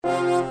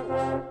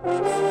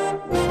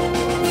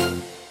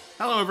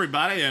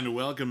everybody, and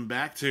welcome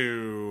back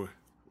to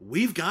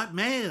We've Got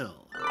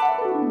Mail.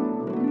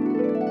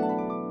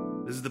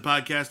 This is the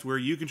podcast where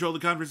you control the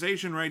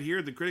conversation right here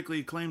at the critically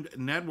acclaimed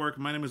network.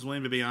 My name is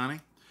William Bibiani.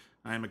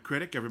 I am a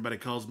critic. Everybody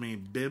calls me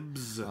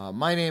Bibbs.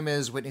 My name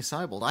is Whitney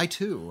Seibold. I,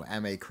 too,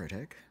 am a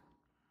critic.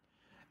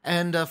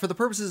 And for the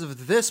purposes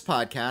of this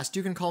podcast,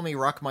 you can call me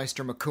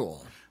Rockmeister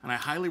McCool. And I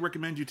highly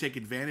recommend you take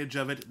advantage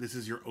of it. This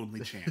is your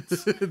only chance.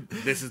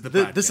 This is the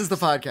podcast. This is the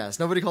podcast.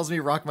 Nobody calls me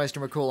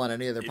Rockmeister McCool on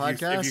any other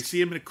podcast. If you see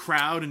him in a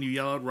crowd and you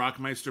yell out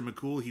Rockmeister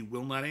McCool, he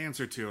will not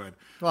answer to it.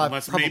 Well,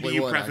 unless maybe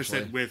you preface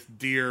actually. it with,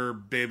 Dear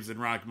Bibbs and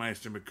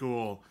Rockmeister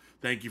McCool,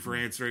 thank you for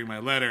answering my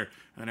letter.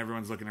 And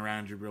everyone's looking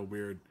around you real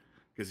weird.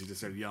 Because he just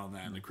started yelling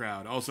that in the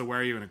crowd. Also, why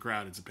are you in a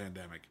crowd? It's a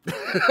pandemic.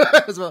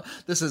 Well,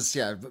 this is,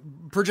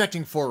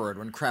 projecting forward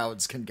when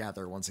crowds can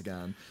gather once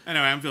again.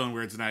 Anyway, I'm feeling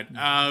weird tonight.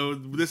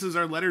 This is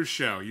our letters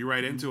show. You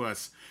write into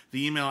us.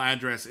 The email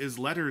address is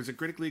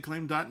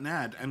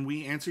letters@criticallyacclaimed.net, and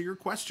we answer your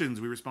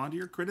questions. We respond to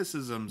your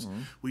criticisms.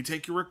 We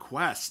take your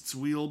requests.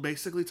 We'll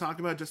basically talk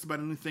about just about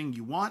anything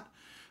you want.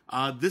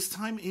 This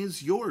time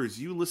is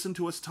yours. You listen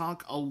to us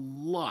talk a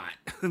lot,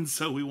 and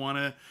so we want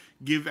to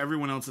give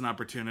everyone else an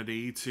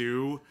opportunity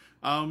to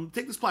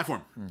take this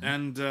platform.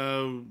 And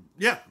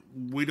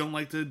we don't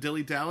like to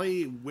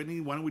dilly-dally.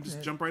 Whitney, why don't we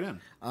just jump right in?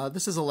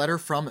 This is a letter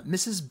from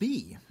Mrs.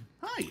 B.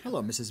 Hi.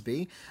 Hello, Mrs.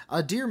 B.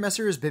 Dear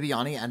Messrs.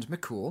 Bibiani and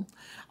McCool,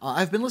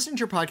 I've been listening to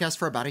your podcast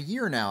for about a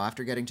year now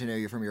after getting to know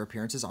you from your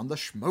appearances on the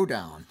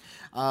Schmodown.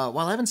 While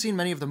I haven't seen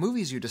many of the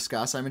movies you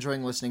discuss, I'm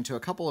enjoying listening to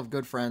a couple of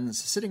good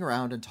friends sitting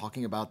around and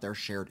talking about their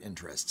shared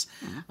interests.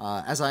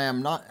 As I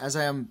am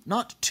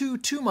not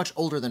too much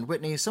older than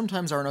Whitney,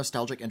 sometimes our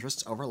nostalgic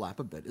interests overlap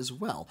a bit as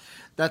well.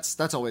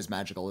 That's always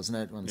magical, isn't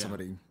it? When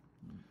somebody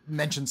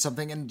mentions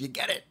something and you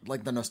get it,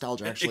 like the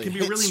nostalgia actually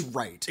hits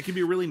right. It can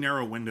be a really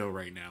narrow window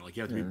right now. Like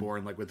you have to be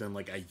born like within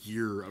like a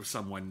year of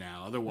someone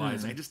now.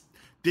 Otherwise, I just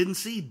didn't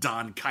see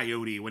Don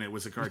Coyote when it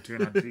was a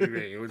cartoon on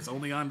TV. It was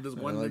only on this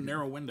one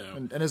narrow window.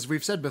 And as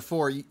we've said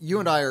before, you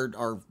and I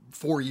are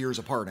 4 years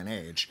apart in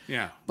age.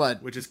 Yeah,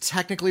 but which is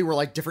technically we're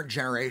like different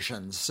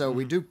generations, so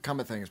we do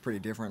come at things pretty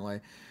differently.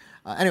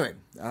 Anyway,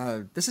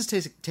 this is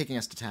taking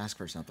us to task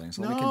for something,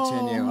 so let me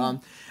continue.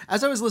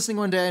 As I was listening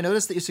one day, I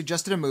noticed that you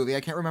suggested a movie, I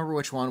can't remember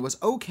which one, was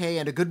okay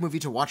and a good movie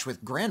to watch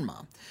with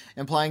Grandma,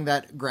 implying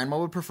that Grandma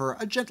would prefer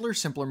a gentler,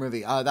 simpler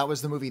movie. That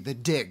was the movie The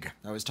Dig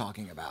I was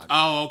talking about.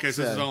 Oh, okay,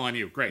 so this is all on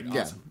you. Great,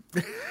 awesome.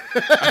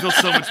 I feel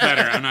so much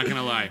better, I'm not going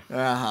to lie.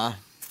 Uh-huh.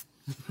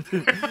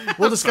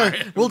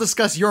 We'll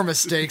discuss your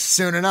mistakes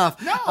soon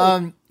enough.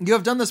 No! You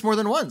have done this more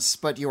than once,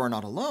 but you are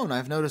not alone.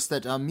 I've noticed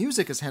that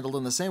music is handled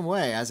in the same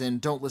way, as in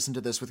don't listen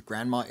to this with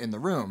Grandma in the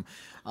room.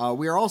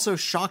 We are also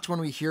shocked when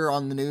we hear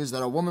on the news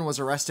that a woman was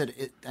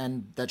arrested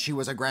and that she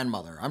was a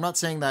grandmother. I'm not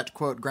saying that,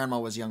 quote, Grandma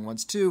was young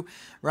once too.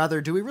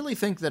 Rather, do we really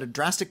think that a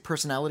drastic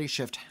personality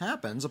shift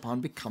happens upon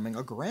becoming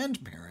a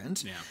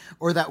grandparent? Yeah.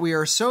 Or that we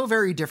are so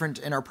very different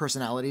in our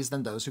personalities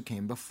than those who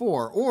came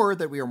before? Or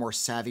that we are more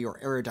savvy or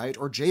erudite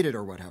or jaded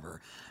or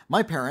whatever?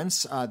 My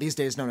parents, these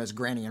days known as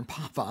Granny and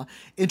Papa,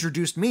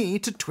 introduced me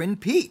to Twin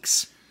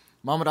Peaks.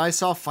 Mom and I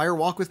saw Fire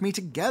Walk with Me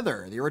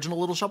together, the original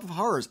Little Shop of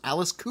Horrors,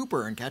 Alice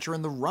Cooper, and Catcher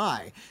in the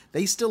Rye.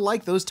 They still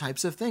like those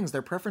types of things.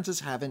 Their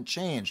preferences haven't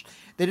changed.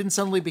 They didn't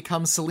suddenly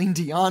become Celine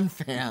Dion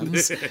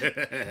fans.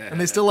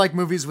 And they still like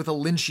movies with a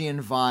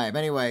Lynchian vibe.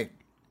 Anyway,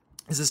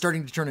 this is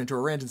starting to turn into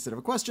a rant instead of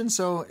a question,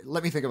 so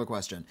let me think of a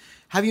question.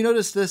 Have you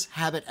noticed this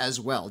habit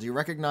as well? Do you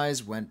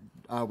recognize when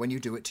you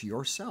do it to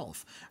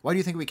yourself? Why do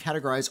you think we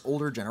categorize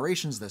older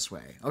generations this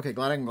way? Okay,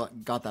 glad I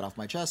got that off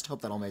my chest.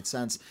 Hope that all made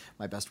sense.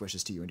 My best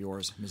wishes to you and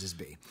yours, Mrs.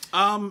 B.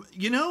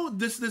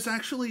 This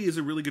actually is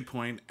a really good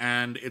point,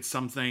 and it's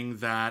something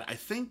that I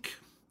think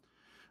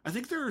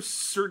there are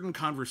certain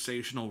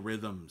conversational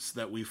rhythms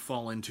that we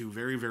fall into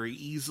very, very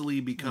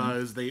easily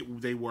because they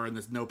were, and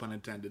there's no pun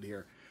intended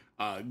here,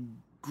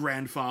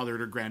 grandfathered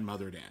or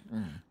grandmothered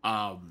in.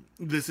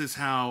 This is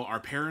how our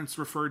parents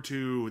referred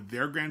to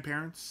their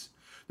grandparents.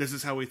 This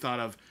is how we thought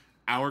of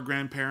our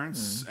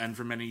grandparents, and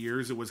for many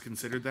years it was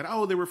considered that,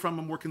 they were from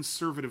a more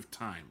conservative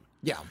time.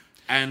 Yeah.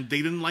 And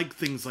they didn't like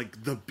things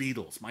like the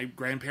Beatles. My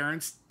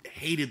grandparents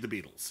hated the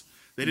Beatles.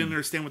 They didn't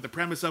understand what the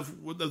premise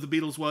of the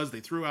Beatles was. They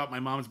threw out my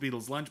mom's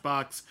Beatles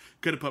lunchbox.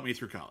 Could have put me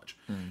through college.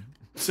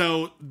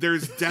 So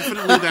there's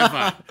definitely that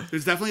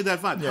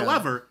vibe. Yeah.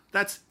 However,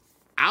 that's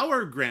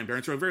our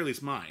grandparents, or at very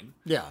least mine.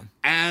 Yeah.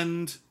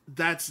 And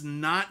that's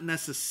not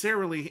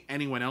necessarily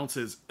anyone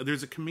else's.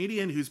 There's a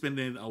comedian who's been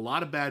in a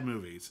lot of bad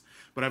movies,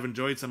 but I've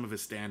enjoyed some of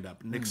his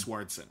stand-up, Nick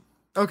Swardson.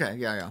 Okay,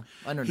 yeah.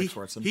 I know Nick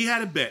Swardson. He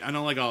had a bit. I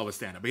don't like all of his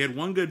stand-up. He had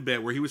one good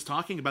bit where he was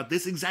talking about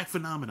this exact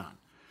phenomenon,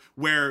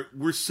 where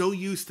we're so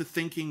used to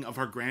thinking of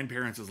our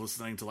grandparents as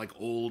listening to like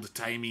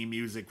old-timey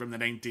music from the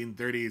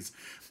 1930s,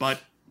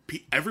 but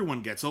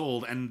everyone gets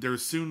old, and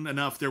there's soon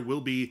enough there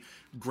will be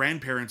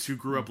grandparents who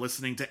grew up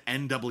listening to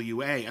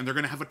NWA, and they're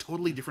going to have a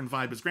totally different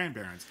vibe as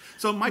grandparents.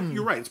 So, Mike,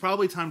 you're right. It's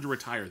probably time to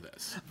retire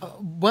this.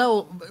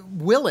 Well,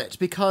 will it?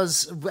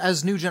 Because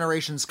as new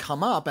generations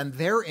come up and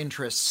their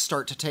interests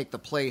start to take the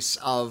place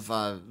of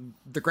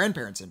the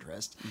grandparents'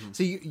 interest,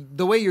 see,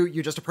 the way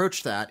you just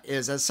approached that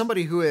is as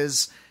somebody who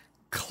is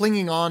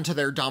clinging on to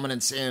their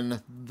dominance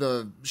in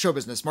the show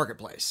business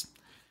marketplace.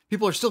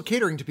 People are still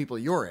catering to people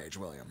your age,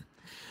 William.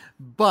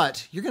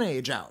 But you're going to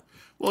age out.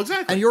 Well,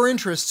 exactly. And your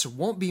interests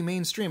won't be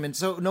mainstream. And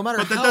so no matter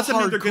how hardcore... But that doesn't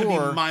mean they're going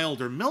to be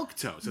mild or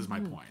milquetoast, is my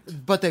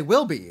point. But they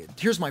will be.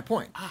 Here's my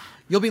point.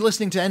 You'll be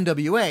listening to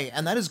NWA,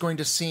 and that is going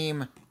to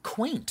seem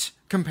quaint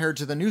compared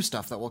to the new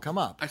stuff that will come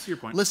up. I see your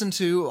point. Listen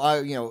to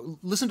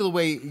the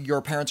way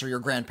your parents or your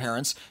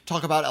grandparents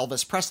talk about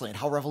Elvis Presley and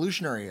how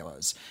revolutionary it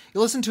was.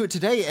 You listen to it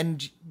today,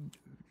 and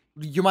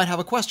you might have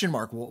a question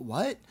mark.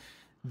 What?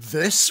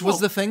 This was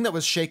the thing that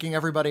was shaking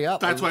everybody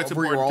up. That's why it's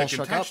where important to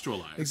shook up.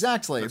 contextualize.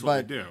 Exactly. That's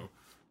what we do.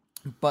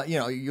 But,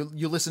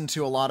 you listen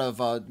to a lot of,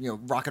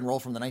 rock and roll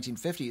from the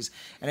 1950s,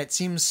 and it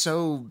seems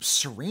so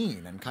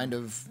serene and kind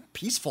of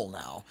peaceful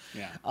now.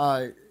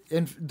 Yeah.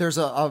 And there's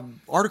a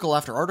article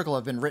after article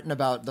have been written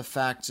about the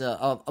fact,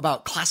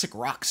 about classic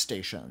rock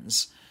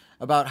stations,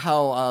 about how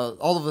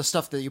all of the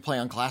stuff that you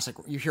hear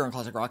on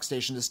classic rock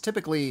stations is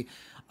typically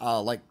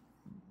like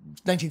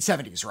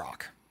 1970s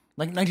rock.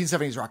 Like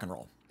 1970s rock and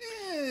roll.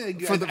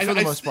 For the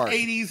most part. The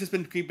 80s has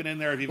been creeping in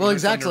there. Well,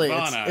 exactly.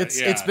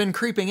 It's been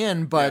creeping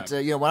in, but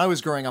when I was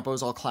growing up, it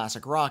was all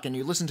classic rock, and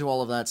you listen to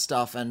all of that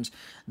stuff, and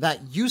that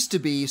used to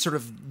be sort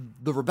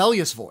of the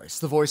rebellious voice,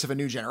 the voice of a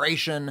new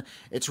generation.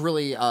 It's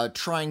really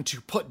trying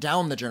to put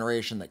down the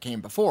generation that came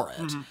before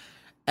it. Mm-hmm.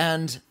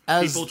 And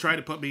as people try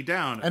to put me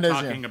down, and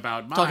talking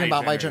about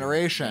my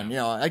generation,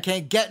 I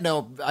can't get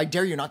I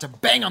dare you not to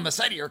bang on the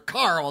side of your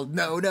car. Well,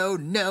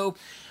 no.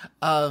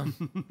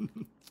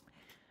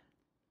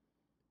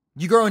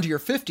 You grow into your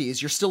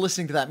 50s, you're still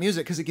listening to that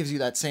music because it gives you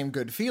that same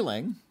good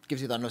feeling,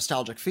 gives you that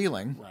nostalgic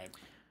feeling. Right.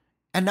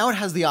 And now it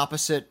has the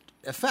opposite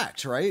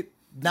effect, right?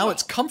 Now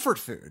it's comfort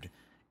food.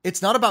 It's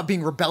not about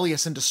being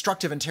rebellious and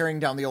destructive and tearing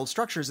down the old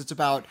structures. It's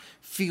about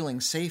feeling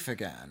safe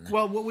again.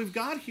 Well, what we've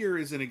got here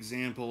is an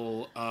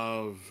example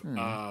of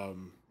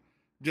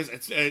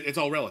it's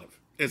all relative.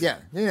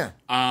 Yeah.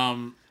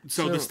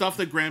 So the stuff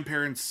that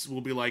grandparents will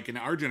be like in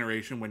our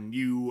generation when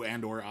you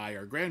and or I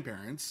are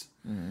grandparents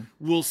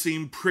will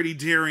seem pretty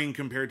daring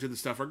compared to the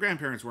stuff our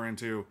grandparents were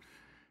into.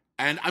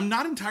 And I'm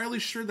not entirely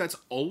sure that's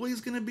always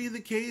going to be the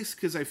case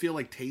because I feel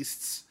like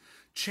tastes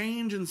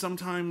change and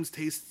sometimes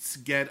tastes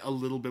get a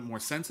little bit more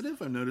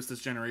sensitive. I've noticed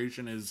this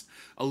generation is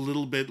a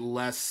little bit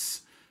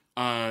less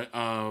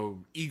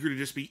eager to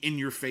just be in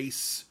your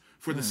face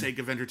for the sake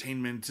of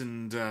entertainment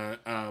and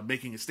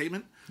making a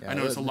statement. I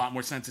notice a lot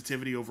more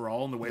sensitivity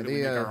overall in the way that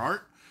we make our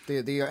art.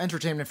 The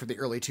entertainment for the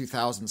early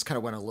 2000s kind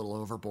of went a little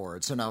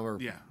overboard, so now we're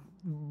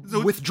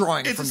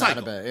withdrawing from that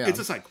a bit. Yeah. It's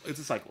a cycle. It's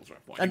a cycle. Is my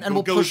point. And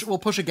we'll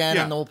push again,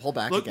 and then we'll pull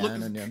back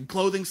again.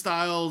 Clothing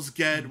styles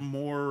get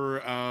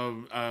more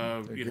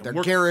they're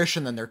garish,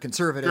 and then they're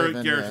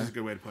conservative. Garish is a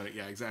good way to put it.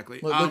 Yeah, exactly.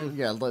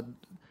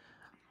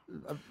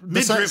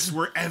 Midriffs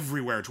were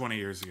everywhere 20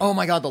 years ago. Oh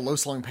my god, the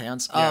low-slung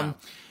pants. Yeah.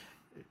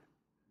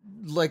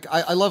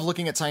 I love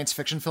looking at science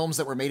fiction films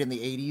that were made in the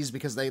 80s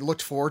because they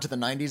looked forward to the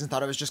 90s and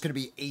thought it was just going to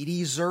be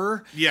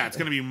 80s-er. Yeah, it's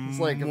going to be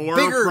more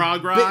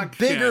prog rock.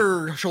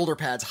 Bigger shoulder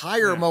pads,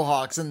 higher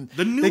mohawks. And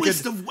the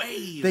newest of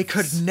waves. They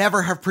could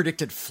never have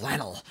predicted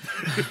flannel.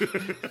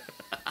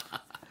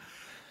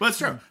 But it's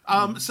true.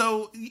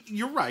 So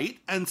you're right.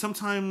 And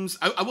sometimes,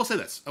 I will say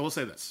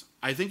this.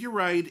 I think you're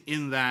right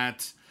in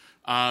that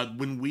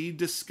when we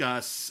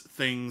discuss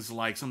things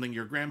like something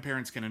your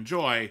grandparents can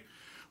enjoy,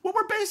 what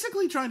we're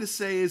basically trying to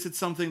say is it's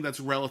something that's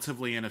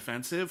relatively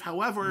inoffensive.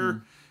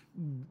 However,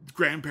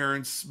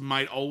 grandparents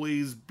might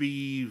always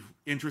be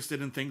interested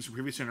in things from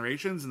previous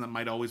generations, and that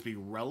might always be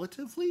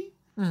relatively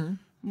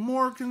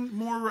more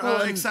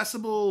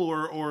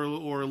accessible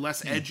or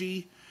less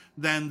edgy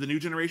than the new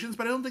generations.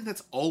 But I don't think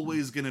that's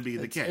always going to be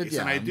the case.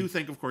 And I do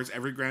think, of course,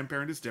 every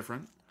grandparent is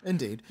different.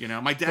 Indeed.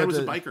 My dad was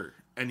a biker,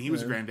 and he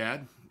was a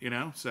granddad.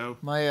 So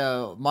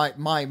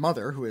my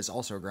mother, who is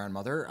also a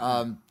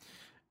grandmother,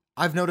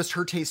 I've noticed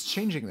her taste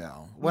changing,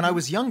 though. When I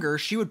was younger,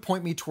 she would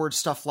point me towards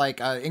stuff like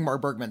Ingmar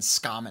Bergman's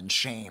Skam and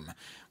Shame,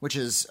 which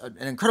is an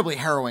incredibly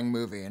harrowing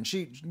movie. And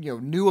she,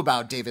 knew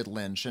about David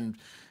Lynch, and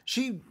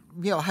she,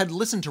 had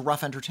listened to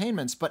rough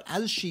entertainments. But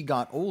as she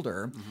got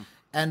older,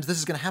 and this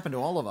is going to happen to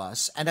all of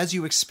us, and as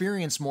you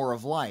experience more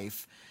of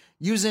life,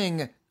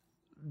 using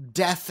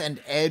death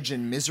and edge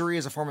and misery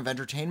as a form of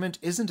entertainment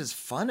isn't as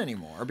fun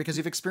anymore because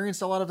you've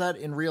experienced a lot of that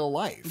in real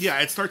life.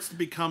 Yeah, it starts to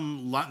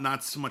become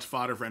not so much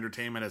fodder for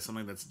entertainment as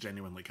something that's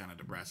genuinely kind of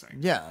depressing.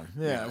 Yeah.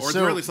 Or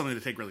really something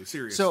to take really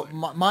seriously. So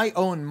my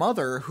own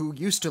mother, who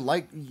used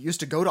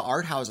to go to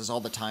art houses all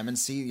the time and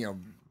see,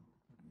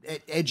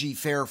 edgy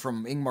fare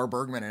from Ingmar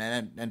Bergman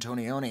and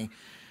Antonioni,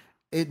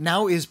 it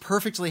now is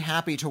perfectly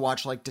happy to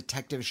watch like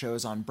detective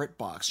shows on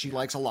BritBox. She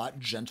likes a lot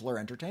gentler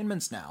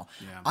entertainments now.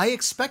 Yeah. I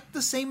expect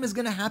the same is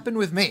going to happen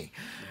with me.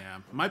 Yeah,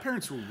 my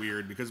parents were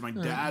weird because my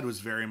dad was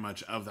very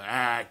much of the,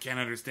 I can't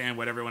understand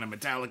what everyone in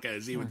Metallica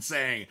is even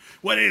saying.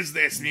 What is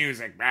this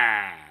music?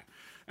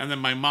 And then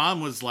my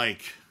mom was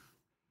like,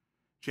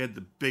 she had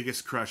the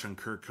biggest crush on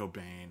Kurt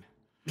Cobain.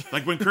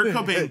 Like when Kurt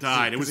Cobain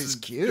died, it was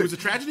cute. It was a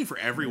tragedy for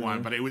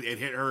everyone, but it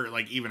hit her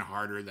like even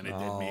harder than it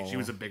did me. She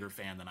was a bigger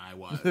fan than I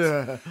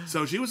was,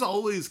 so she was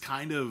always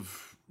kind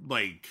of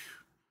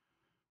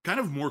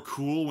more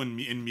cool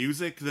in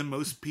music than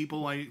most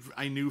people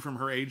I knew from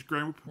her age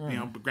group. You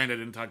know, but granted, I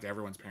didn't talk to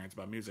everyone's parents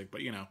about music,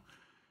 but you know,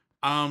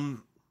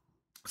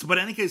 So, but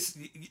in any case,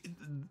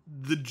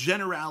 the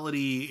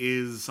generality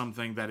is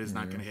something that is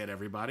not going to hit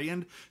everybody,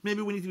 and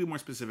maybe we need to be more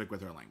specific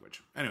with our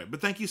language. Anyway,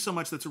 but thank you so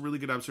much. That's a really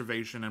good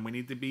observation, and we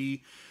need to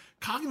be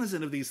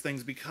cognizant of these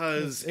things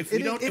because if we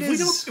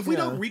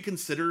don't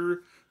reconsider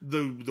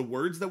the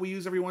words that we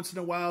use every once in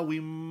a while, we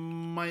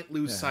might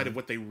lose sight of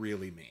what they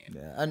really mean.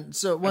 Yeah, and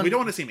so we don't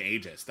want to seem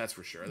ageist. That's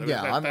for sure.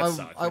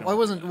 I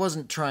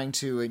wasn't trying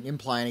to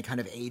imply any kind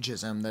of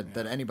ageism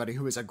that anybody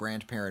who is a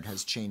grandparent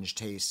has changed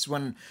tastes.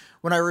 When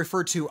I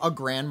refer to a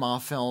grandma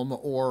film,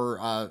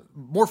 or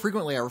more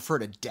frequently, I refer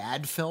to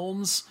dad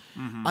films.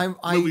 Mm-hmm.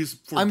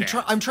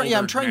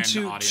 I'm trying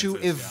to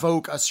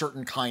evoke a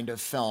certain kind of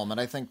film, and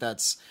I think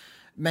that's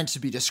meant to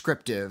be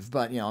descriptive.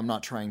 But I'm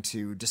not trying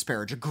to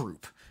disparage a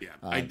group. Yeah,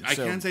 I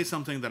can say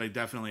something that I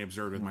definitely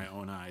observed with my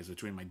own eyes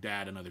between my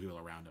dad and other people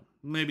around him.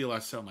 Maybe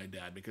less so my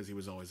dad because he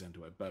was always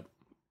into it. But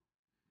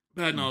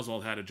Patton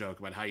Oswalt had a joke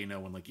about how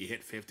when you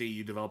hit 50,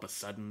 you develop a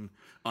sudden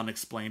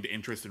unexplained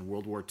interest in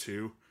World War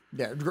II.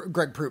 Yeah,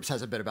 Greg Proops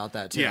has a bit about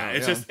that too. Yeah,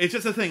 it's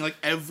just a thing. Like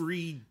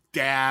every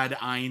dad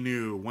I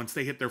knew, once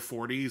they hit their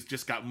 40s,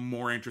 just got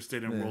more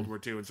interested in World War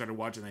II and started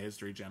watching the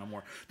History Channel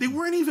more. They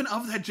weren't even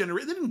of that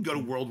generation. They didn't go to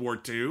World War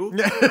II.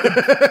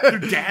 Their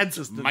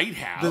dads might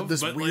have.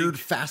 This weird,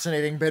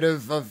 fascinating bit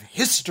of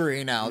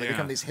history now. They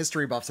become these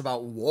history buffs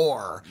about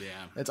war. Yeah.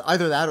 It's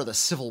either that or the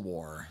Civil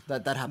War.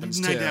 That happens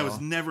too. My dad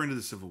was never into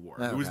the Civil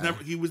War.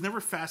 Okay. He was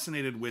never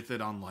fascinated with it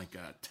on like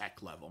a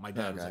tech level. My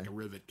dad was like a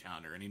rivet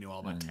counter, and he knew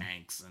all about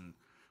tanks and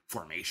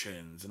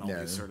formations and all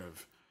these sort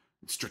of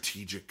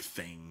strategic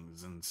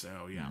things, and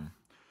so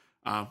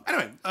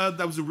anyway,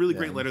 that was a really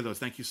great letter though.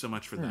 Thank you so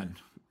much for that.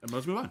 And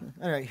let's move on.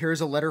 All right,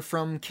 here's a letter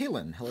from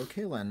Kaylin. Hello,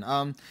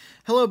 Kaylin.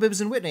 Hello, Bibbs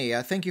and Whitney.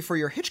 Thank you for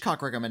your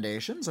Hitchcock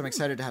recommendations. I'm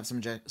excited to have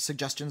some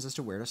suggestions as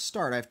to where to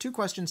start. I have 2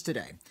 questions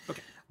today.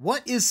 Okay.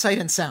 What is Sight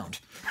and Sound?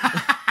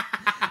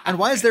 And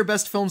why is their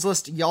best films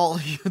list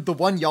the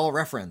one y'all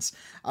reference?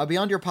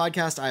 Beyond your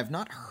podcast, I have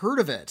not heard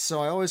of it,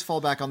 so I always fall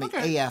back on the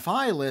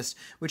AFI list,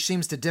 which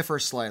seems to differ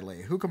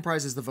slightly. Who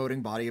comprises the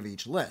voting body of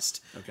each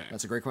list? Okay.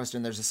 That's a great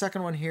question. There's a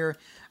second one here.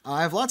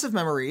 I have lots of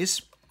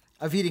memories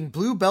of eating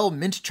Blue Bell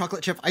mint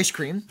chocolate chip ice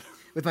cream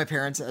with my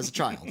parents as a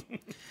child.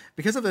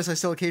 Because of this, I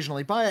still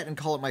occasionally buy it and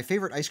call it my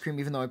favorite ice cream,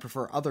 even though I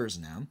prefer others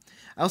now.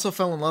 I also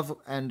fell in love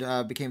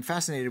and became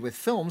fascinated with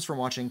films from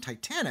watching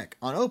Titanic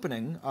on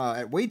opening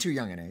at way too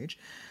young an age.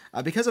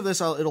 Because of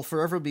this, it'll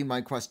forever be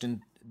my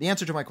question. The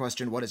answer to my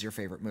question, what is your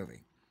favorite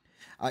movie?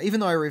 Even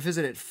though I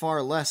revisit it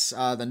far less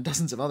than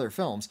dozens of other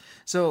films.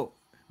 So,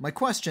 my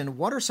question,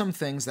 what are some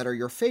things that are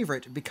your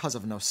favorite because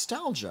of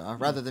nostalgia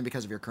rather than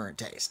because of your current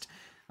taste?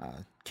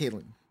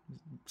 Caitlin.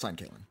 Sign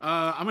Caitlin.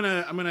 I'm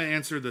gonna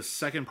answer the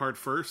second part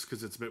first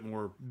because it's a bit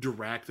more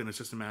direct and it's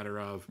just a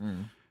matter of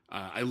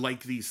I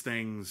like these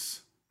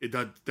things.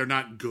 They're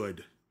not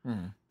good,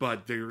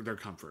 but they're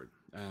comfort.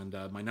 And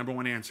my number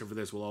one answer for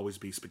this will always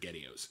be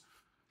SpaghettiOs.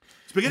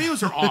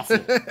 SpaghettiOs are awful.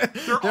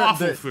 They're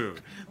awful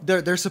food.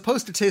 They're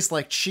supposed to taste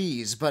like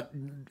cheese, but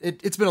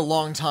it's been a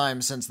long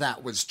time since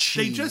that was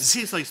cheese. They just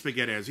taste like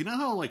SpaghettiOs. You know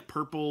how like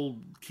purple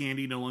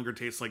candy no longer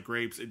tastes like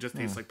grapes? It just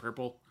tastes like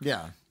purple?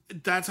 Yeah.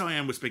 That's how I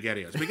am with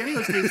SpaghettiOs.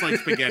 SpaghettiOs taste like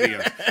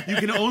SpaghettiOs. You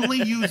can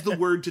only use the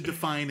word to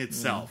define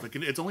itself.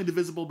 It's only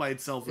divisible by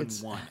itself in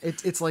one.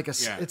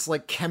 It's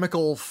like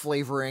chemical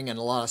flavoring and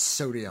a lot of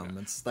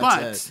sodium.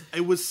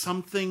 It was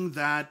something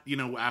that,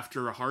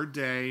 after a hard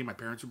day, my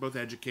parents were both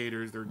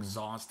educators. They're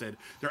exhausted.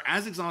 They're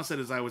as exhausted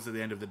as I was at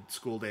the end of the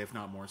school day, if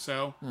not more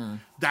so.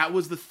 That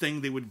was the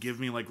thing they would give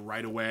me like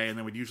right away, and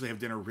then we'd usually have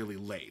dinner really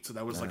late. So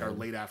that was like our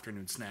late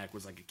afternoon snack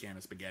was like a can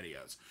of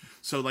SpaghettiOs.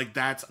 So like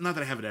that's not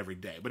that I have it every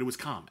day, but it was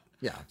common.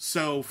 Yeah.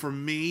 So for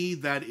me,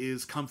 that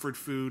is comfort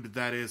food.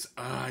 That is,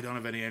 I don't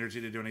have any energy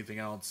to do anything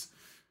else.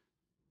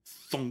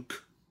 Thunk.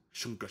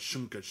 Shunka,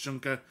 shunka,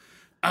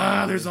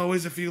 shunka. There's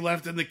always a few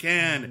left in the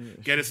can.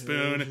 Get a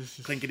spoon.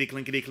 Clinkety,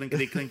 clinkety,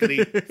 clinkety,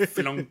 clinkety.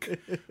 Flunk.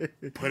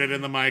 Put it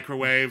in the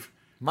microwave.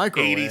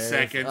 80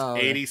 seconds.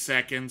 80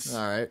 seconds.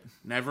 All right.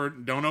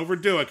 Don't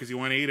overdo it because you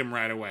want to eat them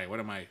right away. What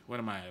am I,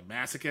 a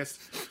masochist?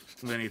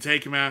 And then you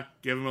take them out,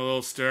 give them a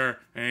little stir,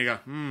 and you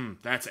go,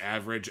 that's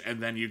average.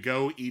 And then you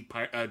go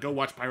go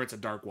watch Pirates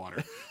of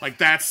Darkwater. Like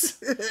that's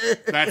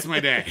my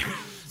day.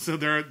 So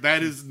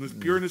that is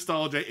pure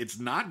nostalgia. It's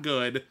not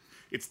good.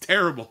 It's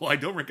terrible. I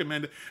don't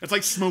recommend it. It's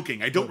like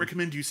smoking. I don't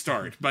recommend you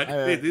start, but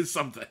it is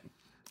something.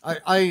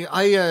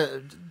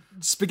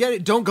 Spaghetti.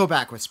 Don't go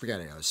back with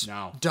SpaghettiOs.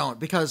 No. Don't,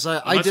 because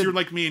Unless you're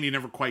like me and you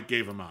never quite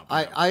gave them up.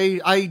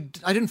 I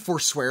didn't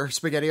forswear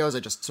SpaghettiOs. I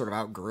just sort of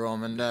outgrew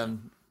them,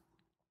 and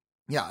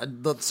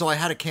so I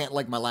had a can,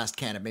 like my last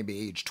can at maybe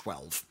age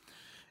 12.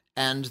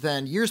 And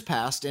then years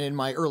passed, and in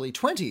my early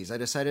 20s, I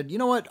decided, you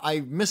know what? I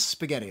miss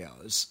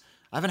SpaghettiOs.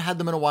 I haven't had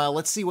them in a while.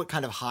 Let's see what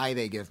kind of high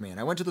they give me. And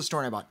I went to the store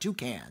and I bought 2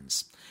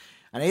 cans.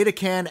 And I ate a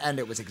can, and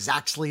it was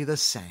exactly the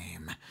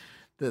same.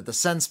 The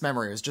sense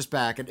memory was just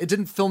back, and it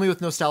didn't fill me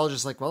with nostalgia.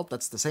 Just like, well,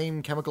 that's the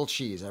same chemical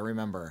cheese I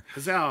remember.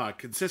 Huzzah,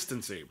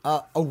 consistency.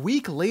 A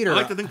week later, I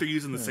like to think they're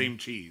using the same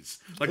cheese,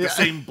 like the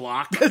same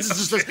block. It's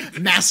just this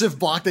massive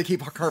block they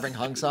keep carving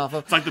hunks off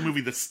of. It's like the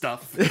movie The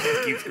Stuff. It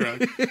just keeps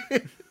growing.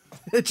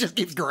 It just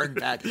keeps growing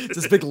back. It's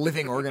this big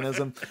living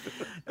organism.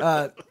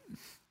 The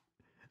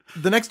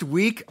next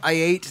week, I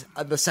ate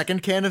the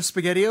second can of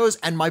SpaghettiOs,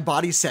 and my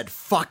body said,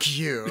 fuck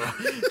you.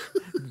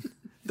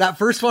 That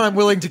first one, I'm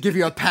willing to give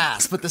you a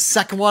pass, but the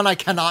second one, I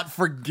cannot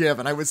forgive.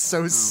 And I was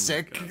so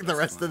sick the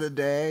rest of the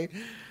day.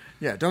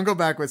 Yeah, don't go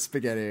back with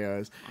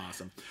SpaghettiOs.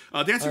 Awesome.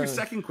 To answer your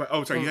second question.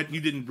 Oh, sorry,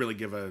 you didn't really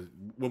give a...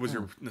 What was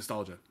your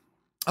nostalgia?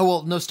 Oh,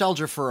 well,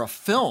 nostalgia for a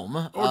film.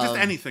 Or just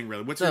anything,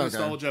 really. What's your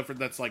nostalgia for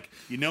that's like,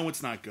 you know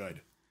it's not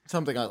good.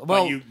 Something else.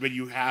 Well, but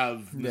you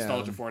have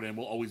nostalgia for it and it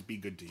will always be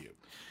good to you.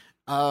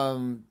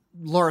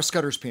 Laura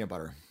Scudder's peanut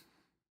butter.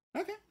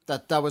 Okay.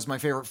 That was my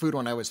favorite food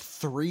when I was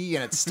 3,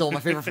 and it's still my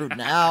favorite food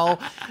now.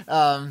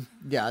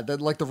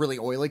 Like the really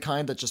oily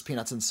kind that's just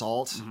peanuts and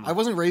salt. Mm-hmm. I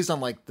wasn't raised on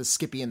like the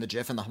Skippy and the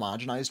Jif and the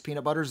homogenized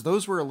peanut butters.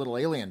 Those were a little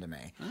alien to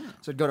me. Oh.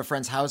 So I'd go to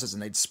friends' houses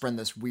and they'd spread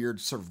this weird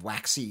sort of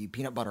waxy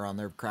peanut butter on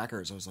their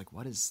crackers. I was like,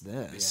 what is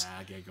this?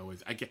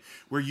 Yeah,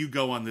 where you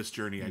go on this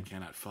journey, I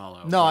cannot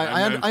follow. No,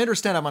 I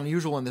understand I'm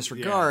unusual in this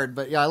regard,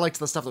 but yeah, I liked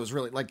the stuff that was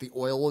really like the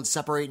oil would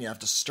separate and you have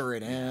to stir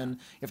it in. You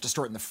have to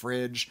store it in the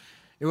fridge.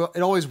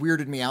 It always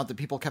weirded me out that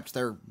people kept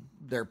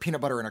their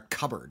peanut butter in a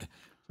cupboard.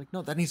 Like,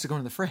 no, that needs to go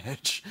in the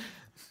fridge.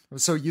 I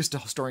was so used to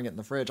storing it in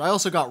the fridge. I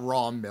also got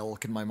raw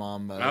milk, and my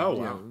mom...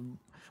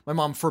 my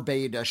mom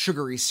forbade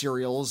sugary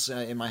cereals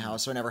in my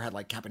house, so I never had,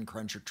 like, Cap'n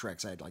Crunch or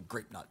Trix. I had, like,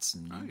 Grape Nuts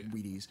and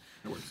Wheaties.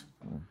 That works.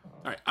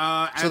 All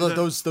right. So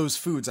those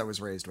foods I was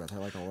raised with, I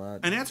like all that.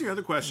 And to answer your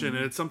other question,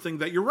 and it's something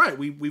that you're right,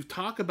 we've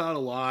talked about a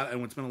lot,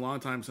 and it's been a long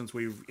time since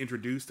we've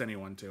introduced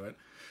anyone to it.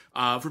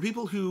 For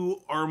people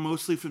who are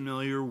mostly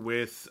familiar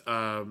with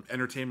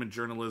entertainment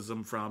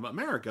journalism from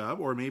America,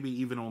 or maybe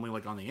even only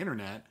like on the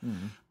internet,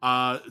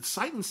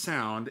 Sight and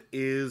Sound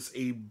is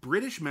a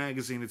British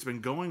magazine. It's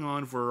been going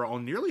on for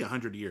nearly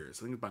 100 years.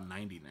 I think it's about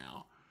 90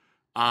 now.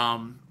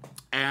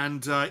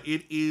 And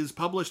it is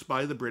published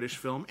by the British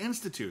Film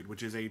Institute,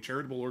 which is a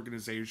charitable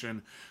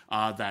organization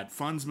that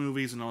funds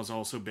movies and is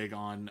also big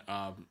on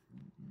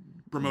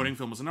promoting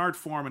film as an art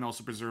form and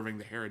also preserving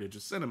the heritage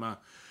of cinema.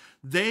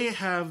 They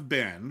have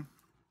been,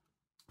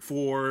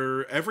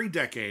 for every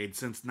decade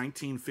since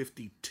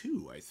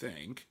 1952, I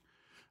think.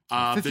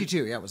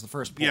 52, it was the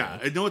first poll. Yeah,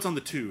 I know it's on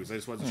the twos. I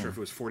just wasn't sure if it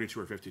was 42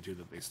 or 52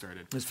 that they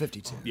started. It was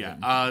 52. Yeah,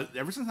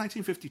 ever since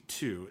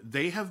 1952,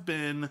 they have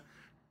been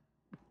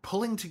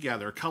culling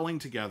together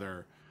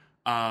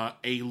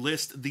a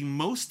list, the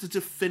most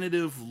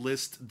definitive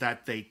list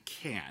that they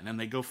can. And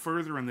they go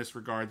further in this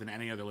regard than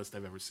any other list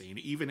I've ever seen,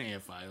 even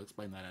AFI. I'll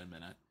explain that in a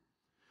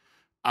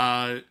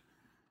minute.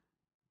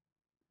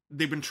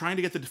 They've been trying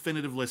to get the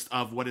definitive list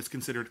of what is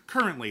considered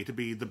currently to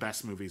be the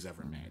best movies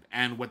ever made.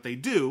 And what they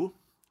do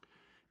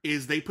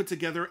is they put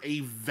together a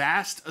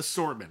vast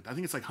assortment. I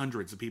think it's like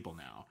hundreds of people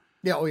now.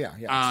 Yeah,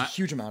 It's a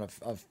huge amount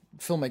of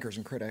filmmakers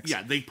and critics.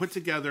 Yeah, they put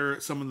together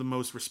some of the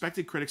most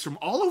respected critics from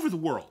all over the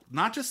world.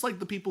 Not just like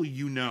the people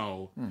you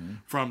know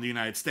from the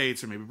United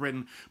States or maybe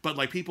Britain, but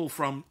like people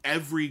from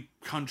every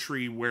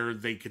country where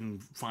they can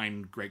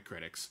find great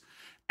critics.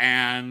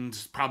 And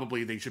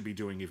probably they should be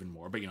doing even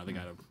more, but they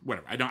gotta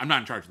whatever. I'm not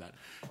in charge of that.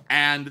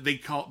 And they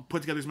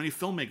put together as many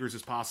filmmakers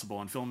as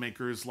possible, and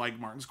filmmakers like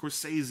Martin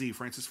Scorsese,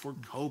 Francis Ford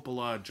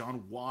Coppola,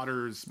 John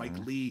Waters, Spike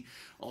Lee,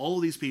 all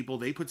of these people.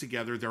 They put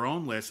together their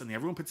own list, and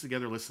everyone puts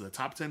together a list of the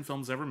top 10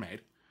 films ever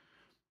made.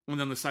 And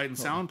then the Sight and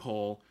Sound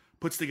poll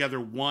puts together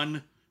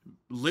one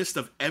list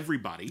of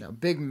everybody. A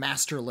big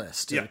master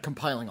list,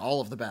 compiling all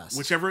of the best.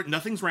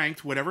 Nothing's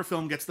ranked. Whatever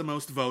film gets the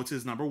most votes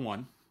is number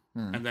one.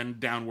 And then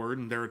downward,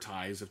 and there are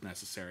ties if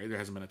necessary. There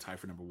hasn't been a tie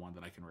for number one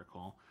that I can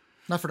recall.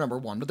 Not for number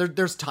one, but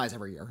there's ties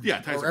every year. Yeah,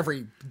 ties or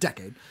every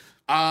decade.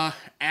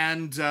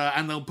 And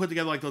they'll put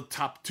together like the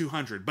top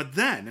 200. But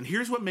then, and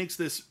here's what makes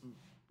this...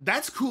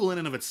 That's cool in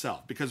and of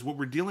itself, because what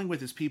we're dealing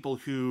with is people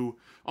who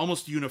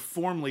almost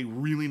uniformly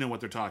really know what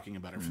they're talking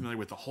about, are familiar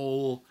with the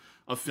whole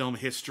of film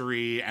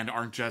history, and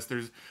aren't just...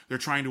 They're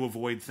trying to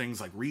avoid things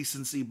like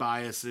recency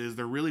biases.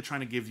 They're really trying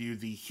to give you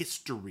the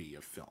history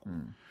of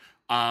film.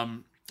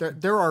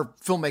 There are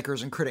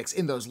filmmakers and critics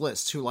in those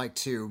lists who like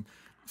to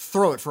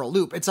throw it for a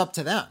loop. It's up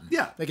to them.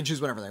 Yeah. They can choose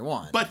whatever they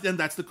want. But then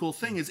that's the cool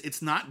thing, is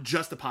it's not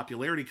just a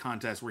popularity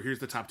contest where here's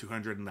the top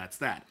 200 and that's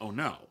that. Oh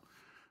no.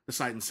 The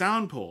Sight and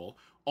Sound poll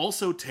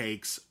also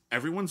takes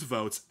everyone's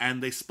votes,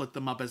 and they split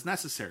them up as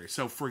necessary.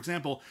 So, for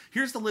example,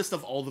 here's the list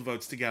of all the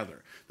votes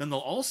together. Then they'll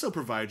also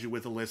provide you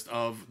with a list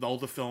of all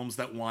the films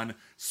that won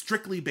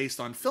strictly based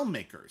on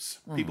filmmakers,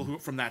 people who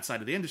from that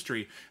side of the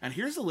industry. And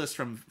here's a list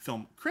from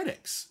film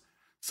critics.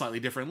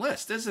 Slightly different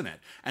list, isn't it?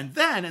 And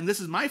then, and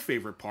this is my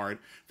favorite part,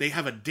 they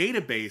have a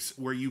database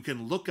where you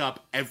can look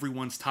up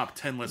everyone's top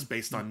 10 list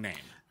based on name.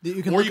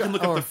 You can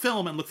look up the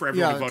film and look for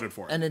everyone who voted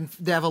for it. And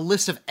they have a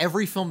list of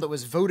every film that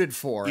was voted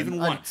for. Even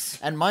once.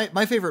 And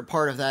my favorite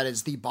part of that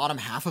is the bottom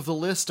half of the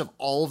list of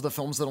all of the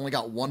films that only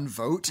got one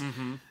vote.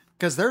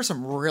 Because there's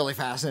some really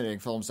fascinating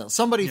films now.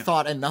 Somebody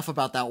thought enough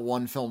about that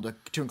one film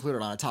to include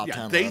it on a top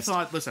 10 they list.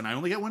 thought, listen, I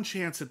only get one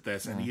chance at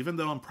this, and even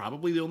though I'm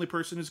probably the only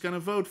person who's going to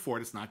vote for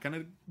it, it's not going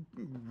to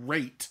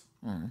rate.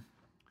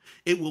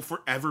 It will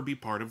forever be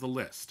part of the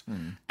list.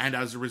 And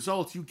as a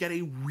result, you get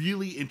a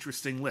really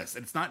interesting list.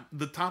 It's not,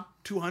 the top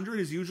 200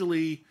 is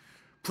usually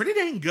pretty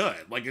dang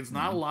good. Like, it's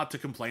not a lot to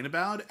complain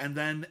about, and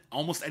then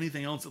almost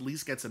anything else at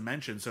least gets a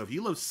mention. So if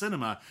you love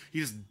cinema,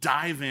 you just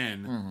dive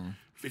in.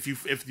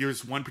 If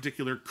there's one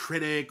particular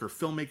critic or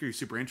filmmaker you're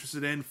super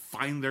interested in,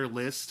 find their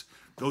list,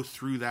 go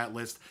through that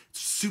list.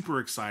 It's super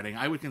exciting.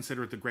 I would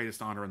consider it the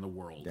greatest honor in the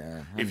world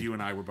if you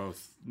and I were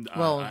both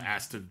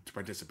asked to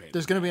participate.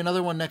 There's going to be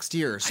another one next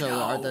year, so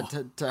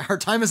our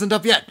time isn't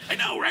up yet. I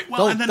know, right?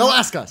 Well, they'll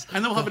ask us.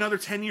 And they'll have another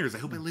 10 years. I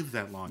hope I live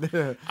that long.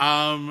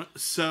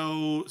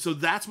 So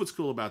that's what's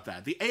cool about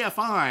that. The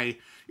AFI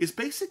is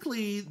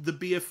basically the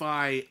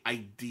BFI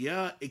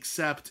idea,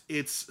 except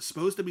it's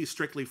supposed to be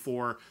strictly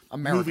for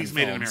movies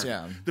made in America.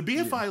 Yeah. The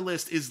BFI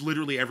list is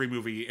literally every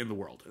movie in the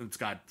world. It's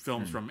got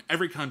films from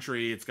every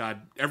country. It's got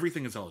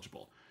everything is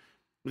eligible.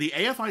 The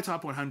AFI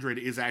Top 100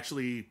 is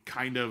actually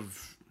kind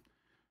of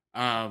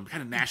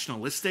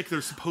nationalistic.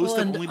 They're supposed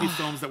to only be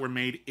films that were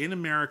made in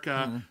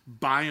America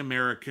by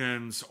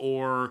Americans,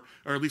 or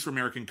at least for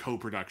American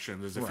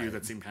co-productions. There's a few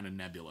that seem kind of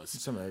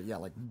nebulous.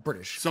 Like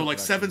British. So like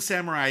Seven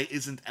Samurai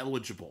isn't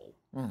eligible,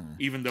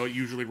 even though it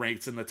usually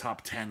ranks in the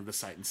top 10 of the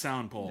Sight and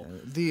Sound poll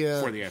for the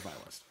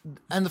AFI list.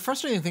 And the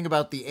frustrating thing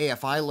about the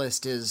AFI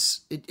list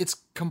is it's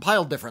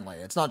compiled differently.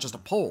 It's not just a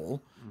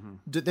poll.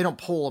 They don't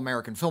poll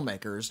American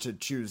filmmakers to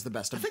choose the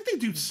best. I think they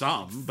do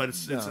some, but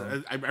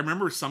I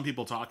remember some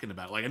people talking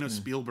about it. Like, I know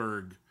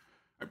Spielberg.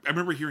 I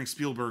remember hearing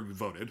Spielberg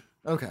voted.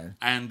 Okay.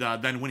 And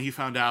then when he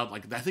found out,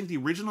 like, I think the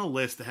original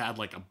list had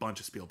like a bunch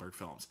of Spielberg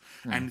films,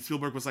 and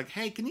Spielberg was like,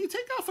 "Hey, can you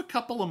take off a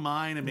couple of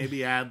mine and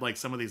maybe add like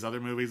some of these other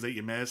movies that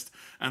you missed?"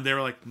 And they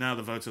were like, "No,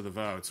 the votes are the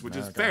votes," which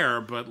is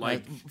fair, but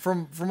like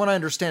from what I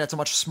understand, it's a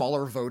much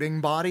smaller voting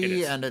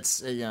body, and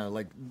it's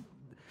like.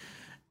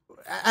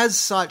 As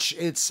such,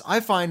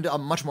 I find a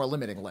much more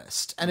limiting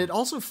list. And it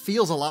also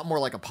feels a lot more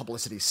like a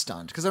publicity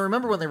stunt. Because I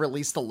remember when they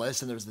released the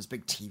list and there was this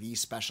big TV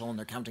special and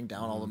they're counting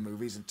down all the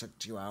movies and took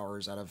 2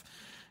 hours out of,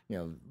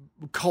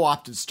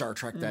 co-opted Star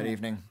Trek that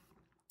evening.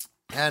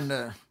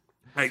 And...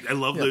 I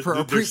love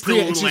there's still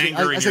a little anger in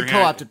your I said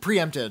co-opted,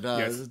 preempted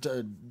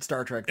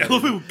Star Trek. I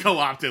love who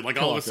co-opted,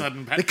 like all of a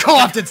sudden. They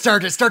co-opted Star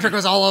Trek. Star Trek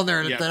was all on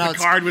there. And now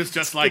Picard was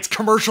just like... It's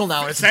commercial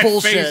now. It's set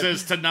bullshit.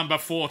 Phases to number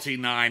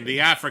 49, The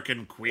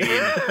African Queen,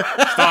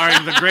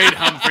 starring the great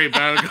Humphrey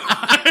Bogart.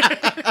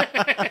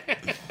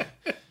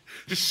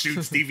 Just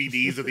shoots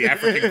DVDs of The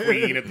African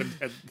Queen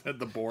at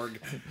the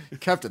Borg.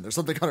 Captain, there's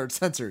something on our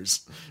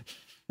sensors.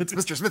 It's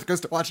Mr. Smith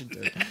Goes to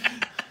Washington.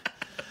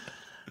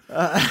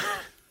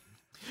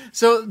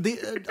 So the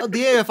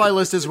AFI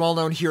list is well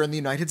known here in the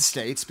United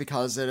States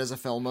because it is a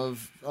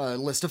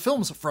list of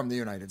films from the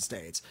United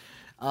States.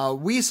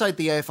 We cite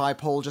the AFI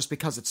poll just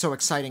because it's so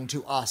exciting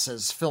to us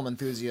as film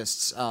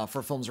enthusiasts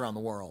for films around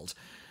the world.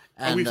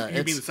 And, you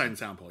mean the Sight and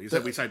Sound poll? You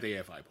said we cite the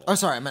AFI poll. Oh,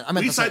 sorry, I meant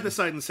we cite the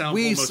Sight and Sound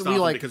poll most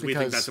often because we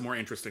think that's a more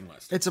interesting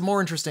list. It's a more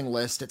interesting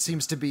list. It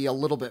seems to be a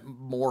little bit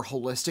more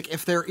holistic.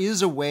 If there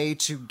is a way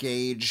to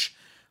gauge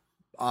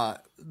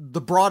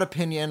the broad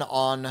opinion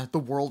on the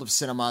world of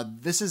cinema,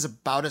 this is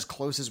about as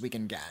close as we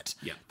can get.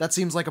 Yeah. That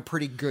seems like a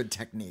pretty good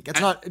technique.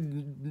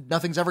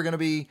 Nothing's ever going to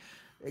be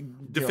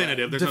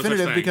definitive. There's definitive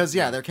no such thing. because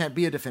there can't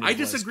be a definitive. I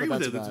disagree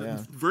with it.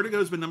 About,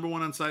 Vertigo's been number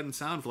one on Sight and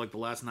Sound for like the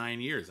last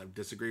 9 years. I've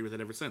disagreed with it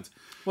ever since.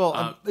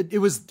 Well,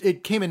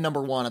 it came in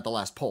number one at the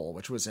last poll,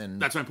 which was in.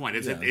 That's my point.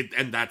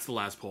 And that's the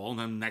last poll. And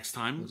then next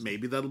time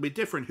maybe that'll be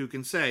different. Who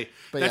can say?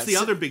 But that's the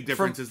other big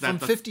difference is that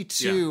from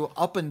 52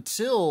 up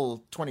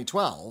until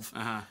 2012,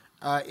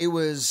 it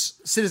was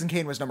Citizen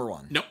Kane was number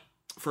one. Nope.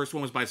 First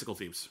one was Bicycle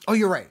Thieves. Oh,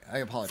 you're right. I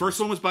apologize. First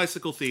one was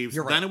Bicycle Thieves.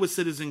 You're right. Then it was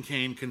Citizen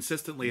Kane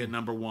consistently at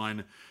number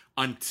one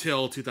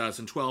until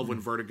 2012 when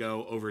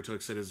Vertigo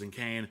overtook Citizen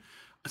Kane.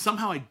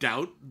 Somehow I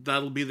doubt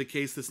that'll be the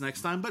case this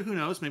next time, but who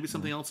knows? Maybe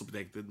something else will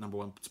take the number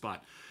one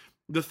spot.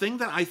 The thing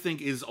that I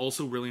think is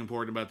also really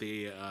important about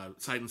the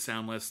Sight and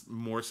Sound list,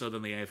 more so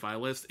than the AFI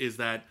list, is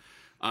that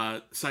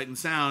Sight and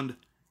Sound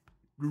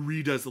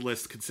redoes the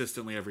list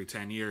consistently every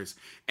 10 years.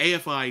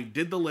 AFI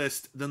did the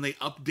list, then they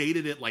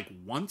updated it like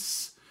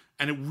once,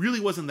 And it really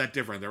wasn't that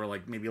different. There were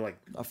like maybe like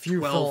a few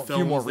 12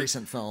 few more films.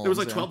 recent films. There was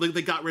like 12.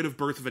 They got rid of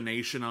Birth of a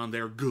Nation on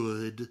there.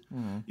 Good.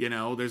 You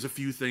know, there's a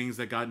few things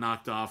that got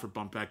knocked off or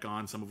bumped back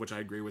on, some of which I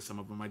agree with, some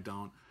of them I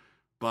don't.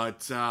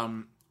 But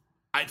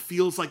it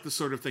feels like the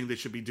sort of thing they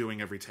should be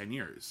doing every 10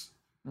 years.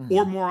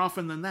 Or more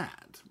often than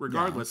that.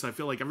 Regardless, I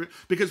feel like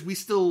because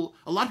a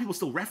lot of people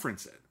still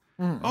reference it.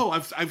 Oh,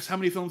 I've how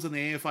many films in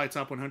the AFI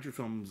Top 100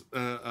 Films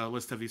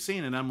list have you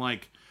seen? And I'm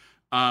like,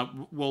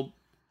 well,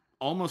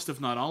 almost if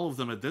not all of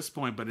them at this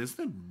point, but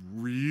isn't it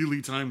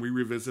really time we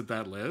revisit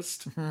that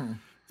list?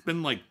 It's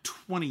been like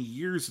 20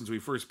 years since we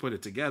first put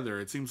it together.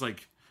 It seems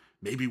like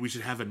maybe we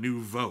should have a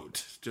new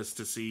vote just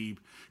to see,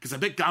 because I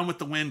bet Gone with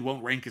the Wind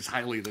won't rank as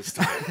highly this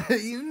time.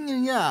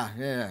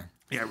 Yeah,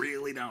 I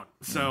really don't.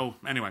 So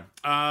anyway,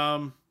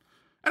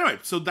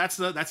 so that's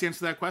the answer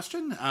to that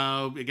question.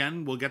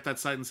 Again, we'll get that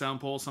Sight and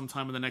Sound poll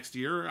sometime in the next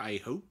year, I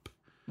hope.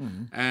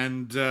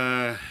 And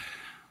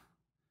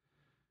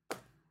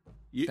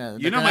you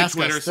know my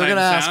Twitter, Sight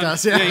and Sound.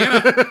 Us,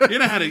 you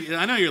know how to.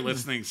 I know you're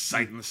listening,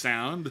 Sight and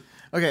Sound.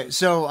 Okay,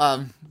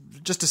 so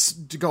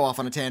just to go off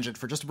on a tangent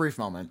for just a brief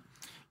moment,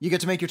 you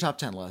get to make your top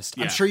 10 list.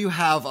 Yeah. I'm sure you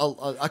have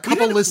a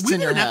couple lists in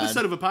your head. We did an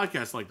episode of a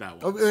podcast like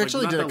that one. We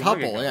actually did a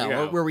couple,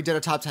 where we did a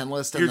top 10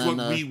 list. Here's and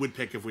then, what we would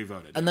pick if we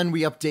voted. And then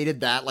we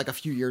updated that like a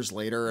few years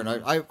later, and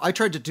I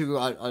tried to do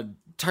an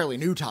entirely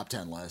new top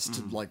 10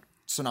 list.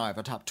 So now I have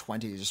a top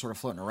 20 just sort of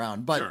floating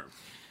around. But Sure.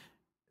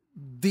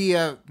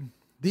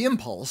 The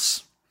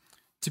impulse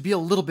to be a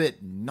little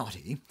bit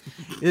naughty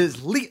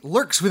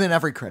lurks within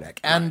every critic.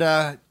 And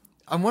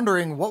I'm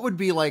wondering what would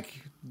be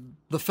like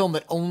the film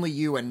that only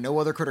you and no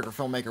other critic or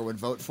filmmaker would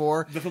vote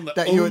for. The film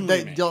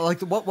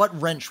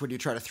what wrench would you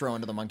try to throw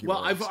into the monkey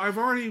Well, works? I've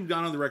already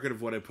gone on the record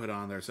of what I put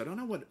on there, so I don't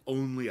know what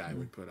only I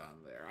would put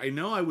on there. I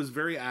know I was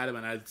very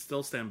adamant, I'd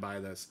still stand by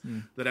this,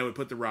 that I would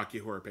put the Rocky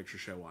Horror Picture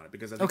Show on it,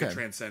 because I think it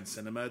transcends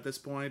cinema at this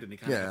point, and you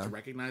kind of have to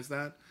recognize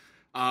that.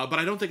 But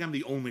I don't think I'm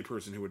the only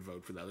person who would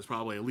vote for that. There's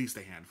probably at least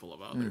a handful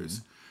of others.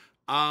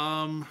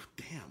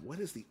 What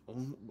is the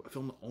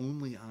film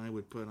only I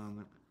would put on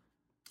there?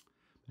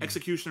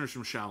 Executioners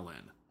from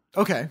Shaolin.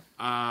 Okay.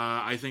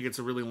 I think it's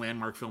a really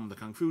landmark film in the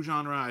Kung Fu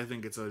genre. I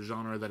think it's a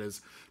genre that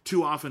is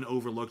too often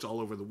overlooked all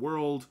over the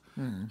world.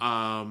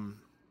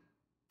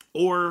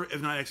 Or,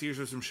 if not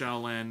Executioners from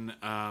Shaolin,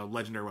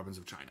 Legendary Weapons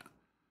of China.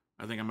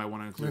 I think I might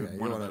want to include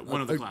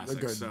one of the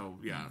classics. So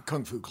yeah,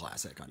 Kung Fu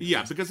classic.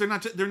 Because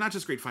they're not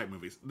just great fight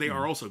movies. They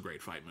are also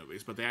great fight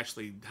movies, but they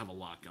actually have a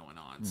lot going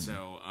on.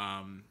 So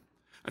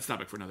that's a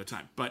topic for another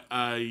time. But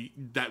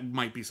that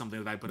might be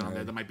something that I put on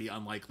there that might be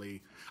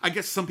unlikely. I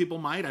guess some people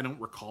might. I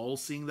don't recall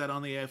seeing that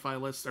on the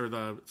AFI list or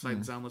the Sight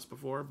and Sound list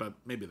before, but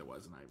maybe there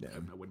was, and I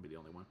wouldn't be the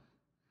only one.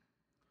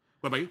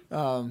 What about you?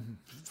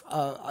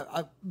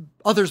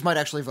 Others might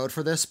actually vote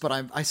for this, but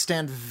I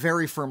stand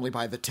very firmly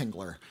by The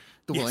Tingler,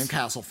 the William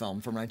Castle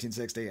film from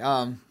 1960,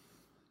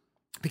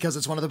 because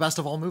it's one of the best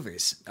of all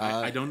movies.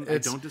 I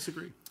don't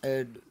disagree.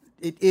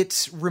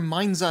 It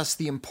reminds us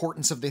the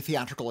importance of the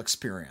theatrical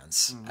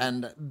experience,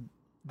 and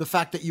the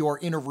fact that you are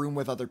in a room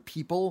with other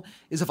people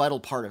is a vital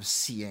part of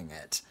seeing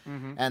it.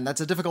 And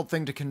that's a difficult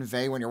thing to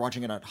convey when you're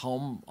watching it at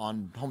home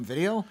on home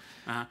video.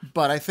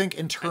 But I think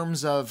in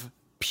terms of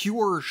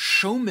pure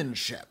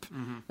showmanship,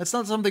 that's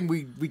not something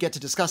we get to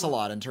discuss a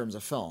lot in terms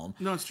of film.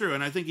 No, it's true.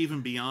 And I think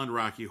even beyond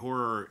Rocky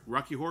Horror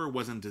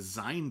wasn't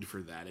designed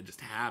for that. It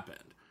just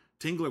happened.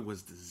 Tingler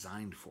was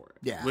designed for it.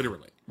 Yeah.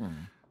 Literally.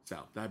 So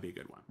that'd be a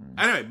good one.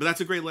 Anyway, but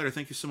that's a great letter.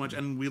 Thank you so much.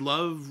 And we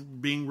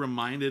love being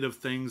reminded of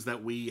things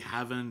that we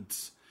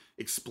haven't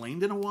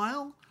explained in a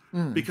while.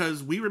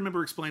 Because we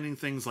remember explaining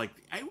things like,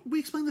 we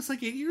explained this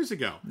like 8 years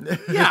ago.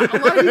 Yeah, a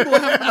lot of people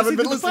haven't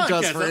been listening to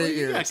us for 8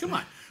 years. Yeah, come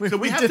on. So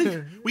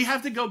we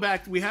have to go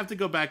back. We have to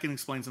go back and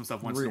explain some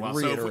stuff once in a while.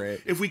 So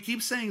if we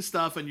keep saying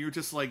stuff and you're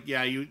just like,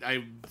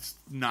 I'm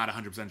not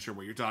 100% sure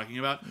what you're talking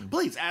about,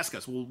 please ask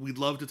us. We'd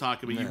love to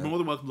talk about it. You're more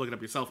than welcome to look it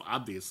up yourself,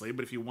 obviously.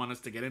 But if you want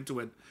us to get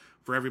into it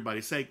for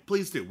everybody's sake,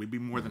 please do. We'd be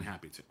more than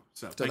happy to.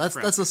 So that's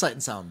the Sight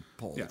and Sound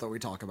poll that we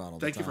talk about all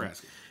the time. Thank you for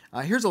asking.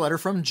 Here's a letter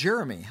from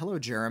Jeremy. Hello,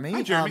 Jeremy.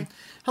 Hi, Jeremy.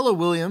 Hello,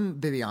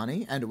 William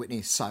Bibiani and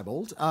Whitney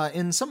Seibold.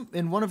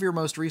 In one of your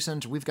most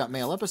recent We've Got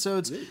Mail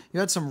episodes, you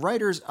had some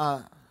writers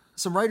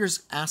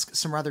ask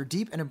some rather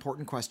deep and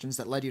important questions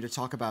that led you to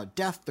talk about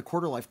death, the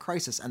quarter-life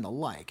crisis, and the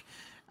like.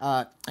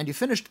 And you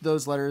finished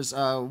those letters.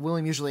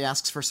 William usually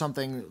asks for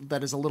something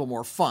that is a little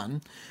more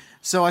fun.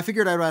 So I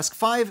figured I'd ask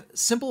 5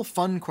 simple,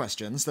 fun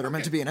questions that are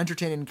meant to be an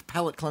entertaining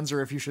palate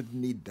cleanser if you should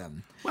need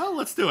them. Well,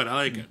 let's do it. I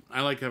like it.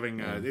 I like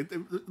having...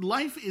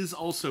 life is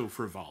also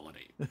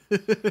frivolity.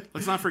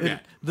 Let's not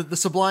forget. The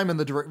sublime and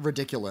the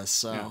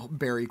ridiculous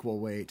bear equal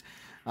weight.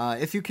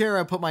 If you care,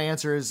 I put my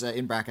answers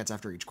in brackets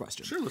after each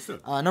question. Sure, let's do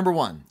it. Number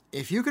 1.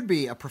 If you could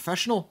be a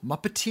professional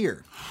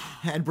Muppeteer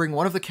and bring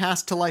one of the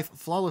cast to life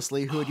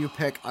flawlessly, who would you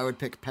pick? I would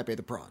pick Pepe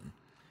the Prawn.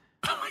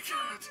 Oh my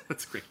god,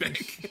 that's a great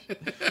pick.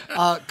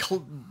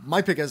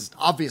 My pick is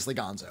obviously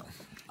Gonzo.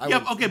 I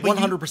would okay, but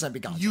 100% be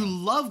Gonzo. You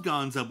love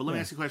Gonzo, but let me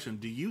ask you a question.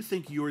 Do you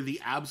think you're the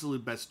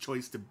absolute best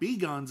choice to be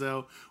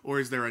Gonzo, or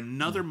is there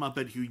another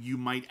Muppet who you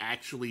might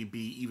actually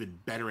be even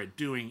better at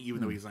doing,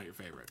 even though he's not your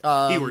favorite?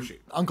 He or she.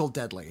 Uncle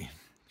Deadly.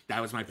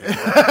 That was my pick.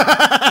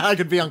 I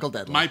could be Uncle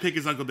Deadly. My pick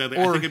is Uncle Deadly.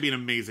 I think it'd be an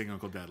amazing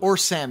Uncle Deadly. Or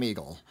Sam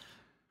Eagle.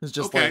 It's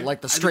just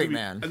like the straight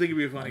man. I think it'd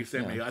be a funny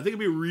Sam Eagle. I think it'd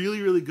be a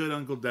really, really good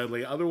Uncle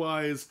Deadly.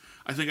 Otherwise,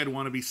 I think I'd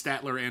want to be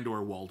Statler and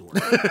or Waldorf.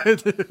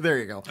 There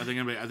you go. I think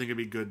it'd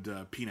be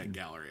good Peanut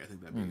Gallery. I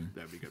think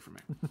that'd be good for me.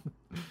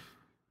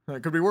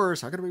 It could be worse.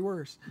 How could it be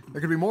worse?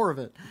 There could be more of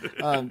it.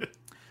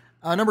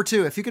 Number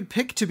 2, if you could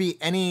pick to be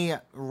any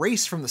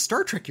race from the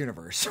Star Trek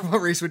universe, what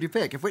race would you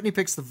pick? If Whitney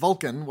picks the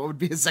Vulcan, what would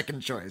be his second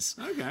choice?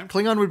 Okay.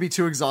 Klingon would be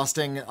too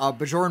exhausting.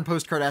 Bajoran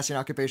post-Cardassian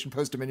occupation,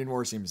 post-Dominion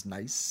War seems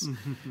nice.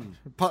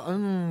 But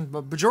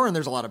Bajoran,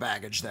 there's a lot of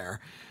baggage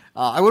there.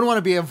 I wouldn't want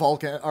to be a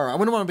Vulcan, or I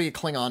wouldn't want to be a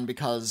Klingon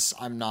because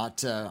I'm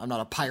not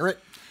a pirate.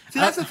 See,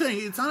 that's the thing.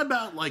 It's not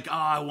about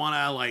I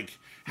want to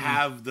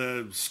have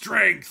the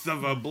strength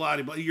of a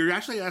bloody. But you're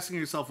actually asking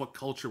yourself, what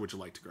culture would you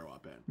like to grow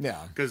up in? Yeah,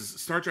 because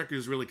Star Trek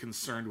is really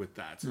concerned with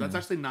that. So that's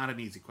actually not an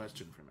easy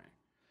question for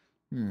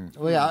me.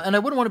 Well, yeah, and I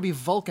wouldn't want to be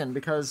Vulcan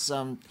because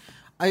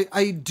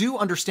I do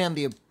understand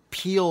the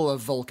appeal of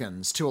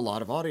Vulcans to a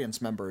lot of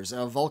audience members.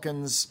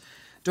 Vulcans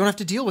don't have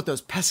to deal with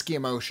those pesky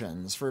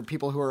emotions for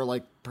people who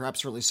are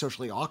perhaps really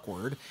socially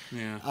awkward,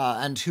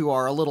 and who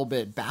are a little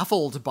bit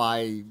baffled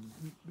by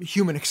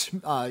human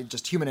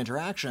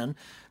interaction.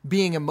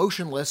 Being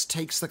emotionless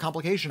takes the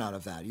complication out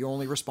of that. You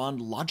only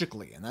respond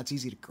logically, and that's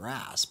easy to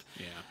grasp.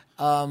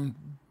 Yeah.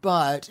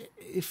 But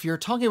if you're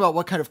talking about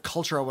what kind of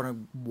culture I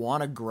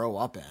want to grow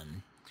up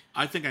in,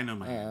 I think I know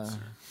my answer.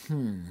 Let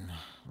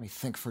me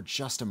think for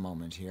just a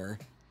moment here.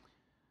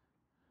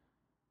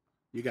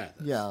 You got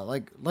this. Yeah,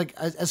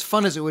 as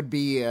fun as it would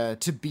be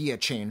to be a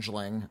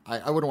changeling,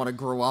 I wouldn't want to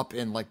grow up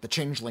in the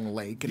Changeling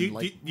Lake and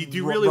do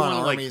you really run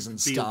want armies and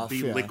stuff.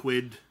 Be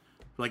liquid,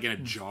 in a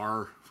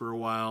jar for a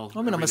while.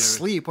 I mean, I'm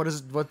asleep. What's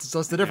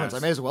the difference?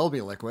 Yes. I may as well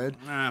be liquid.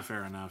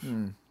 Fair enough.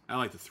 I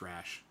like to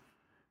thrash.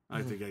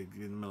 I think in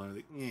the middle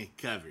of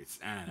covers.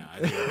 I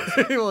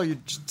don't know. Well, you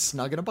just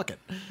snug in a bucket.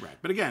 Right,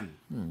 but again.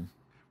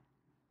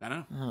 I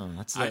don't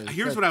know.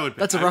 Here's what I would pick.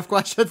 That's a rough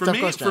question.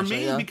 For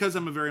me, because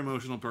I'm a very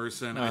emotional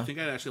person, I think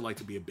I'd actually like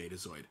to be a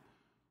Betazoid.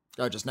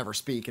 Oh, just never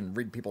speak and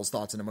read people's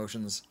thoughts and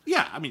emotions.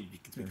 Yeah, I mean, you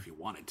can speak if you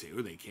wanted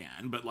to. They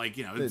can, but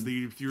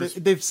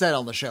they've said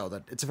on the show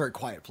that it's a very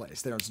quiet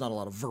place. There's not a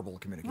lot of verbal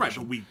communication. Right,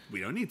 but we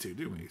don't need to,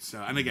 do we?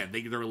 So, and again,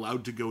 they're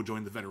allowed to go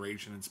join the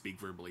Federation and speak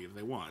verbally if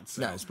they want.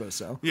 So. Yeah, I suppose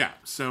so. Yeah,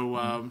 so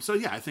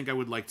I think I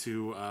would like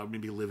to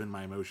maybe live in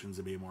my emotions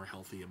and be a more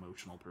healthy,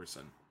 emotional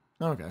person.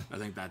 Okay. I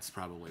think that's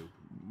probably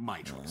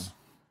my choice.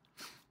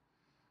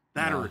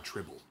 That or a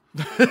Tribble.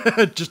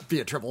 Just be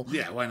a Tribble.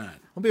 Yeah, why not?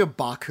 I'll be a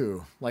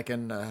Baku, like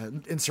in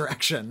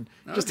Insurrection.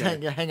 Okay. Just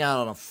hang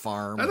out on a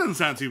farm. That doesn't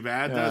sound too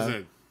bad, does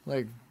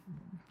it?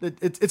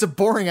 It's a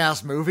boring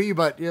ass movie,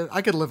 but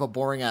I could live a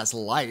boring ass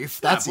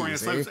life. That's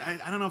easy.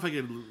 I don't know if I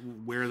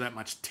could wear that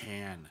much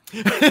tan.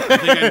 I think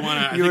I'd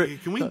want to.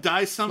 Can we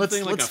dye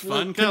something a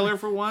fun color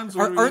for once?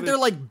 Aren't there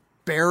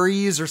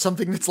berries or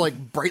something that's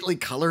brightly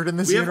colored in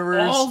this universe?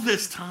 We have all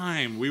this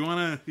time. We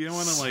want to. You don't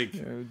want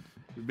to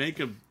make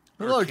a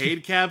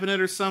arcade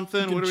cabinet or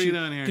something. What are we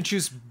doing here? You can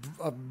choose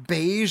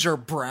beige or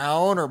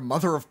brown or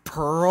mother of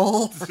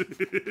pearl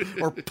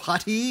or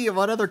putty.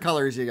 What other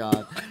colors you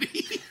got?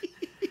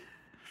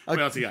 What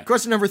else you got?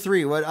 Question number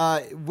 3.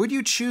 Would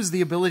you choose the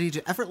ability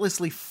to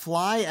effortlessly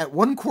fly at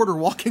 1/4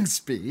 walking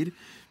speed,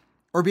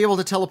 or be able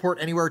to teleport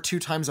anywhere 2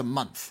 times a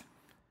month?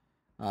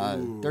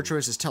 Their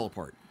choice is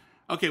teleport.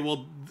 Okay,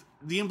 well,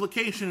 the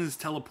implication is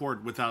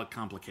teleport without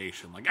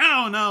complication.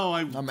 Oh no,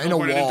 I'm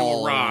teleported into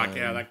a rock.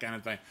 Yeah, that kind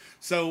of thing.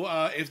 So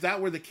if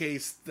that were the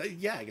case, I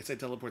guess I'd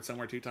teleport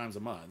somewhere 2 times a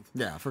month.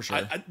 Yeah, for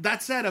sure.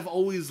 That said, I've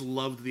always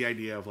loved the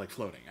idea of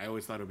floating. I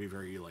always thought it would be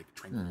very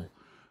tranquil.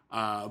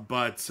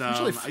 But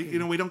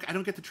I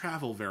don't get to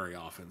travel very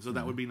often, so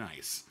that would be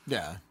nice.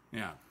 Yeah.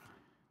 Yeah.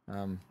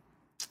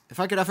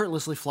 If I could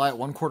effortlessly fly at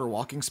 1/4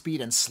 walking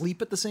speed and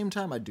sleep at the same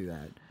time, I'd do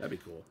that. That'd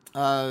be cool.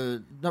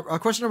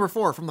 Question number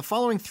 4. From the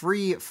following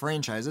 3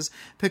 franchises,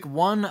 pick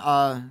one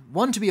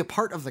to be a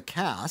part of the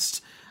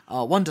cast,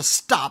 one to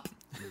stop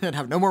and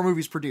have no more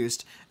movies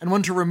produced, and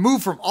one to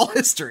remove from all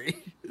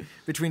history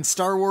between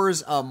Star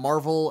Wars,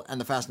 Marvel,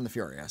 and the Fast and the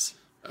Furious.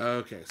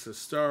 Okay, so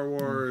Star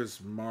Wars,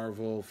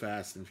 Marvel,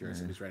 Fast and Furious.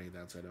 I'm just writing it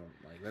down so I don't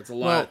that's a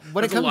lot.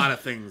 That's a lot of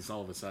things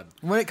all of a sudden.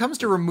 When it comes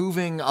to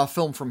removing a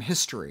film from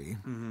history,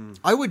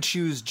 I would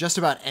choose just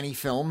about any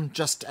film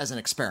just as an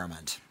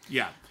experiment.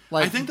 Yeah.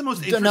 I think the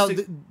most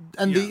interesting...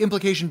 the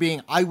implication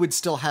being I would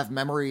still have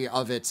memory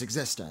of its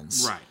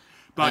existence. Right.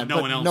 But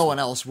no one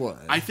else would.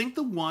 I think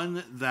the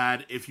one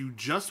that if you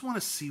just want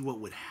to see what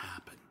would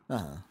happen...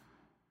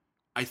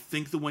 I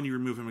think the one you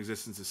remove from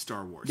existence is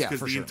Star Wars. Yeah,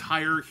 because the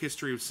entire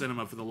history of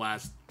cinema for the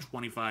last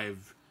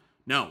 25...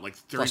 No,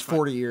 35... Last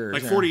 40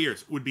 years. 40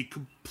 years would be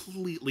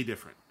completely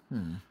different.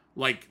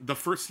 The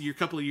first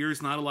couple of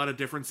years, not a lot of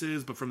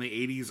differences, but from the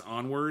 80s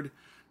onward,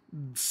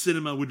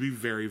 cinema would be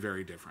very,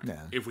 very different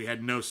if we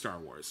had no Star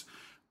Wars.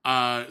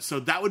 So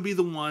that would be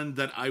the one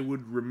that I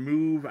would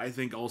remove, I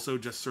think, also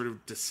just sort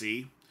of to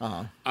see.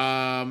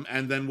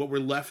 And then what we're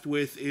left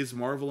with is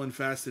Marvel and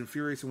Fast and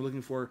Furious, and we're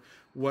looking for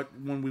what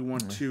one we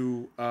want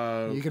to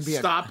You can be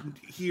stop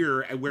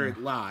here at where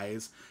it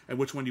lies, and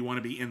which one do you want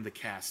to be in the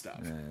cast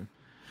of.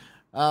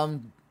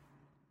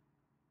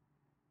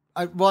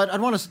 I'd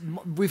want to.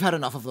 We've had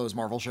enough of those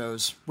Marvel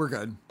shows. We're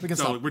good. We can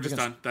stop. We're just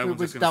done. That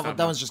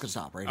one's just going to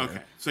stop right here. here.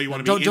 Okay, so you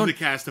want to be in the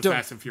cast of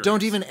Fast and Furious.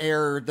 Don't even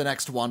air the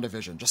next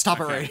WandaVision. Just stop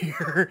it right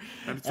here.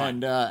 That's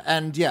fine.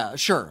 And yeah,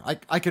 sure.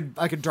 I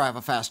could drive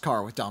a fast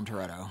car with Dom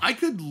Toretto. I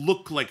could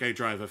look like I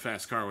drive a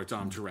fast car with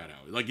Dom Toretto.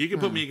 Like, you can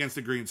put me against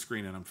the green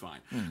screen and I'm fine.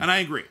 And I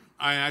agree.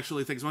 I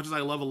actually think, as much as I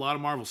love a lot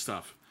of Marvel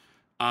stuff,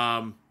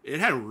 it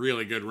had a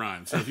really good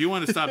run. So if you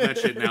want to stop that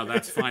shit now,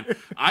 that's fine.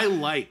 I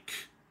like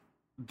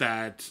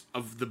that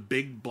of the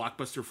big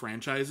blockbuster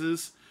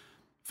franchises,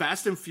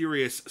 Fast and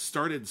Furious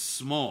started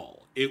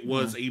small. It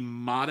was a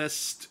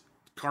modest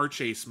car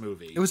chase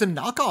movie. It was a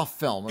knockoff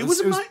film. It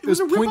was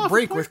a Point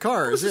Break with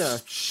cars. It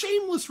was a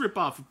shameless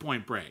ripoff of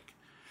Point Break.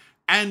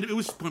 And it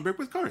was Point Break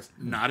with cars.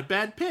 Not a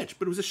bad pitch,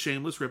 but it was a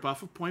shameless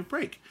ripoff of Point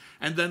Break.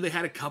 And then they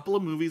had a couple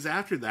of movies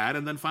after that,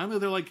 and then finally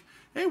they're like,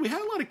 hey, we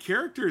had a lot of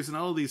characters in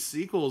all of these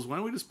sequels. Why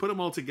don't we just put them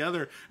all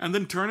together and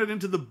then turn it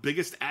into the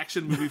biggest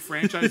action movie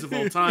franchise of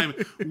all time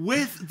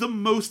with the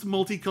most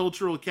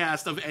multicultural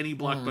cast of any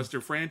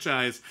blockbuster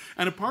franchise?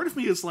 And a part of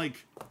me is like,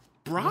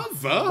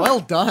 bravo.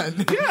 Well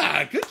done.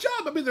 Yeah, good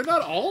job. I mean, they're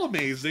not all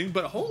amazing,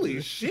 but holy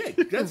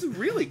shit, that's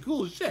really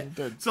cool shit.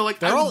 So, like,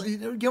 they're all,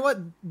 you know what?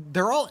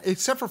 They're all,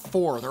 except for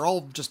 4, they're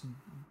all just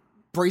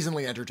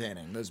brazenly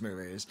entertaining, those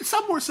movies.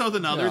 Some more so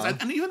than others,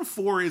 and even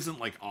 4 isn't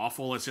like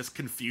awful. It's just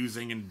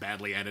confusing and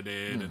badly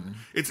edited, and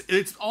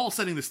it's all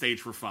setting the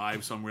stage for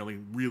 5. So I'm really,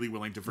 really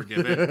willing to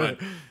forgive it. But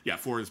yeah,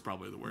 4 is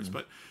probably the worst.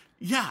 But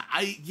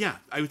I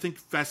would think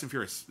Fast and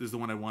Furious is the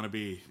one I want to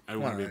be. I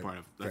want to be a part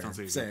of. That sounds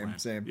like a good plan.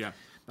 Same. Yeah.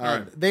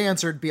 They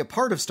answered, be a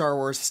part of Star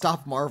Wars,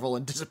 stop Marvel,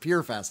 and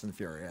disappear Fast and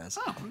Furious.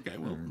 Oh, okay.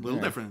 Well, a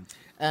little different.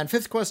 And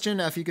 5th question,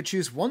 if you could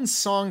choose one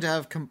song to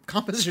have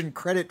composition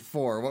credit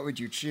for, what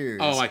would you choose?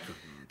 Oh, I couldn't.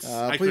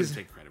 I couldn't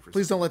take credit for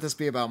Please don't let this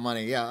be about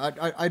money. Yeah,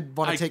 I'd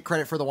want to take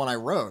credit for the one I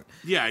wrote.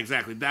 Yeah,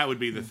 exactly. That would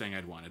be the thing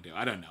I'd want to do.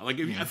 I don't know. Like,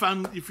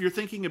 if you're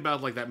thinking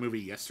about, like, that movie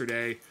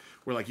Yesterday,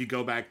 where, like, you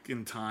go back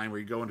in time, where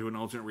you go into an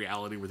alternate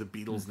reality where the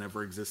Beatles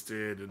never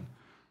existed, and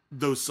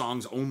those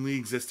songs only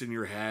exist in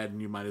your head,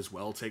 and you might as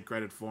well take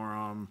credit for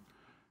them.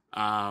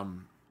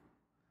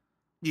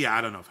 Yeah, I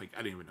don't know if I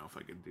didn't even know if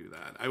I could do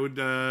that. I would,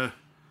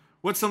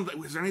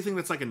 is there anything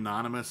that's like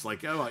anonymous?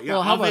 Like,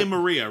 Ave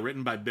Maria,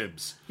 written by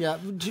Bibbs. Yeah,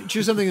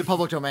 choose something in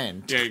public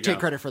domain. Take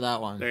credit for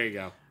that one. There you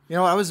go. You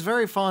know, I was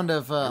very fond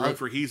of... I wrote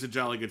for He's a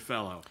Jolly Good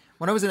Fellow.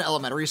 When I was in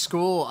elementary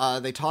school,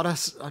 they taught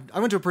us... I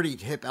went to a pretty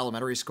hip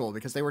elementary school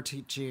because they were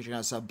teaching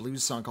us a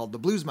blues song called The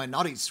Blues My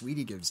Naughty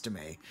Sweetie Gives to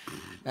Me.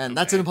 And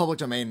that's in the public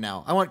domain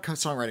now. I want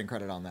songwriting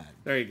credit on that.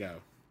 There you go.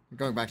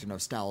 Going back to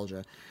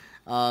nostalgia.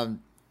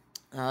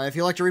 If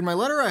you like to read my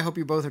letter, I hope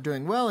you both are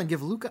doing well, and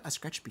give Luca a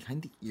scratch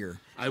behind the ear.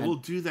 I will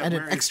do that. And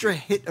an extra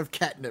hit of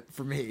catnip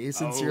for me.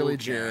 Sincerely,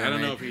 Jeremy. I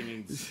don't know if he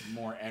needs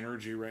more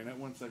energy right now.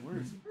 One second. Where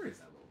is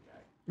that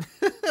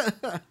little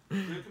guy?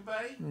 Luca,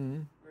 buddy? Mm-hmm.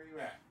 Where are you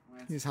at?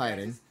 He's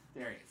hiding.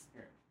 There he is.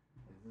 Here.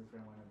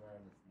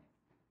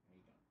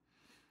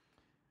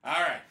 All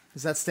right.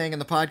 Is that staying in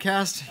the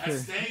podcast?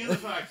 That's staying in the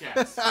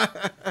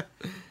podcast.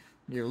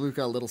 Give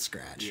Luca a little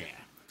scratch. Yeah.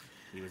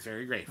 He was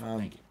very grateful.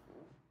 Thank you.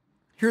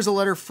 Here's a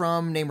letter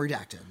from name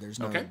redacted. There's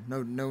no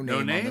name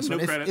on this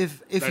one. Credit.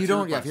 If you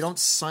don't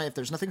sign, if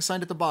there's nothing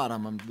signed at the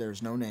bottom,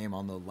 there's no name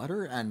on the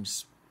letter, and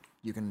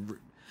you can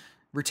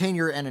retain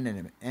your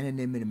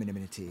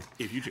anonymity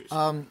if you choose.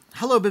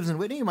 Hello, Bibbs and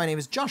Whitney. My name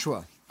is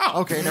Joshua.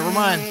 Oh. Okay, never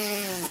mind.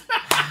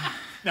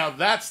 Now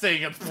that's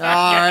staying up. All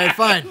right,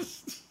 fine.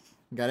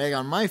 Got egg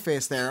on my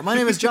face there. My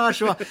name is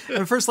Joshua.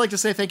 I'd first like to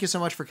say thank you so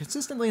much for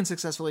consistently and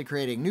successfully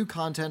creating new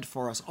content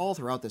for us all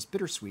throughout this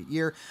bittersweet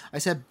year. I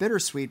said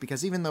bittersweet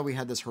because even though we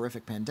had this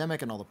horrific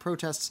pandemic and all the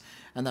protests,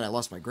 and that I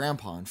lost my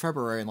grandpa in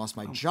February and lost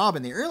my job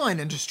in the airline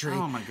industry.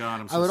 Oh my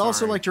God, I'm so I would sorry.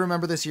 also like to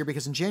remember this year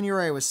because in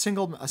January I was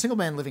a single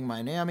man living in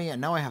Miami, and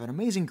now I have an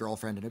amazing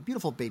girlfriend and a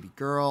beautiful baby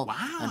girl.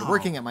 Wow. And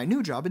working at my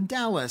new job in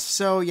Dallas.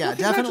 So yeah, Well,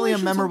 definitely a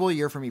memorable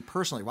year for me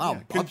personally.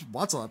 Wow,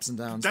 lots of ups and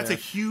downs. That's there.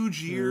 a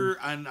huge year,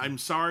 and I'm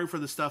sorry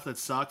for the stuff that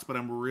sucks, but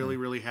I'm really,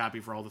 really happy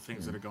for all the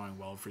things that are going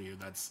well for you.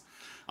 That's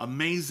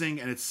amazing,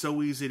 and it's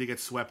so easy to get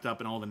swept up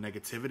in all the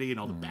negativity and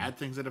all the bad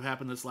things that have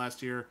happened this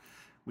last year.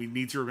 We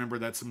need to remember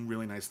that some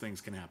really nice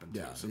things can happen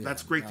too. So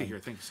that's great to hear.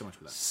 Thank you so much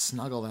for that.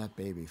 Snuggle that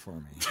baby for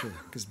me,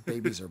 because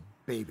babies are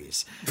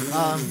babies.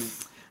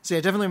 So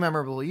yeah, definitely a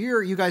memorable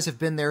year. You guys have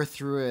been there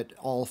through it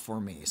all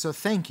for me. So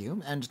thank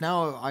you. And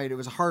now it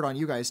was hard on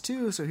you guys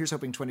too. So here's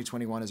hoping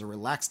 2021 is a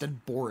relaxed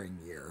and boring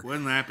year.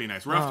 Wouldn't that be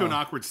nice? We're off to an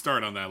awkward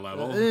start on that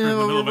level. We're in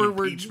the middle of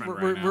an impeachment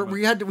right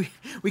now.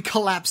 We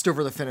collapsed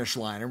over the finish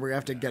line, and we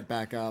have to get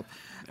back up.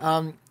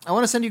 I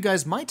want to send you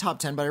guys my top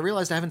 10, but I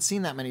realized I haven't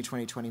seen that many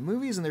 2020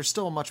 movies, and there's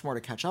still much more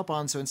to catch up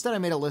on. So instead, I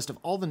made a list of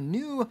all the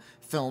new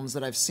films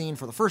that I've seen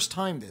for the first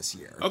time this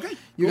year. Okay.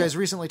 You guys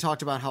recently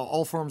talked about how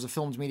all forms of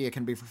filmed media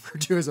can be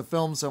referred to as a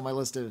film, so my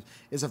list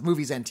is of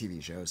movies and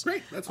TV shows.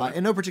 Great, that's fine.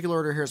 In no particular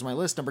order, here's my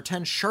list. Number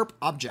 10, Sharp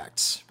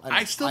Objects.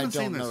 I still haven't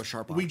seen this. Know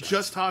Sharp We Objects.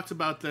 just talked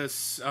about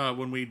this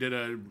when we did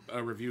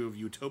a review of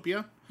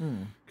Utopia.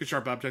 Because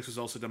Sharp Objects was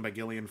also done by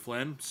Gillian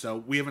Flynn,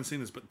 so we haven't seen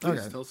this, but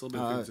please tell us a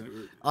little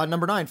bit.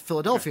 Number 9,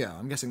 Philadelphia. Okay.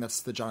 I'm guessing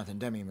that's the Jonathan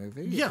Demme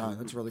movie. Yeah.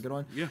 That's a really good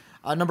one. Yeah.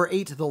 Number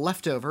 8, The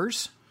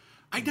Leftovers.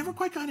 I never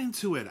quite got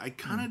into it. I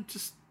kind of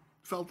just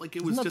felt like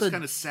it was just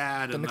kind of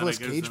sad. The Nicolas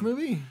Cage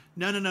movie?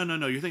 No.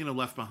 You're thinking of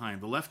Left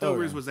Behind. The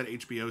Leftovers was that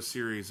HBO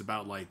series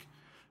about, like,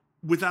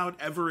 without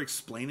ever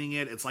explaining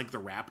it, it's like The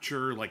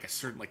Rapture, like a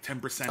certain, like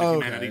 10%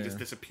 of humanity just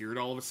disappeared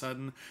all of a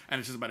sudden, and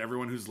it's just about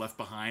everyone who's left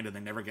behind, and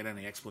they never get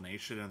any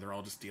explanation, and they're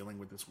all just dealing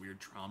with this weird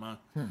trauma.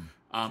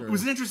 It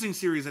was an interesting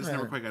series. I just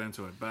never quite got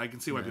into it, but I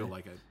can see why people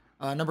like it.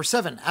 Number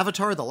 7,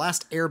 Avatar: The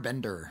Last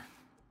Airbender.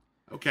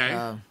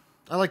 Okay.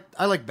 I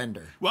like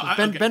Bender. Well,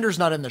 Bender's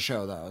not in the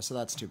show though, so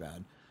that's too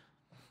bad.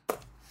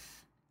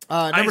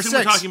 I Number assume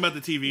 6. we're talking about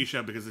the TV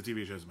show because the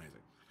TV show is amazing.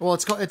 Well,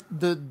 it's called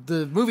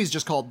the movie's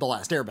just called The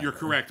Last Airbender. You're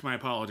correct. My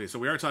apologies. So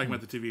we are talking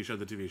about the TV show.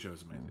 The TV show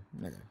is amazing.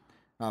 Okay.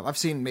 I've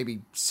seen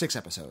maybe 6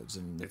 episodes,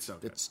 and It's so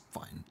good. it's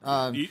fine.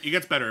 It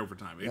gets better over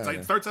time. It's like,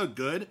 it starts out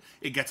good.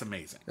 It gets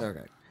amazing.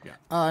 Okay.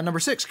 Yeah. Number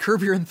 6,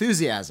 Curb Your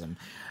Enthusiasm.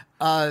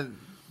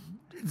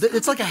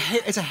 It's like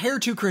it's a hair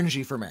too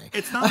cringy for me.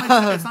 It's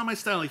not my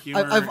style of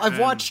humor. I've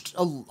watched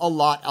a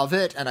lot of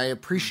it, and I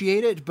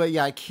appreciate it, but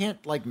yeah, I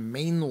can't like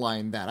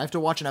mainline that. I have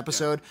to watch an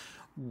episode,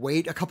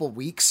 wait a couple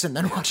weeks, and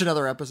then watch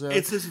another episode.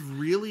 It's this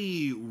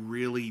really,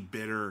 really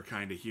bitter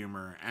kind of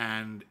humor,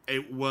 and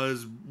it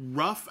was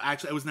rough.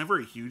 Actually, I was never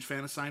a huge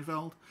fan of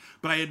Seinfeld,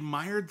 but I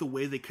admired the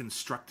way they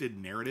constructed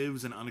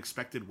narratives in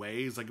unexpected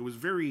ways. Like, it was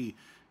very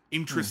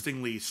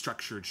interestingly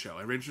structured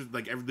show.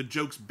 The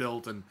jokes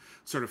built and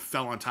sort of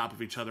fell on top of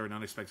each other in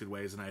unexpected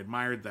ways, and I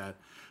admired that.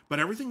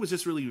 But everything was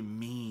just really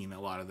mean a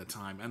lot of the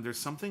time, and there's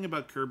something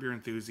about Curb Your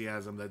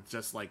Enthusiasm that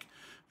just like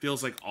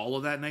feels like all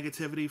of that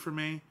negativity for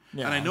me.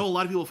 Yeah. And I know a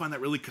lot of people find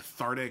that really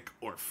cathartic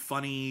or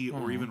funny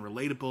or even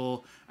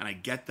relatable, and I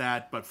get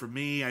that. But for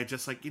me, I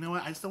just like, you know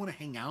what? I just don't want to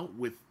hang out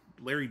with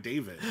Larry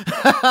David.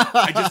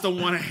 I just don't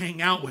want to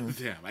hang out with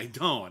him. I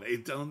don't.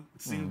 It doesn't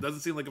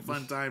seem like a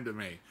fun time to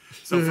me.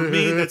 So for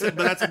me, that's it.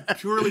 But that's a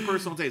purely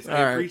personal taste.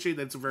 I appreciate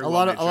that it's a very a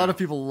lot of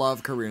people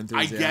love Career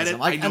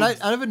Enthusiasm. I get it.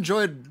 I've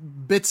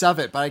enjoyed bits of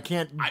it, but I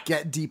can't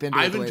get deep into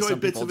it. I've enjoyed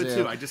bits of it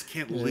too. I just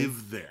can't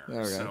live there.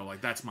 Okay. So like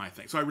that's my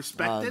thing. So I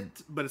respect it,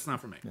 but it's not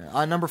for me.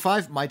 Number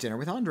 5, My Dinner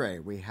with Andre.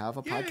 We have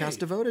a podcast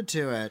devoted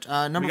to it.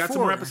 Number 4, we got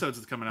some more episodes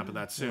that's coming up of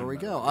that soon. There we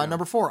go.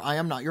 Number 4, I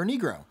Am Not Your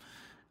Negro.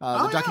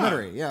 The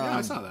documentary,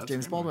 I saw that.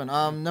 James Baldwin.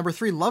 Number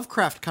 3,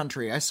 Lovecraft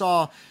Country. I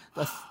saw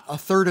a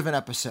third of an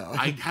episode.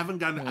 I haven't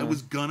gotten. I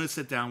was gonna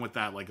sit down with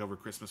that like over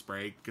Christmas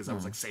break because I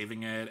was like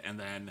saving it, and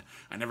then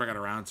I never got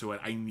around to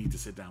it. I need to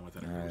sit down with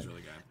it. It was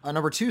really good.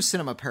 Number 2,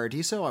 Cinema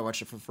Paradiso. I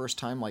watched it for the first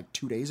time like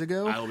 2 days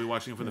ago. I will be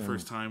watching it for the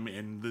first time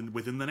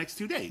within the next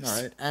 2 days. All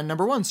right. And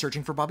number 1,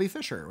 Searching for Bobby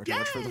Fischer, which I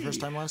watched for the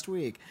first time last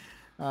week,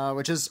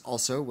 which is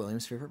also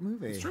William's favorite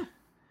movie. It's true.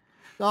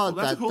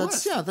 That's a cool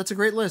list. Yeah, that's a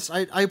great list.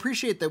 I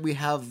appreciate that we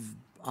have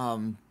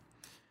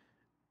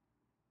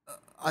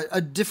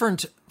a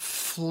different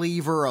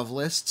flavor of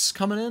lists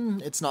coming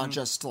in. It's not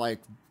just like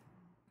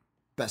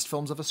best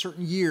films of a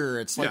certain year.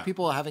 It's like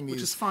people having these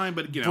which is fine,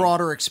 but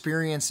broader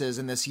experiences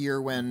in this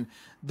year when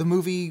the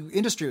movie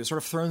industry was sort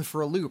of thrown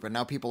for a loop, and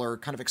now people are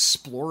kind of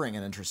exploring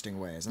in interesting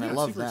ways. And I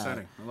love that.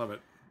 Exciting. I love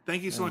it.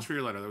 Thank you so much for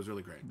your letter. That was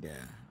really great. Yeah.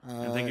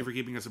 And thank you for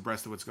keeping us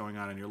abreast of what's going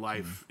on in your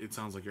life. It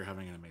sounds like you're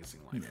having an amazing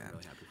life. I'm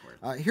really happy for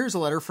it. Here's a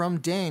letter from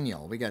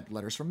Daniel. We got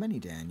letters from many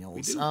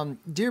Daniels.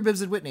 Dear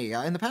Bibbs and Whitney,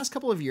 in the past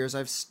couple of years,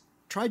 I've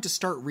tried to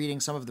start reading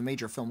some of the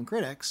major film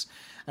critics.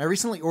 And I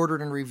recently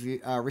ordered and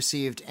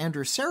received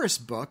Andrew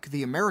Sarris' book,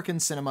 The American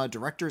Cinema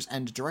Directors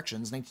and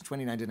Directions,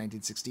 1929 to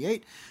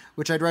 1968,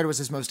 which I'd read was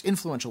his most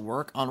influential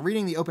work. On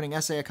reading the opening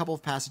essay, a couple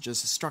of passages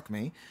struck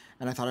me,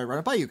 and I thought I'd run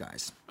it by you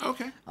guys.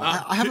 Okay.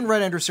 I haven't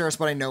read Andrew Sarris,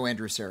 but I know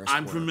Andrew Sarris.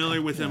 I'm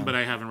familiar with him, but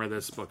I haven't read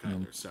this book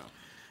either, so...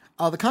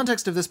 The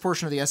context of this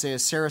portion of the essay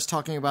is Sarris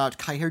talking about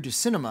Cahiers du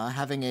Cinema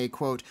having a,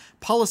 quote,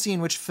 policy in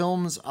which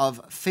films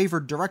of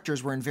favored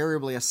directors were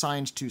invariably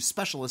assigned to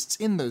specialists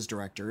in those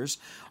directors,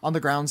 on the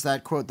grounds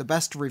that, quote, the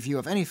best review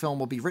of any film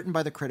will be written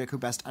by the critic who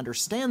best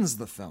understands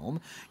the film,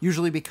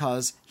 usually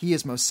because he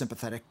is most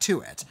sympathetic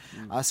to it.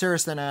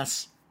 Sarris then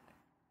asks,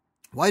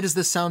 why does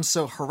this sound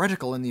so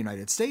heretical in the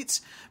United States?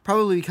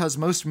 Probably because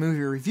most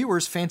movie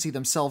reviewers fancy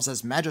themselves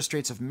as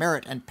magistrates of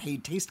merit and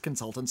paid taste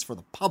consultants for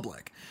the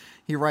public.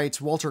 He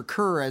writes Walter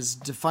Kerr as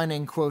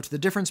defining, quote, the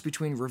difference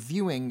between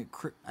reviewing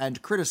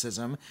and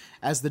criticism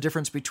as the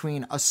difference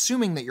between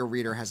assuming that your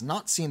reader has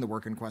not seen the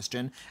work in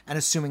question and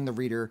assuming the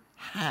reader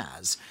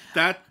has.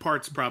 That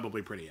part's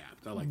probably pretty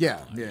apt. I like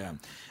that.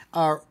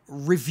 Yeah.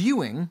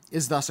 Reviewing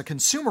is thus a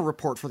consumer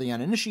report for the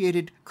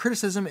uninitiated.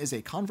 Criticism is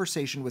a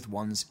conversation with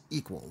one's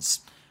equals.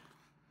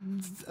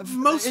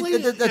 Mostly,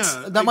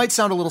 that might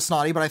sound a little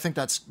snotty, but I think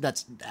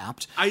that's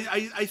apt.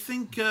 I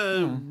think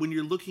when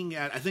you're looking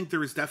at, I think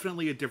there is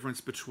definitely a difference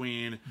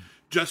between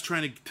just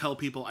trying to tell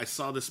people, I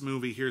saw this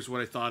movie, here's what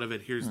I thought of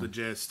it, here's the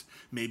gist,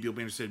 maybe you'll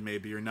be interested,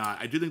 maybe you're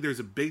not. I do think there's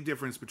a big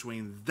difference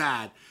between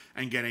that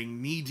and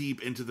getting knee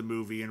deep into the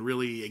movie and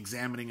really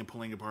examining and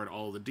pulling apart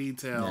all the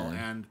detail.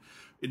 And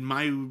in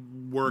my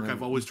work,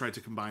 I've always tried to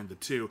combine the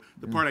two.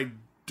 The part I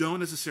don't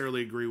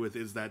necessarily agree with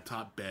is that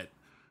top bit,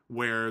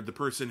 where the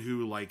person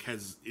who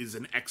is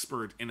an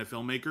expert in a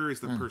filmmaker is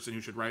the person who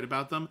should write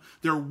about them.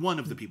 They're one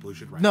of the people who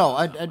should write.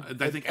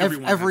 I think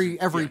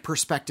every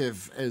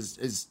perspective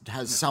has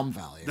some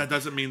value. That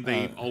doesn't mean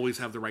they always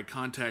have the right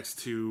context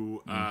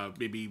to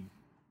maybe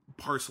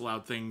parcel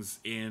out things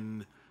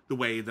in the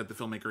way that the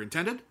filmmaker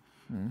intended.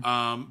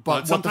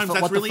 But sometimes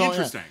that's really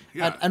interesting.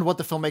 Yeah. And what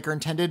the filmmaker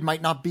intended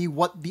might not be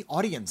what the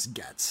audience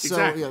gets.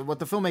 Exactly. So what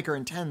the filmmaker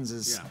intends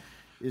is. Yeah.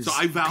 Is so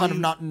I value, kind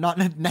of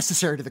not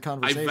necessary to the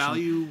conversation. I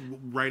value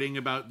writing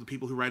about the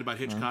people who write about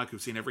Hitchcock,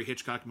 who've seen every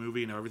Hitchcock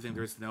movie, know everything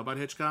there is to know about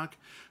Hitchcock,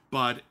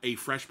 but a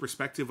fresh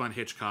perspective on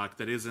Hitchcock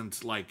that isn't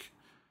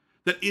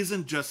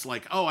just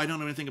like, oh, I don't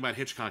know anything about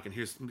Hitchcock and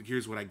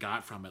here's what I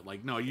got from it.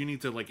 Like, no, you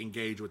need to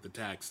engage with the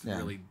text and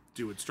really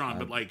do it strong.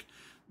 But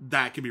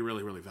that can be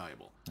really, really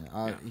valuable.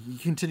 He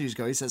continues to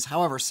go. He says,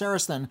 however,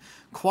 Saris then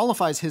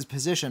qualifies his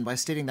position by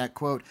stating that,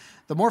 quote,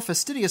 the more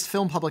fastidious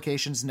film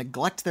publications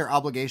neglect their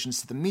obligations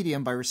to the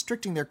medium by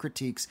restricting their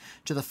critiques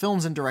to the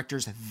films and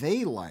directors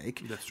they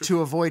like.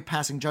 To avoid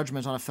passing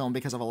judgment on a film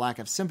because of a lack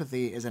of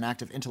sympathy is an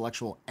act of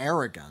intellectual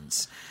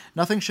arrogance.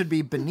 Nothing should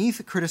be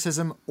beneath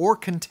criticism or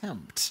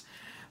contempt.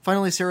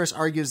 Finally, Saris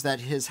argues that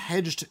his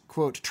hedged,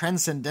 quote,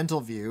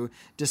 transcendental view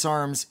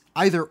disarms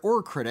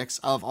either-or critics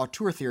of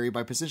auteur theory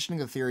by positioning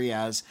the theory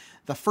as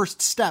the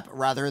first step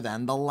rather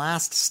than the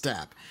last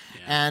step,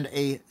 and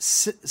a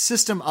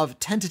system of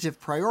tentative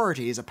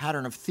priorities, a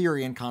pattern of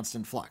theory in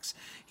constant flux.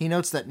 He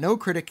notes that no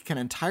critic can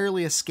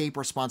entirely escape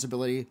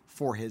responsibility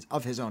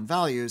of his own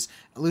values.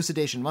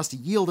 Elucidation must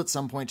yield at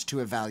some point to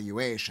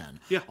evaluation.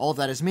 All of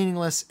that is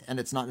meaningless, and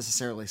it's not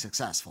necessarily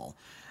successful.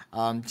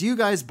 Do you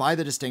guys buy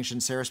the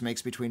distinction Saris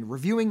makes between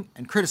reviewing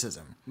and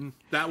criticism?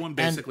 That one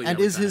basically. And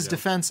is his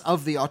defense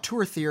of the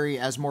auteur theory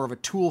as more of a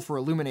tool for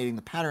illuminating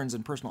the patterns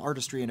and personal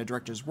artistry in a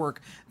director's work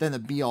than the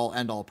be-all,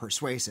 end-all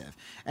persuasive?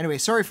 Anyway,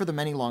 sorry for the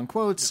many long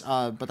quotes,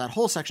 but that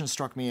whole section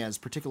struck me as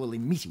particularly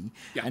meaty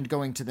and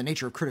going to the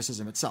nature of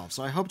criticism itself.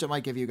 So I hoped it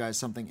might give you guys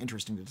something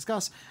interesting to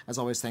discuss. As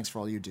always, thanks for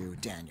all you do,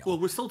 Daniel. Well,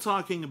 we're still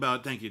talking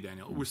about... Thank you,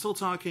 Daniel. We're still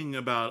talking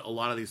about a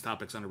lot of these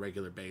topics on a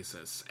regular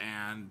basis,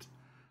 and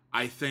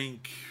I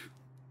think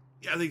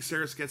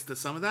Saris gets to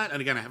some of that.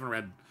 And again, I haven't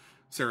read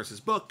Saris's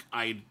book.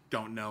 I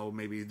don't know.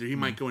 Maybe he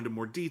might go into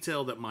more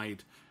detail that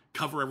might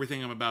cover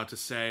everything I'm about to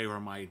say, or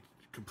might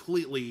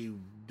completely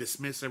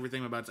dismiss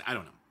everything I'm about to say. I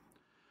don't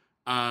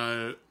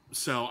know.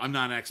 So I'm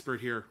not an expert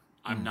here.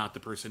 I'm not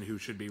the person who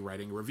should be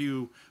writing a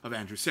review of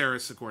Andrew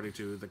Saris, according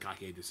to the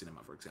Cahiers du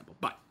Cinema, for example.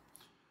 But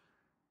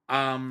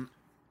when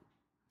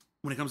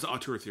it comes to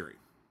auteur theory,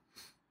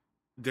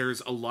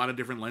 there's a lot of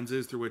different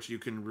lenses through which you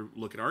can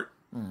look at art.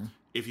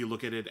 If you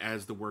look at it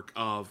as the work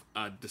of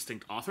a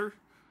distinct author,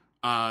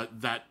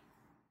 that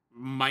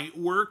might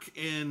work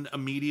in a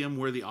medium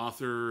where the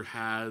author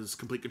has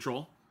complete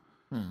control.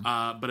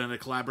 But in a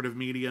collaborative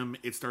medium,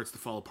 it starts to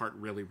fall apart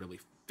really, really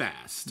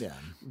fast.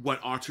 What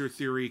auteur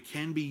theory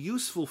can be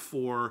useful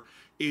for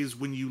is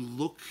when you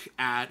look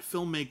at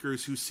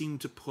filmmakers who seem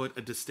to put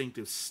a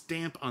distinctive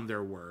stamp on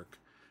their work,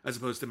 as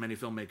opposed to many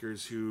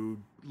filmmakers who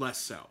less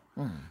so.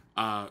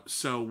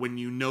 So when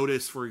you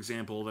notice, for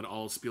example, that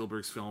all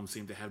Spielberg's films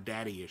seem to have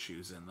daddy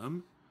issues in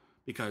them,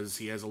 because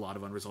he has a lot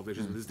of unresolved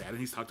issues with his dad, and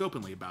he's talked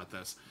openly about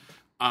this,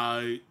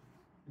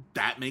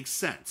 that makes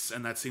sense,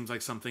 and that seems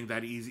like something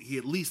that he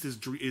at least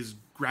is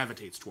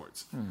gravitates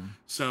towards.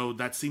 So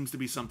that seems to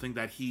be something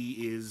that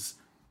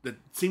that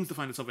seems to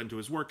find itself into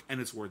his work,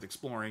 and it's worth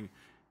exploring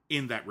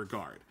in that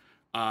regard.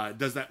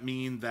 Does that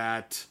mean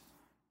that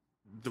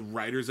the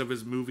writers of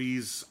his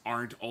movies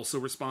aren't also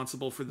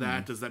responsible for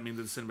that? Does that mean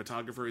that the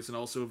cinematographer isn't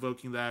also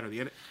evoking that, or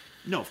the edit?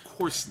 No, of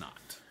course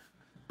not.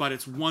 But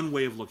it's one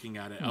way of looking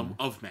at it,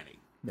 of many.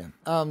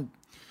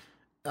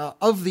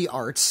 Of the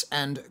arts,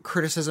 and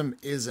criticism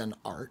is an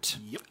art.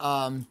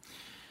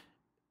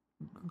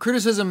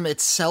 Criticism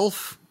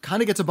itself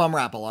kind of gets a bum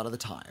rap a lot of the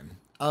time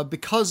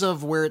because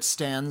of where it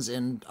stands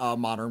in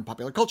modern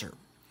popular culture.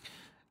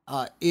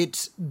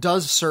 It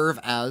does serve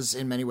as,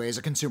 in many ways,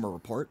 a consumer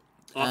report.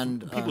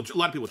 And a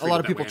lot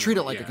of people treat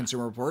it like a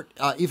consumer report.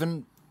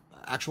 Even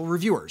actual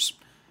reviewers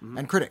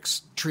and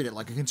critics treat it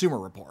like a consumer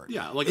report.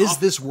 Yeah, like is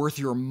this worth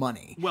your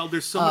money? Well,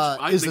 there's so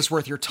much. Is this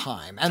worth your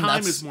time? And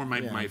time is more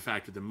my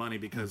factor than money,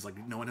 because like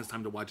no one has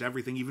time to watch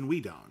everything, even we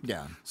don't.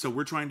 Yeah. So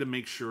we're trying to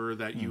make sure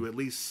that you at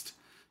least,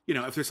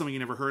 if there's something you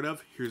never heard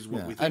of, here's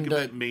what we think of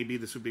it. Maybe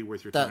this would be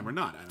worth your time or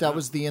not. That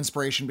was the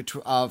inspiration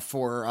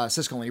for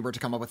Siskel and Ebert to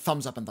come up with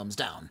thumbs up and thumbs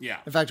down. Yeah.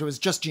 In fact, it was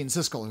just Gene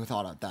Siskel who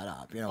thought that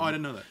up. Oh, I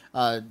didn't know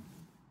that.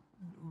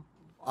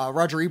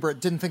 Roger Ebert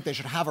didn't think they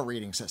should have a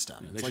rating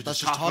system. It's like, let's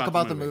just talk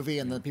about the movie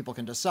and then people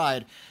can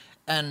decide.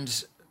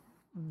 And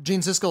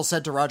Gene Siskel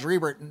said to Roger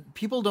Ebert,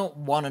 people don't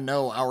want to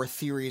know our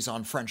theories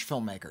on French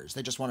filmmakers.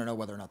 They just want to know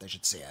whether or not they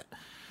should see it.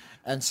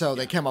 And so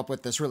they came up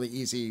with this really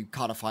easy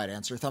codified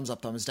answer, thumbs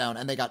up, thumbs down,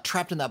 and they got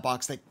trapped in that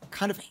box.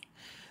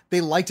 They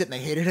liked it and they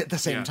hated it at the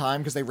same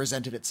time because they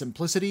resented its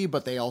simplicity,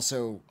 but they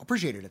also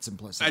appreciated its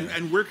simplicity.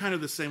 And we're kind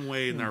of the same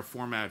way in our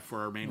format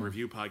for our main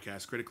review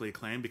podcast, Critically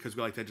Acclaimed, because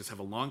we like to just have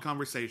a long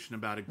conversation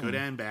about it, good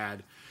and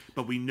bad.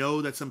 But we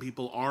know that some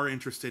people are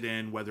interested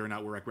in whether or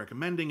not we're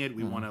recommending it.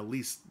 We want to at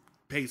least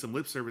pay some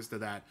lip service to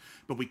that.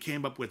 But we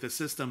came up with a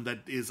system that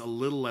is a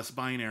little less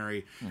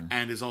binary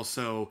and is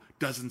also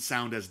doesn't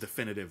sound as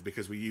definitive,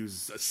 because we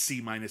use a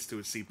C- to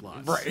a C+.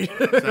 Right.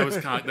 So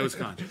that was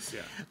conscious,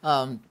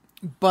 yeah.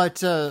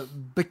 But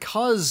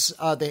because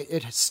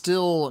it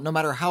still, no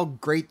matter how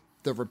great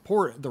the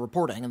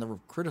reporting and the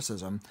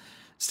criticism,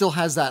 still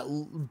has that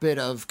bit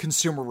of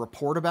consumer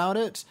report about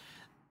it,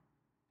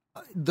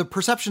 the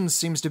perception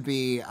seems to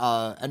be,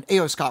 and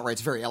A.O. Scott writes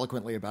very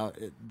eloquently about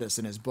this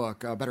in his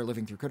book, Better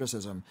Living Through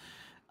Criticism.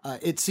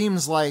 It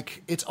seems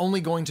like it's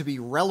only going to be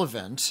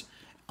relevant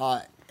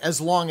as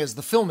long as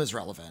the film is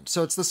relevant.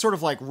 So it's this sort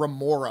of like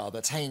remora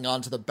that's hanging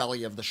onto the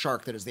belly of the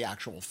shark that is the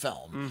actual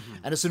film. Mm-hmm.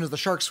 And as soon as the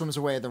shark swims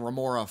away, the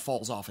remora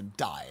falls off and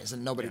dies,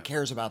 and nobody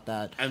cares about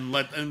that. And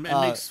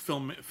makes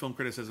film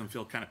criticism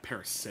feel kind of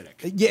parasitic.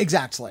 Yeah,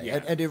 exactly.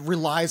 Yeah. And it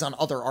relies on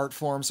other art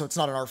forms, so it's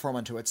not an art form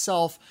unto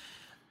itself.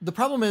 The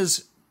problem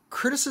is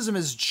criticism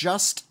is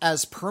just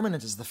as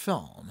permanent as the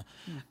film.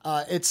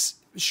 It's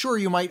sure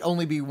you might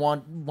only be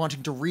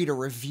wanting to read a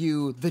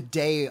review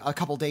a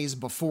couple days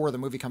before the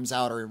movie comes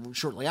out or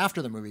shortly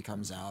after the movie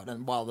comes out,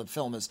 and while the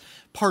film is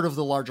part of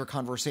the larger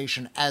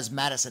conversation as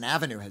Madison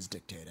Avenue has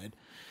dictated.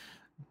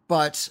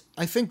 But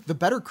I think the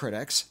better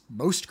critics,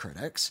 most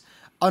critics,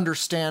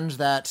 understand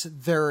that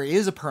there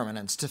is a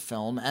permanence to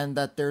film and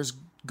that there's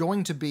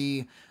going to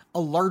be a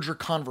larger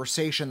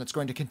conversation that's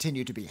going to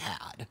continue to be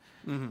had.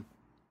 Mm-hmm.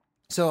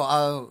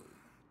 So,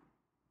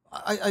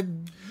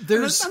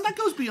 there's and that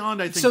goes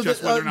beyond, I think,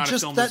 just whether or not a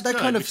film is good.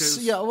 Kind of,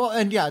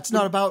 it's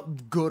not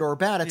about good or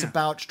bad. It's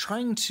about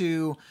trying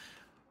to,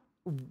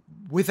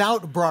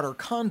 without broader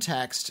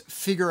context,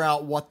 figure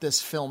out what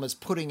this film is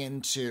putting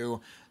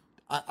into.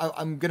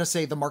 I'm going to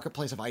say the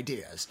marketplace of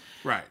ideas.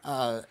 Right.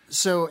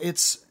 So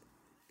it's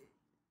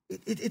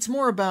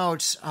more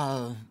about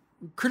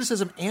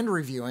criticism and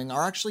reviewing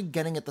are actually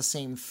getting at the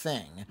same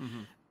thing. Mm-hmm.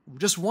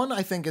 Just one,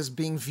 I think, is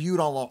being viewed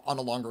on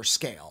a longer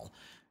scale.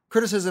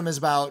 Criticism is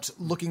about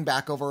looking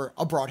back over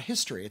a broad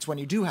history. It's when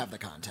you do have the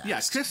context. Yeah,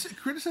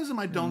 criticism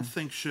I don't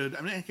think should...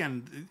 I mean,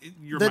 again,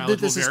 your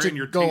mileage will vary and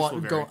your taste will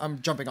vary.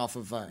 I'm jumping off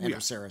of Andrew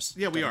Sarris.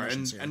 Yeah, we are.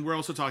 And we're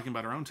also talking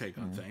about our own take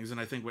on things. And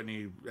I think,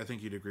 Whitney,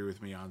 you'd agree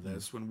with me on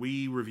this. When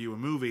we review a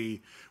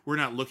movie, we're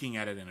not looking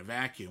at it in a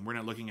vacuum. We're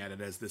not looking at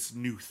it as this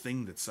new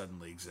thing that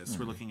suddenly exists.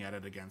 We're looking at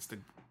it against a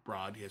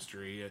broad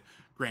history, a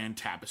grand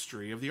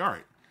tapestry of the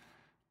art.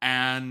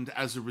 And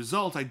as a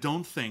result, I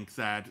don't think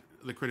that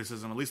the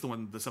criticism, at least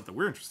the stuff that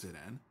we're interested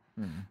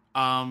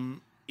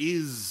in,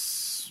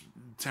 is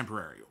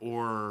temporary.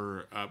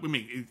 Or,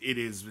 it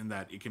is in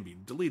that it can be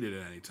deleted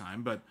at any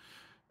time, but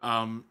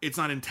it's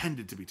not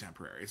intended to be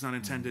temporary. It's not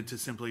intended to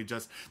simply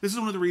just... This is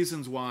one of the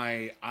reasons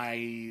why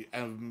I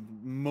am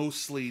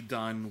mostly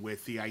done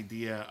with the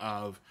idea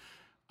of...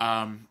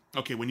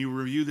 okay, when you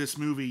review this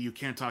movie, you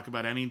can't talk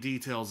about any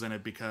details in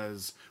it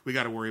because we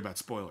got to worry about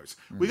spoilers.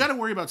 We got to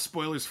worry about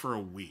spoilers for a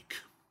week.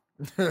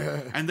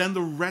 And then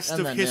the rest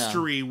of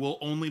history will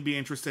only be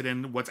interested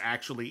in what's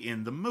actually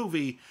in the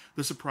movie.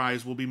 The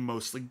surprise will be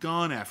mostly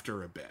gone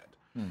after a bit.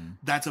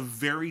 That's a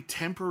very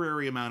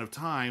temporary amount of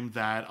time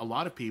that a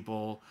lot of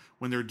people,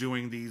 when they're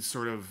doing these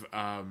sort of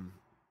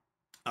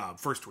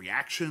first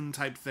reaction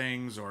type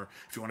things, or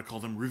if you want to call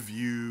them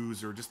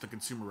reviews, or just the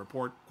consumer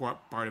report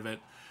part of it,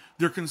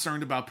 they're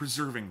concerned about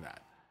preserving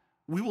that.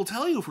 We will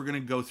tell you if we're going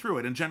to go through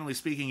it. And generally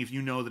speaking, if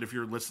you know that if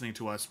you're listening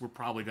to us, we're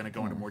probably going to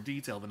go into more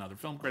detail than other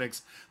film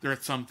critics. There are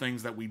some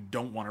things that we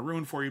don't want to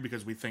ruin for you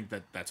because we think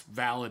that that's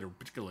valid or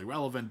particularly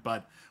relevant,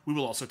 but we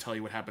will also tell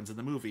you what happens in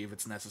the movie if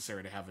it's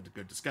necessary to have a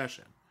good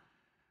discussion.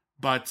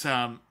 But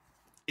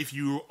if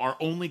you are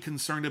only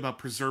concerned about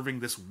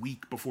preserving this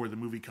week before the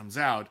movie comes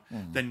out,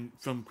 then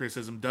film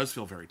criticism does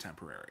feel very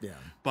temporary. Yeah.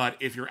 But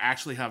if you're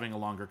actually having a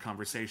longer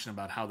conversation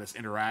about how this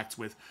interacts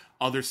with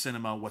other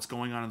cinema, what's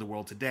going on in the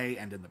world today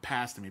and in the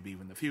past and maybe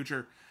even the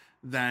future,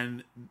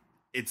 then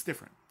it's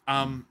different.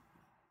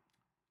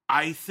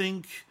 I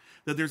think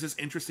that there's this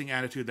interesting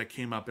attitude that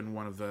came up in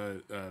one of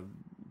the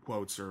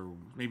quotes, or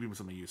maybe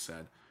something you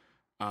said,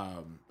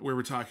 we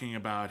were talking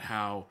about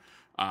how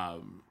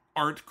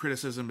art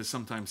criticism is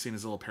sometimes seen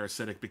as a little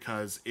parasitic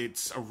because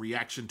it's a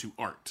reaction to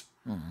art.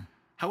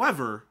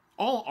 However,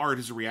 all art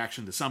is a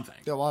reaction to something.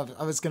 Yeah, well,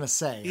 I was going to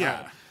say,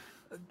 Yeah.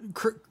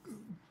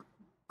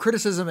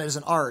 Criticism is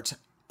an art.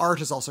 Art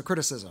is also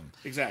criticism.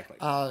 Exactly.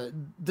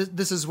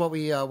 This is what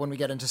we when we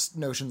get into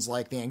notions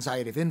like the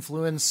anxiety of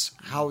influence,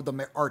 how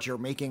the art you're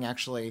making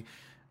actually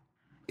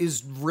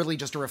is really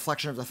just a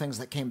reflection of the things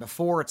that came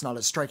before. It's not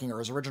as striking or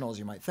as original as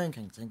you might think.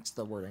 I think it's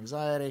the word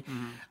anxiety.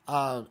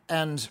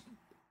 And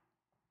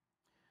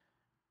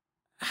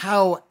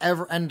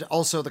however, and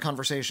also the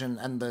conversation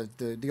and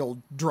the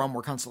old drum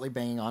we're constantly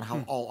banging on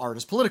how all art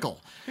is political.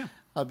 Yeah.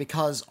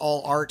 Because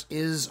all art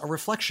is a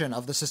reflection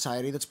of the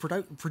society that's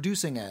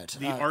producing it.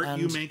 The art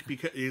you make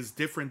is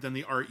different than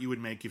the art you would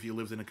make if you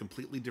lived in a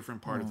completely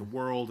different part of the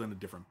world, in a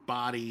different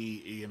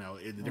body, in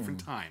a different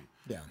time.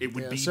 Yeah. It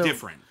would be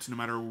different, no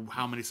matter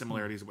how many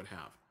similarities it would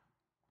have.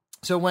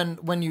 So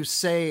when you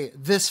say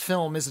this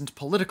film isn't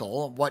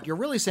political, what you're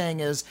really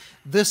saying is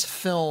this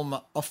film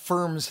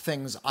affirms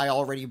things I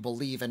already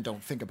believe and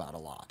don't think about a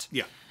lot.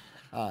 Yeah.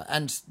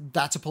 And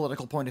that's a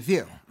political point of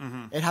view.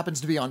 It happens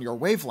to be on your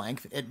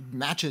wavelength. It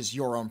matches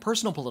your own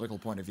personal political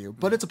point of view,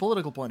 but it's a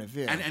political point of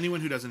view. And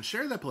anyone who doesn't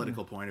share that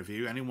political point of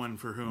view, anyone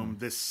for whom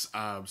this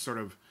sort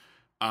of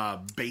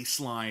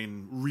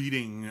baseline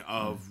reading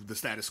of the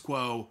status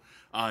quo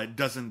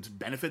doesn't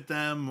benefit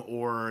them,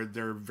 or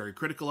they're very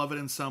critical of it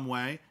in some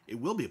way,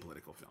 it will be a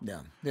political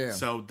film. Yeah.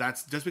 So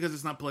that's just because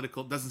it's not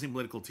political, doesn't seem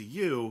political to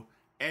you.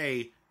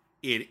 It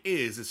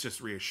is. It's just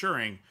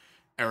reassuring.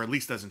 Or at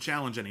least doesn't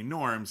challenge any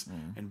norms,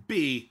 and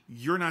B,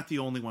 you're not the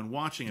only one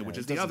watching it, which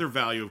is the other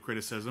value of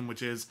criticism,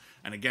 which is,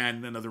 and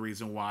again, another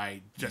reason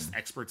why just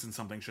experts in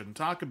something shouldn't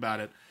talk about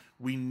it.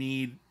 We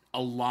need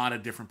a lot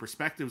of different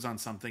perspectives on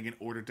something in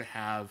order to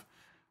have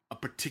a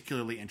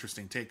particularly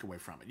interesting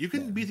takeaway from it. You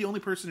can be the only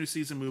person who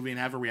sees a movie and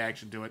have a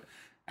reaction to it,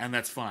 and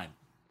that's fine.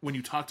 When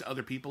you talk to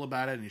other people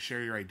about it and you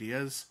share your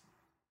ideas,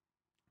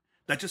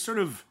 that just sort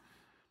of,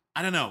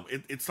 I don't know.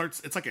 It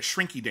starts. It's like a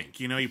shrinky dink.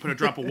 You put a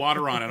drop of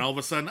water on it, and all of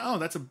a sudden, oh,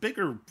 that's a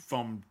bigger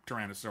foam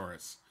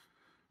Tyrannosaurus.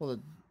 Well,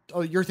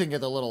 you're thinking of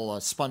the little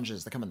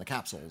sponges that come in the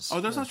capsules. Oh,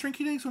 those not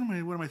shrinky dinks. What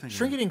am I thinking?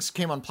 Shrinky dinks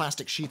came on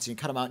plastic sheets, and you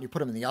cut them out, and you put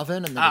them in the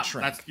oven, and then it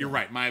shrink. You're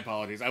right. My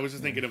apologies. I was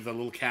just thinking of the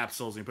little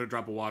capsules, and you put a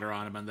drop of water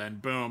on them, and then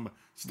boom,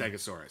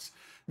 Stegosaurus.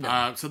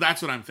 So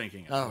that's what I'm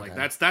thinking of. Okay.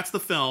 Like that's the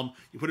film.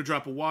 You put a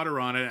drop of water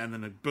on it, and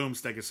then boom,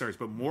 Stegosaurus.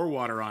 Put more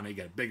water on it, you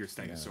get a bigger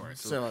Stegosaurus.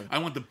 So I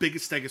want the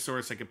biggest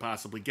Stegosaurus I could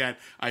possibly get.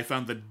 I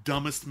found the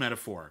dumbest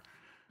metaphor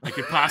I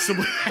could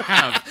possibly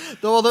have.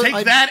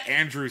 Take that,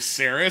 Andrew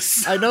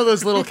Saris. I know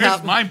those little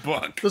Here's my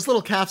book. Those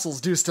little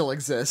capsules do still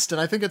exist,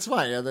 and I think it's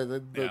fine.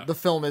 The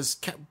film is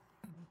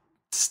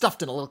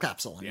stuffed in a little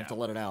capsule, and you have to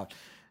let it out.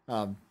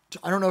 I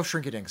don't know if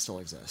Shrinky Dinks still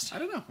exist. I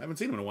don't know. I haven't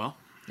seen them in a while.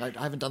 I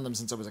haven't done them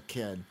since I was a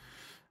kid.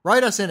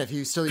 Write us in if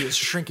you still use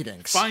Shrinky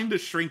Dinks. Find a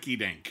Shrinky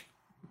Dink.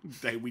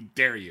 We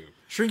dare you.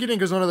 Shrinky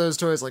Dink is one of those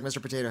toys like Mr.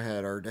 Potato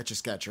Head or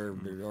Etch-a-Sketch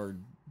or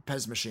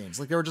Pez machines.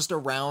 Like, they were just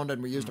around,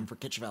 and we used them for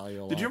kitsch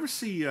value a lot. Did you ever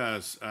see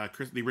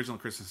the original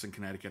Christmas in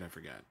Connecticut? I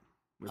forget.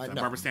 With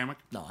no. Barbara Stanwyck?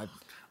 No,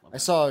 I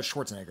saw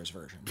Schwarzenegger's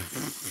version.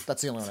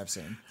 That's the only one I've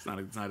seen. It's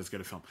not as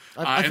good a film.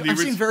 I've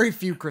seen very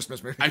few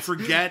Christmas movies. I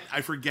forget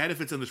if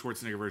it's in the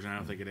Schwarzenegger version. I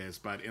don't think it is.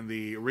 But in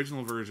the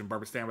original version,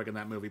 Barbara Stanwyck in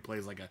that movie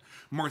plays like a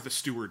Martha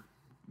Stewart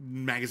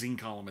magazine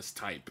columnist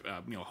type,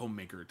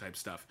 homemaker type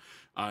stuff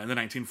in the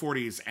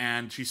 1940s.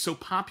 And she's so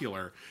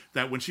popular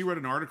that when she wrote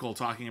an article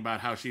talking about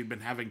how she had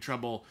been having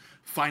trouble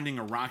finding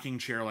a rocking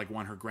chair like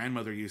one her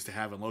grandmother used to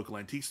have in local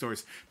antique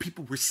stores,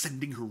 people were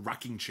sending her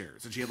rocking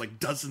chairs, and she had like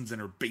dozens in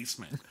her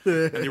basement,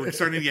 and they were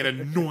starting to get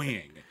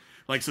annoying.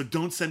 Like, so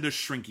don't send us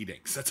Shrinky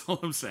Dinks. That's all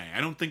I'm saying.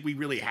 I don't think we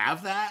really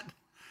have that,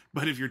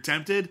 but if you're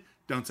tempted,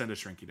 don't send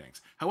us Shrinky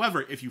Dinks.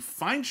 However, if you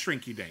find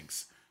Shrinky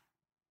Dinks,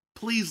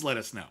 please let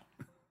us know.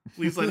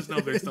 Please let us know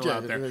if they're still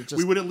out there.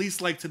 We would at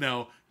least like to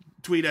know.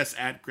 Tweet us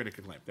at Critic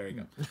Acclaim. There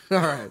you go.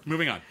 All right.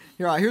 Moving on.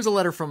 Here's a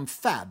letter from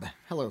Fab.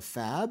 Hello,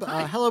 Fab.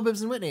 Hello,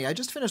 Bibbs and Whitney. I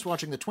just finished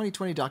watching the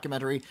 2020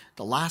 documentary,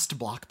 The Last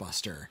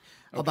Blockbuster,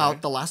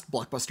 about the last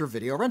Blockbuster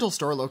video rental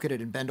store located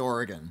in Bend,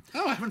 Oregon.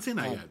 Oh, I haven't seen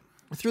that yet.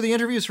 Through the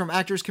interviews from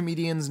actors,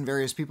 comedians, and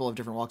various people of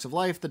different walks of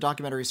life, the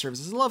documentary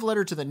serves as a love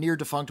letter to the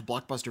near-defunct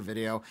Blockbuster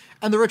video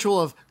and the ritual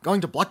of going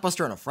to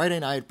Blockbuster on a Friday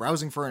night,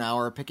 browsing for an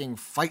hour, picking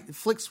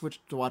flicks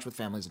to watch with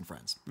families and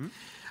friends.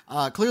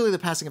 Clearly, the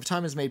passing of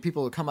time has made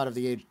people who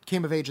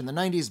came of age in the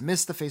 90s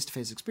miss the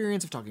face-to-face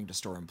experience of talking to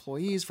store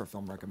employees for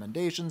film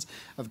recommendations,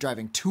 of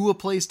driving to a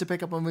place to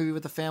pick up a movie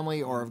with a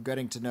family, or of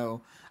getting to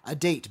know a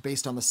date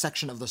based on the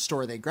section of the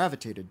store they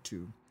gravitated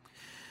to.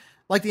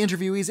 Like the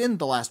interviewees in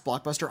The Last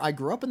Blockbuster, I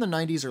grew up in the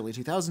 90s, early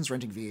 2000s,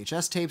 renting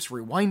VHS tapes,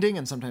 rewinding,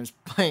 and sometimes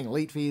paying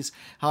late fees.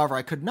 However,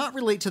 I could not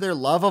relate to their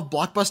love of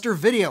Blockbuster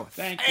video.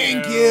 Thank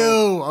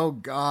you! Oh,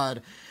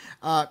 God.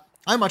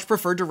 I much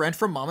preferred to rent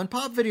from mom and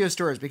pop video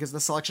stores because the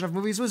selection of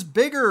movies was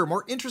bigger,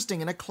 more interesting,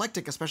 and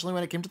eclectic, especially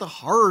when it came to the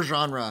horror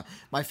genre.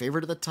 My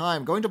favorite at the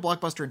time. Going to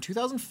Blockbuster in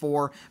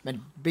 2004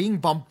 meant being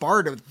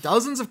bombarded with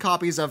dozens of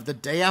copies of The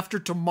Day After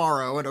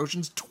Tomorrow and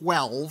Ocean's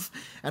 12,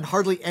 and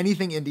hardly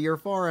anything indie or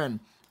foreign.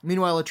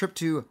 Meanwhile, a trip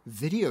to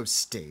Video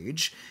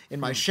Stage in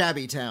my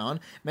shabby town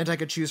meant I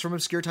could choose from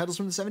obscure titles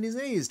from the 70s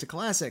and 80s to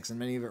classics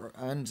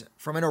and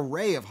from an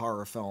array of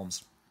horror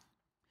films.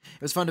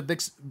 It was fun to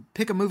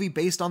pick a movie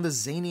based on the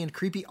zany and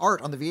creepy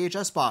art on the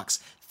VHS box.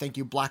 Thank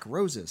you, Black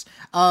Roses.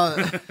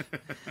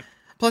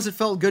 Plus, it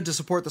felt good to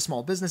support the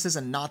small businesses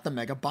and not the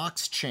mega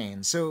box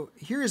chain. So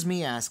here's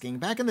me asking,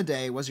 back in the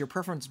day, was your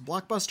preference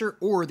Blockbuster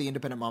or the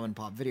independent mom and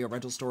pop video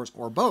rental stores,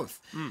 or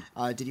both?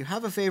 Did you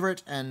have a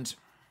favorite, and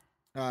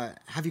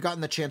have you gotten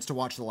the chance to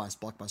watch the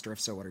last Blockbuster?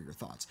 If so, what are your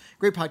thoughts?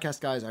 Great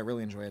podcast, guys. I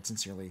really enjoy it.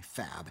 Sincerely,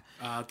 Fab.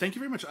 Thank you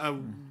very much.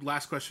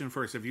 Last question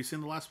first. Have you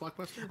seen the last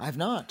Blockbuster? I have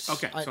not.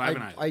 Okay, so I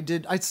haven't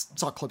either. I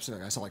saw clips of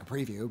it. I saw like a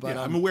preview, but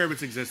I'm aware of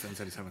its existence.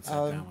 I just haven't sat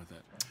down with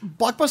it.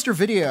 Blockbuster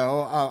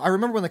Video, I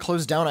remember when they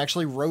closed down, I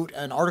actually wrote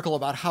an article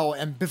about how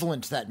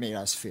ambivalent that made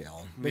us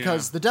feel.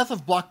 Because the death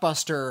of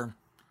Blockbuster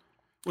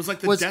was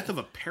like the death of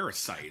a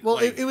parasite. Well,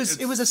 like, it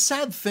was a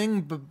sad thing,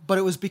 but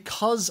it was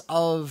because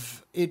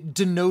of it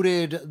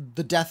denoted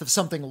the death of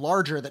something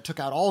larger that took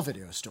out all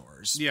video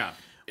stores. Yeah.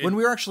 When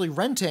we were actually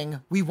renting,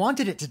 we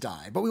wanted it to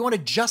die, but we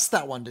wanted just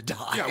that one to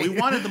die. Yeah, we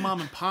wanted the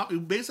mom and pop.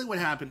 Basically,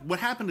 what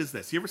happened is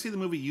this. You ever see the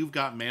movie You've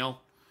Got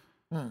Mail?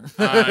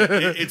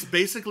 It's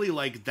basically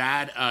like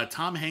that.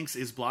 Tom Hanks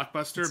is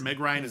Blockbuster, Meg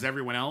Ryan is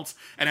everyone else,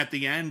 and at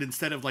the end,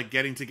 instead of like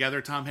getting together,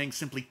 Tom Hanks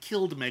simply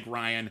killed Meg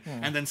Ryan,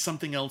 and then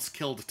something else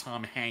killed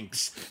Tom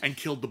Hanks and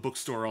killed the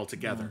bookstore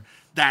altogether.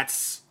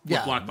 That's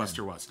what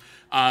Blockbuster was.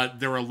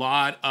 There were a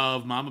lot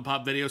of mom and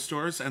pop video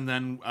stores, and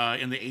then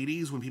in the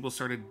 80s, when people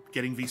started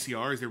getting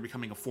VCRs, they were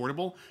becoming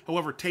affordable.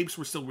 However, tapes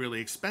were still really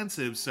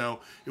expensive, so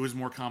it was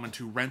more common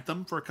to rent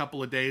them for a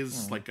couple of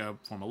days, like a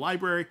form of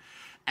library.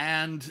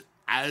 And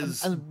as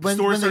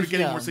stores started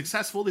getting more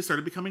successful, they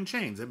started becoming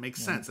chains. It makes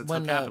sense. That's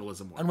how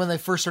capitalism works. And when they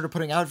first started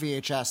putting out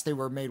VHS, they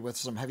were made with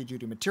some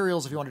heavy-duty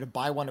materials. If you wanted to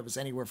buy one, it was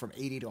anywhere from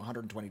 $80 to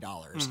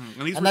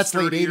 $120. And that's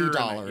late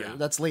 $80.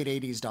 That's late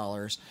 80s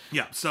dollars.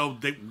 Yeah, so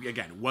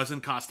it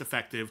wasn't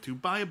cost-effective to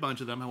buy a bunch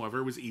of them. However,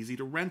 it was easy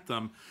to rent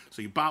them.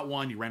 So you bought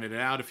one, you rented it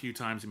out a few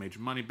times, you made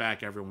your money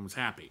back, everyone was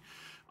happy.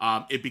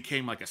 It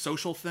became like a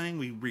social thing.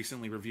 We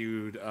recently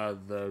reviewed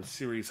the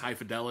series High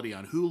Fidelity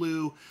on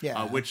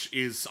Hulu, which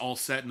is all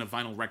set in a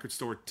vinyl record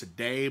store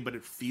today, but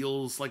it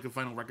feels like a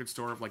vinyl record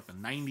store of like the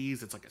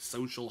 90s. It's like a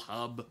social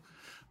hub.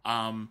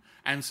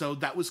 And so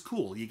that was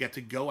cool. You get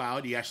to go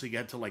out. You actually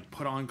get to like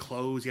put on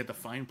clothes. You had to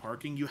find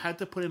parking. You had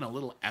to put in a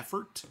little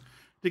effort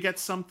to get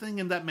something,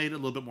 and that made it a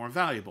little bit more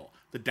valuable.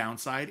 The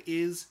downside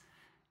is,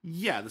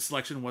 the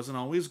selection wasn't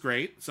always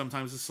great.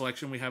 Sometimes the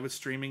selection we have with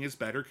streaming is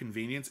better.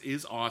 Convenience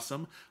is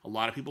awesome. A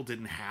lot of people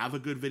didn't have a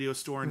good video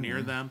store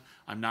near them.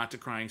 I'm not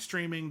decrying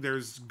streaming.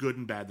 There's good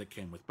and bad that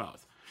came with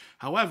both.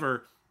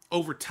 However,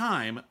 over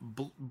time,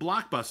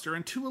 Blockbuster,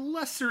 and to a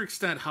lesser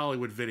extent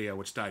Hollywood Video,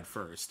 which died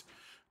first,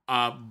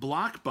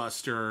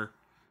 Blockbuster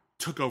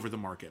took over the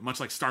market, much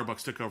like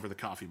Starbucks took over the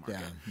coffee market.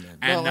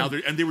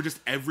 And they were just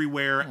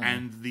everywhere,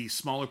 and the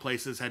smaller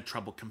places had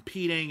trouble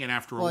competing, and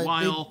after a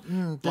while,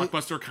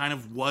 Blockbuster kind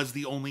of was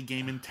the only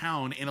game in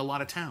town in a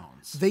lot of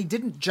towns. They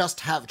didn't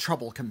just have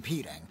trouble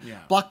competing.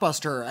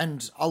 Blockbuster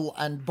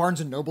and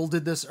Barnes & Noble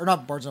did this, or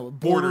not Barnes & Noble,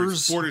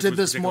 Borders did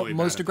this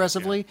most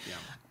aggressively.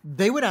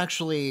 They would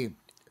actually...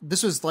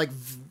 This was like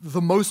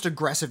the most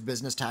aggressive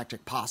business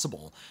tactic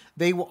possible.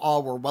 They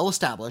all were well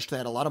established, they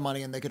had a lot of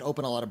money, and they could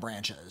open a lot of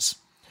branches.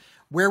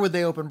 Where would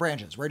they open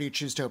branches? Where do you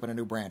choose to open a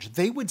new branch?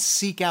 They would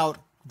seek out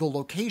the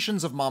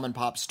locations of mom and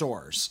pop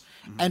stores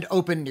and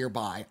open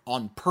nearby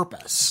on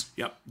purpose.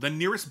 Yep. The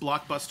nearest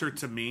Blockbuster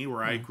to me,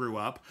 where I grew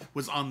up,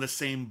 was on the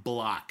same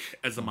block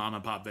as a mom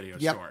and pop video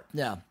store.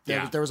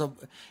 There was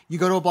you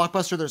go to a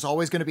Blockbuster, there's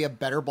always going to be a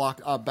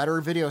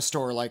better video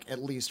store, like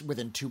at least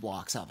within 2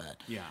 blocks of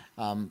it.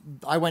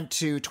 I went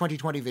to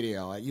 2020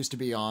 Video. It used to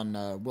be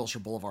on Wilshire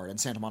Boulevard in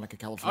Santa Monica,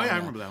 California. I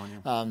remember that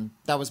one.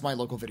 That was my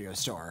local video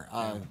store.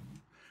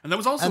 And that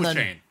was also a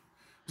chain.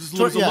 It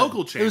was a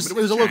local chain. It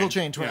was a local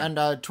chain. And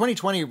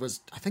 2020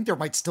 was, I think there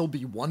might still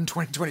be one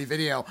 2020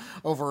 Video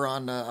over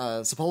on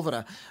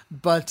Sepulveda.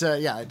 But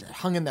it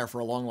hung in there for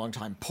a long, long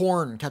time.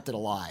 Porn kept it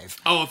alive.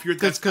 Oh, if you're,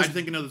 I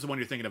think I know that's the one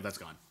you're thinking of, that's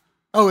gone.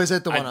 Oh, is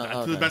it the one?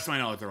 To the best of my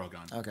knowledge, they're all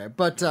gone. Okay,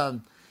 but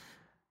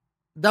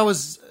that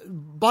was,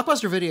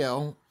 Blockbuster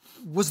Video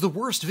was the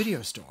worst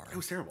video store. It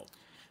was terrible.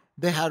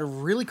 They had a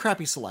really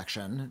crappy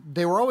selection.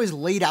 They were always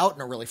laid out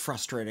in a really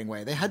frustrating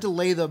way. They had to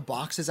lay the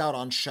boxes out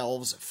on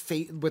shelves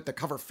with the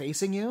cover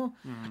facing you,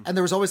 and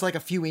there was always like a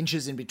few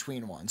inches in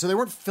between one. So they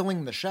weren't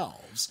filling the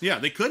shelves. Yeah,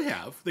 they could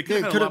have. They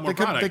could have had a lot more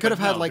product. They could have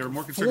had like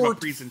more concerned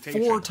about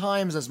presentation. 4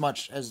 times as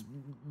much as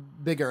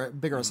bigger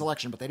a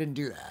selection, but they didn't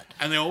do that.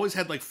 And they always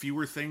had like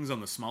fewer things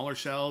on the smaller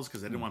shelves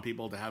because they didn't want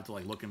people to have to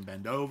like look and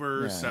bend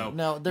over. So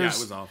no, it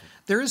was awful.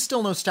 There is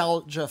still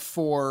nostalgia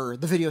for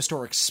the video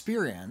store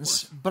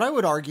experience, but I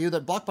would argue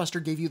that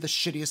Blockbuster gave you the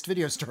shittiest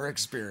video store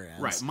experience.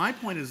 Right. My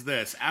point is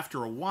this: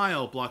 after a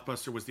while,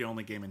 Blockbuster was the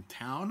only game in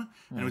town,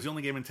 and it was the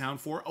only game in town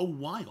for a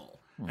while.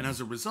 And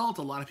as a result,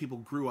 a lot of people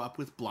grew up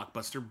with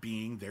Blockbuster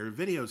being their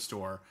video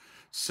store.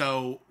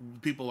 So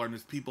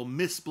people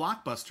miss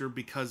Blockbuster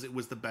because it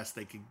was the best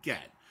they could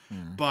get.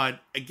 But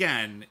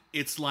again,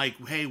 it's like,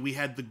 hey, we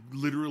had the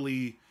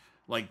literally,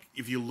 like,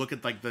 if you look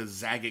at like the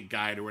Zagat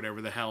Guide or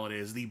whatever the hell it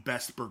is, the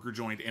best burger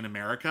joint in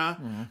America.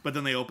 But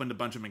then they opened a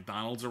bunch of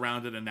McDonald's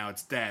around it, and now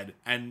it's dead.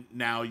 And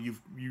now you're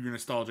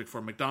nostalgic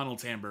for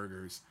McDonald's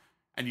hamburgers.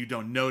 And you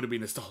don't know to be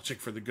nostalgic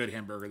for the good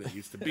hamburger that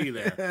used to be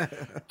there.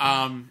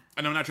 And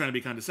I'm not trying to be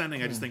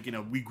condescending. I just think,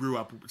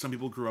 some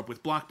people grew up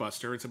with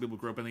Blockbuster, and some people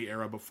grew up in the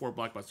era before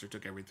Blockbuster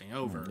took everything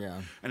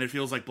over. And it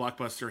feels like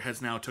Blockbuster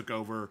has now took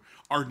over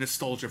our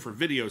nostalgia for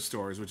video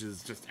stores, which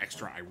is just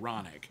extra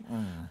ironic.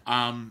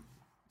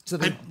 So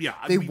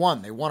they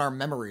won. They won our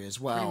memory as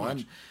well.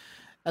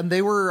 And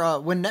they were,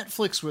 when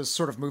Netflix was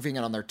sort of moving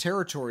in on their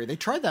territory, they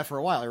tried that for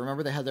a while. I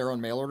remember they had their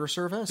own mail order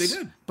service. They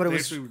did. But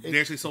they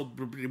actually sold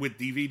with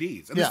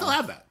DVDs. And they still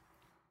have that.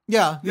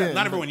 Yeah.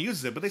 Not everyone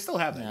uses it, but they still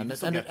have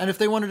that. And if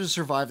they wanted to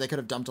survive, they could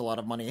have dumped a lot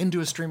of money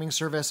into a streaming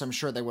service. I'm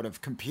sure they would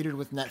have competed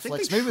with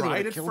Netflix. Maybe they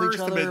would have killed each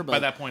other. But by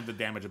that point, the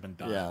damage had been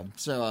done. Yeah,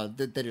 so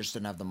they just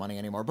didn't have the money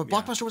anymore. But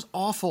Blockbuster was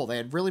awful. They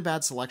had really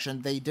bad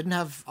selection. They didn't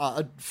have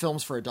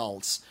films for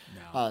adults.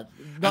 No.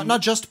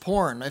 Not just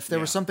porn. If there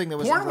was something that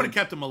was... Porn would have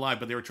kept them alive,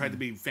 but they were trying to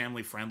be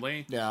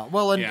family-friendly. Yeah,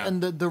 well,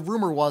 and the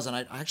rumor was, and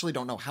I actually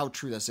don't know how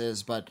true this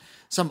is, but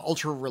some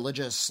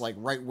ultra-religious, like,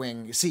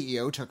 right-wing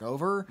CEO took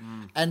over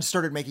and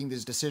started making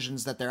these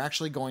decisions that they're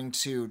actually going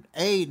to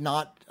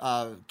not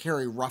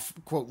carry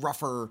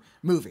rougher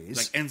movies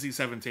like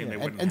NC-17. They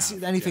wouldn't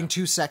have anything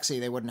too sexy.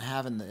 They wouldn't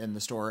have in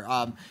the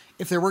store.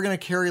 If they were going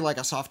to carry like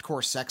a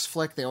softcore sex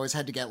flick, they always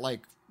had to get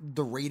like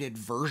the rated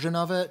version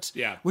of it.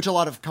 Yeah, which a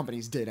lot of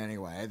companies did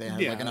anyway. They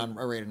had like an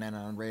unrated and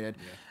an unrated.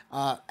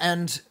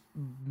 And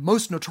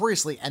most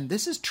notoriously, and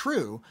this is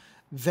true,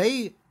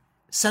 they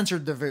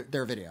censored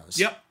their videos.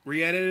 Yep,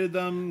 re-edited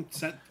them.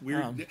 Sent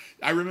weird.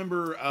 I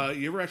remember.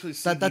 You ever actually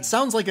see that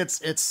sounds like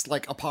it's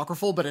like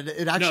apocryphal, but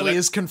it actually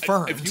is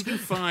confirmed. If you can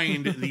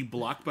find the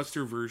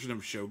Blockbuster version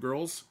of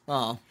Showgirls,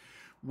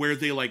 where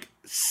they like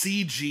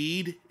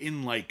CG'd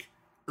in like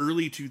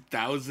early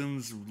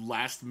 2000s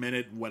last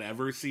minute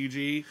whatever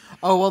CG.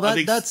 Oh well,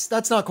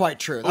 that's not quite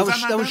true. That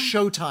was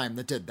Showtime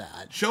that did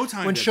that.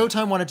 When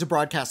Showtime wanted to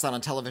broadcast that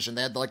on television,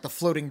 they had like the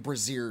floating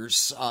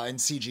brassiers in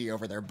CG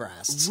over their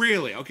breasts.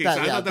 Really? Okay, so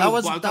I thought that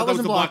was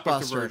the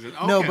Blockbuster version.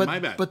 Okay, no, but my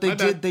bad. But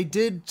they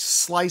did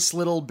slice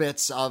little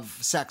bits of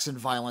sex and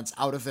violence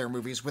out of their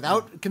movies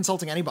without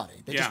consulting anybody.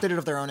 They just did it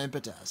of their own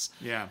impetus.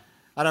 Yeah.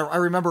 And I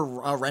remember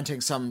renting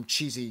some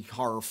cheesy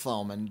horror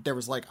film, and there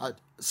was like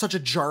such a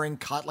jarring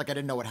cut, like I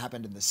didn't know what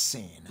happened in the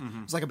scene.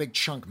 It was like a big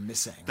chunk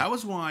missing. That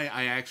was why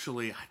I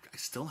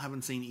still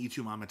haven't seen Y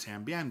Tu Mama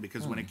Tambien,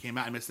 because when it came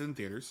out, I missed it in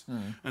theaters.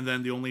 And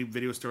then the only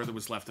video store that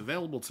was left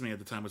available to me at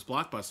the time was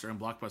Blockbuster, and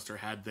Blockbuster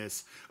had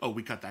this,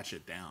 we cut that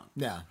shit down.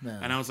 Yeah.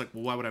 And I was like,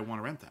 well, why would I want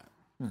to rent that?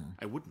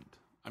 I wouldn't.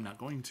 I'm not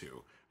going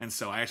to. And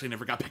so I actually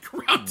never got back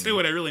around to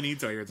it. I really need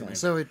to. I hear it's amazing.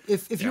 So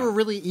if you were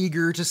really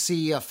eager to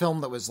see a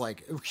film that was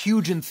like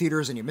huge in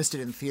theaters and you missed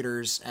it in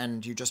theaters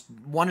and you just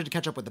wanted to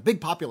catch up with the big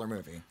popular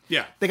movie,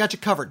 they got you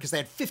covered because they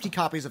had 50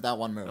 copies of that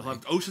one movie.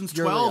 Ocean's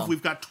 12,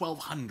 we've got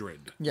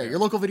 1,200. Yeah, your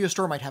local video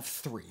store might have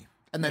 3,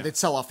 and then they'd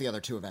sell off the other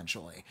 2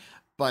 eventually.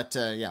 But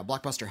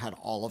Blockbuster had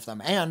all of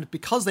them. And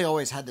because they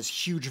always had this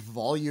huge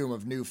volume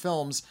of new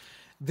films,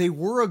 they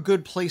were a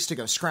good place to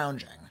go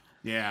scrounging.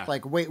 Yeah.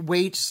 Like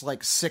wait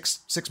like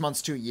six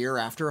months to a year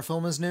after a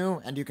film is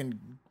new, and you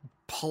can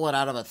pull it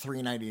out of a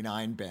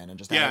 $3.99 bin and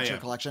just add it to your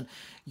collection.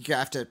 You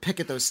have to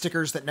pick at those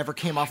stickers that never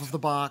came off of the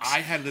box. I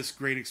had this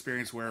great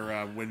experience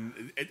where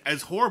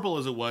as horrible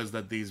as it was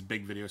that these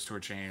big video store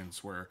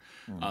chains were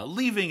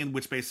leaving, and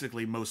which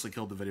basically mostly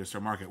killed the video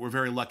store market. We're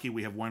very lucky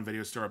we have one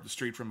video store up the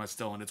street from us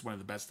still, and it's one of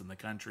the best in the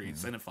country,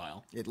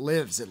 Cinephile. It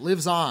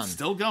lives on.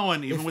 Still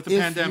going, even with the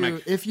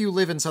pandemic. If you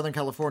live in Southern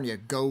California,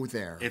 go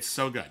there. It's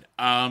so good.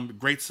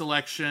 Great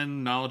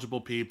selection,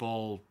 knowledgeable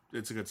people.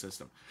 It's a good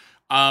system.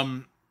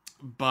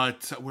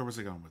 But where was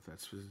I going with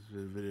that?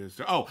 Video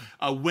store.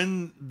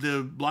 When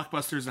the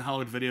Blockbusters and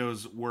Hollywood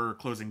Videos were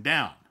closing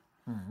down,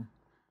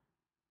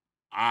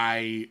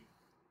 I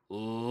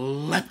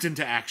leapt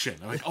into action.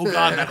 I'm like, oh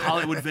God, that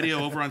Hollywood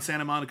Video over on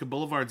Santa Monica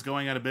Boulevard is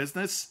going out of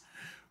business.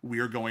 We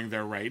are going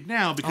there right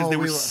now because they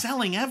were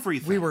selling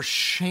everything. We were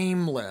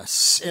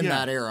shameless in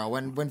that era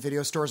when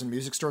video stores and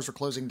music stores were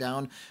closing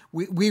down.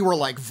 We were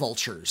like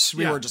vultures.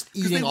 We were just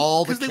eating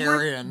all the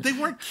carrion. They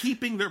weren't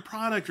keeping their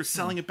product or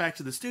selling it back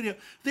to the studio.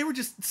 They were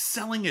just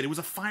selling it. It was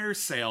a fire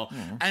sale.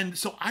 And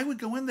so I would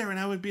go in there and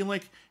I would be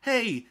like,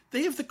 hey,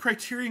 they have the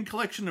Criterion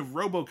Collection of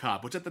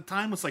RoboCop, which at the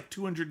time was like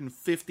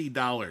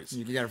 $250.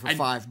 You could get it for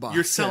 $5.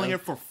 You're selling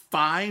it for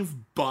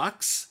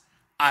 $5?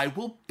 I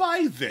will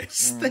buy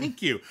this.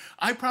 Thank you.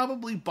 I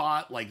probably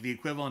bought like the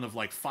equivalent of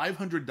like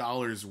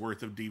 $500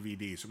 worth of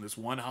DVDs from this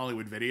one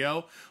Hollywood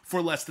video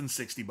for less than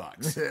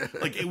 $60.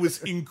 Like, it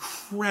was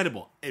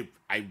incredible.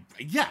 I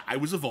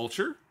was a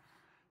vulture.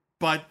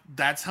 But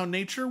that's how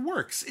nature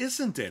works,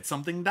 isn't it?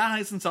 Something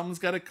dies and someone's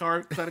got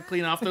to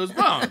clean off those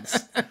bones.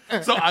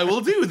 So I will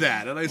do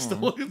that. And I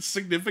still have a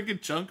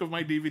significant chunk of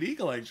my DVD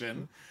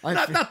collection.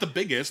 Not the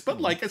biggest,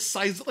 but like a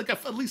size, like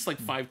at least like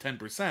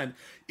 5-10%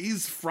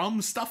 is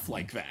from stuff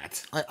like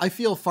that. I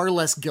feel far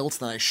less guilt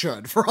than I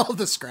should for all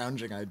the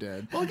scrounging I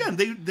did. Well, again,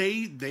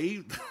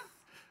 They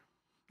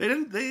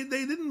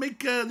didn't make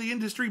the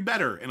industry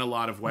better in a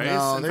lot of ways.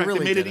 No, in they fact,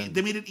 really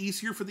they made it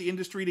easier for the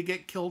industry to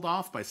get killed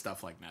off by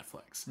stuff like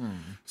Netflix.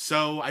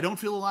 So I don't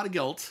feel a lot of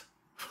guilt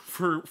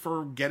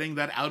for getting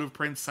that out of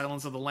print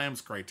Silence of the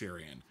Lambs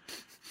Criterion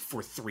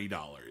for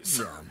 $3.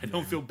 Yeah, I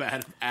don't feel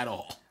bad at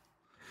all.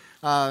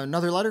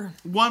 Another letter?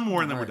 One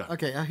more and then we're done.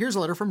 Okay, here's a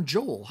letter from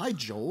Joel. Hi,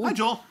 Joel. Hi,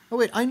 Joel. Oh,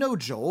 wait, I know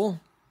Joel.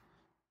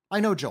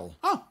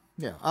 Oh.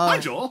 Yeah. Hi,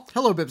 Joel.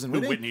 Hello, Bibbs and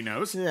Who Whitney. Whitney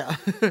knows. Yeah.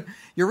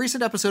 Your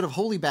recent episode of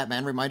Holy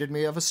Batman reminded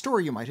me of a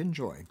story you might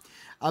enjoy.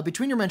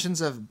 Between your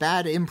mentions of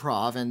bad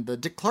improv and the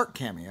Dick Clark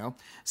cameo,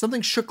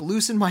 something shook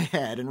loose in my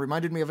head and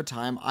reminded me of a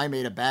time I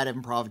made a bad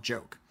improv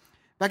joke.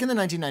 Back in the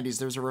 1990s,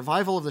 there was a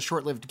revival of the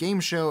short-lived game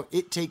show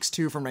It Takes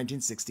Two from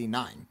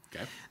 1969.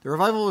 Okay. The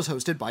revival was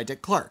hosted by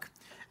Dick Clark,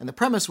 and the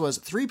premise was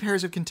 3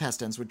 pairs of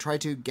contestants would try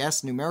to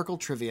guess numerical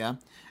trivia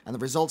and the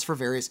results for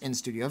various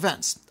in-studio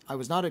events. I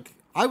was not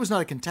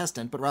a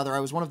contestant, but rather I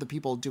was one of the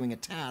people doing a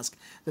task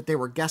that they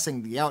were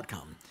guessing the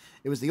outcome.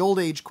 It was the old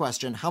age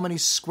question, how many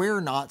square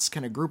knots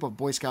can a group of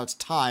Boy Scouts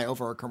tie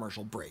over a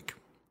commercial break?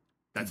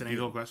 That's an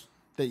age-old question?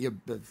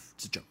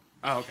 It's a joke.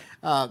 Oh, okay.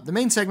 The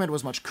main segment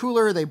was much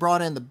cooler. They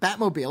brought in the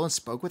Batmobile and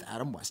spoke with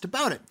Adam West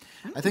about it.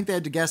 I think they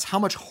had to guess how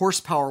much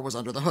horsepower was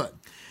under the hood.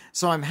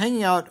 So I'm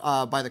hanging out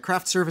by the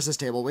craft services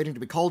table waiting to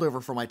be called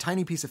over for my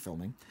tiny piece of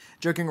filming,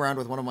 joking around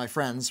with one of my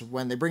friends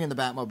when they bring in the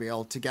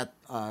Batmobile to get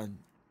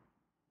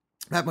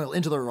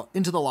Batmobile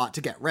into the lot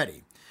to get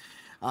ready.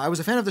 I was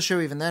a fan of the show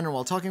even then, and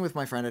while talking with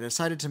my friend, I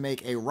decided to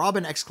make a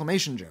Robin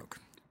exclamation joke.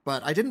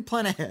 But I didn't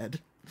plan ahead.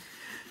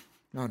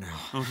 Oh, no.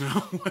 Oh,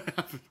 no. What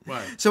happened?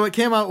 What? So what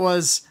came out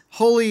was,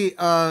 holy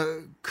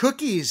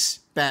cookies,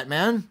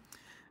 Batman.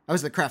 I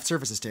was at the craft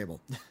services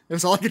table. It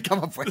was all I could come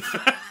up with.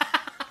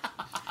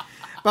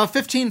 About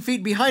 15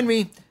 feet behind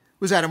me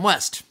was Adam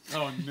West.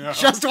 Oh, no.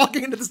 Just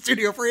walking into the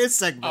studio for his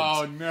segment.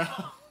 Oh, no.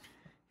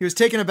 He was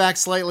taken aback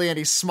slightly, and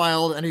he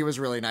smiled, and he was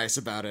really nice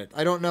about it.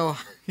 I don't know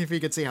if he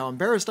could see how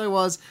embarrassed I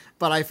was,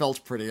 but I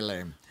felt pretty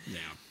lame.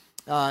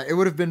 Yeah. It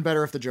would have been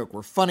better if the joke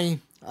were funny.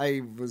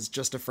 I was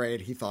just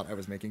afraid he thought I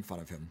was making fun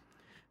of him.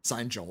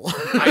 Signed, Joel.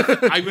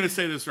 I'm going to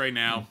say this right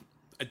now.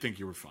 I think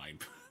you were fine.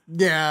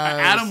 Yeah.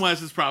 Adam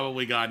West has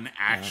probably gotten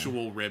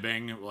actual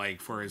ribbing,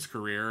 like, for his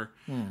career.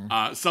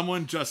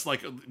 Someone just,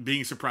 like,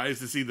 being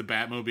surprised to see the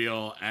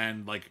Batmobile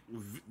and, like,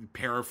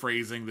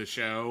 paraphrasing the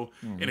show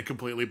in a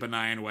completely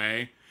benign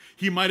way.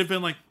 He might have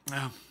been like,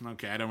 oh,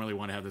 okay, I don't really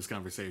want to have this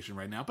conversation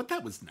right now, but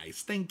that was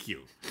nice. Thank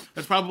you.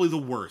 That's probably the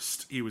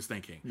worst he was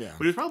thinking. Yeah.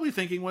 What he was probably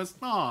thinking was,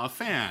 oh, a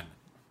fan.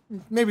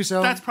 Maybe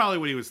so. That's probably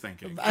what he was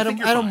thinking.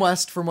 Adam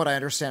West, from what I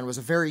understand, was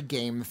a very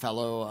game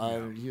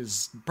fellow. He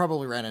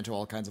probably ran into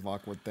all kinds of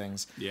awkward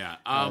things. Yeah,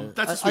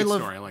 that's a sweet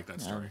story. I like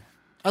that story.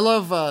 I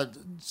love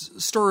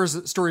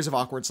stories of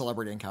awkward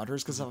celebrity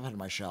encounters because I've had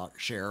my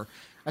share.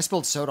 I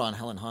spilled soda on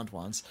Helen Hunt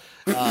once.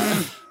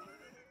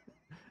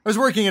 I was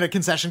working at a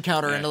concession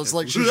counter, and it was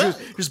like she was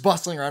just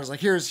bustling around. I was like,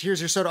 "Here's your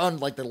soda." On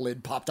like the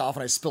lid popped off,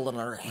 and I spilled it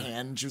on her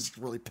hand. She was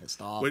really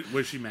pissed off.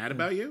 Was she mad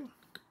about you?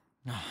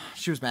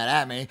 She was mad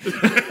at me,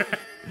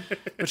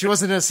 but she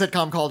wasn't in a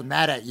sitcom called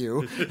 "Mad at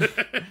You."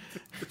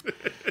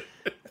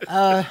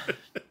 I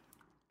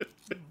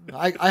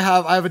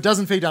have a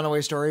dozen Faye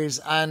Dunaway stories,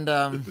 and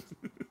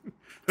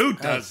who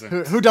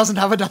doesn't? Who doesn't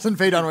have a dozen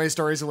Faye Dunaway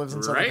stories? Who lives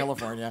in Southern Right?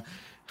 California?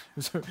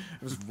 I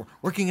was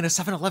working in a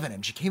 7-Eleven,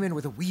 and she came in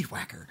with a weed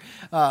whacker.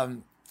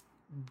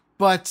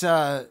 But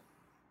I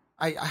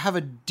have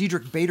a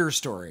Diedrich Bader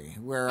story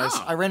where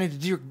I ran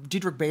into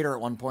Diedrich Bader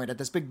at one point at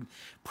this big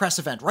press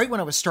event right when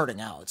I was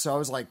starting out. So I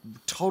was like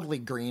totally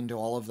green to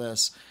all of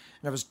this.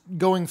 And I was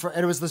and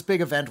it was this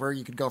big event where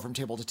you could go from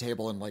table to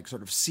table and like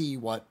sort of see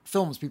what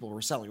films people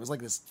were selling. It was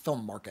like this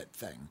film market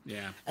thing.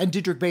 Yeah. And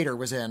Diedrich Bader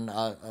was in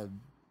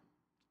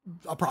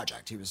a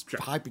project. He was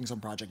hyping some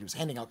project. He was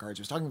handing out cards.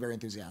 He was talking very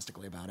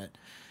enthusiastically about it.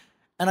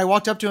 And I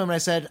walked up to him and I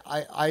said,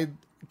 I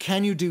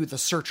can you do The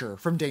Searcher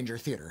from Danger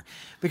Theater?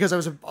 Because I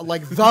was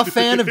the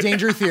fan of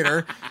Danger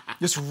Theater,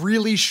 this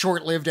really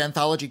short-lived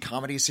anthology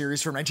comedy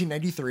series from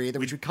 1993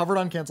 which we covered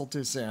on Canceled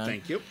Too Soon.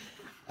 Thank you.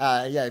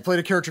 He played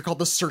a character called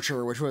The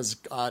Searcher, which was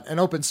an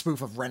open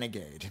spoof of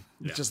Renegade.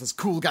 It's just this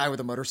cool guy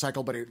with a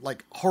motorcycle, but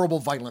horrible,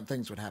 violent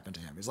things would happen to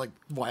him. He's like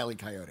Wile E.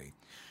 Coyote.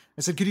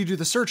 I said, could you do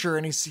The Searcher?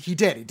 And he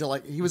did.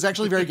 He was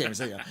actually very game. He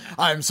said,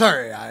 I'm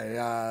sorry,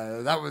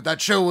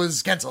 that show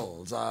was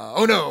canceled.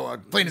 Oh no, a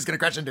plane is going to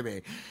crash into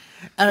me.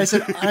 And I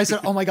said,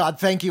 oh my God,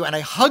 thank you. And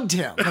I hugged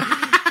him.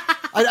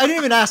 I didn't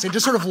even ask. I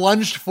just sort of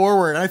lunged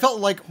forward, and I felt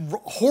like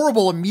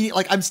horrible immediately.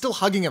 Like I'm still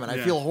hugging him, and I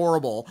feel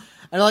horrible.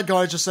 And I let go.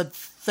 I just said,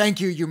 "Thank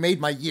you. You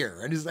made my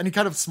year." And he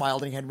kind of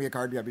smiled and he handed me a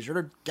card. Yeah, be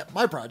sure to get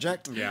my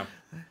project. Yeah.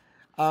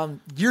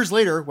 Years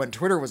later, when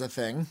Twitter was a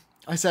thing,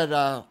 I said,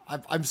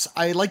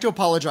 "I'd like to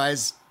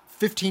apologize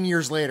 15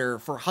 years later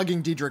for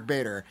hugging Diedrich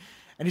Bader."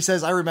 And he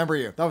says, "I remember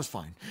you. That was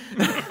fine."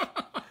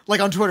 Like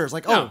on Twitter, it's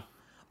like,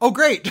 oh,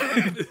 great.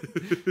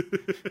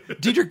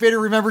 Diedrich Bader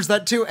remembers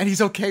that too, and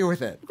he's okay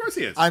with it. Of course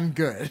he is. I'm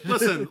good.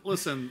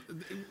 Listen.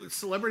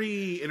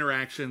 Celebrity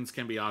interactions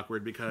can be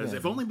awkward because,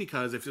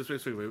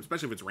 especially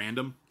if it's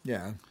random.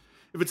 Yeah.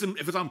 If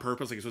it's on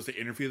purpose, like you're supposed to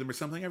interview them or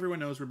something, everyone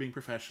knows we're being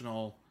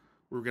professional,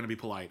 we're going to be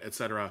polite,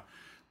 etc.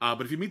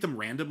 But if you meet them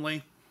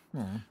randomly,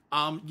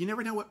 you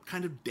never know what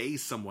kind of day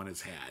someone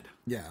has had.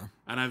 Yeah.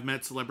 And I've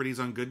met celebrities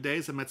on good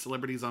days, I've met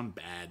celebrities on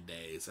bad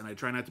days, and I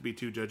try not to be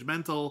too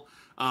judgmental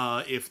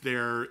if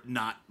they're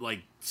not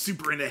like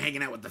super into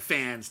hanging out with the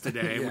fans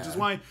today, which is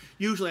why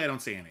usually I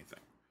don't say anything.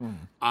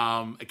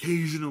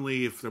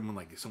 Occasionally, if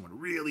someone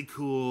really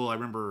cool, I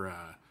remember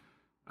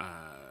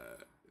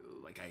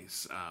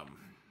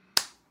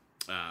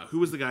who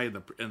was the guy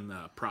in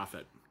the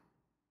Prophet?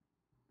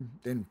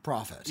 In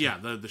Prophet. Yeah,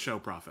 the show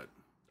Prophet.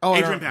 Oh,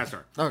 Adrian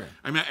Pasdar. Okay.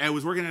 I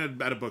was working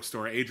at a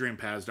bookstore. Adrian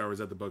Pasdar was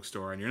at the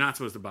bookstore, and you're not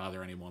supposed to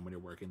bother anyone when you're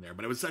working there.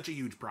 But I was such a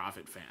huge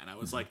Prophet fan. I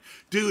was like,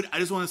 dude, I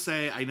just want to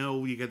say, I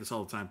know you get this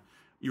all the time.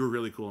 You were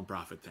really cool in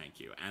Prophet. Thank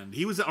you. And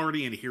he was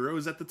already in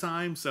Heroes at the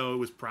time, so it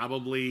was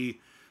probably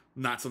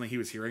not something he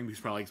was hearing. He was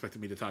probably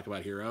expecting me to talk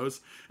about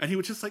Heroes. And he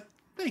was just like,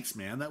 thanks,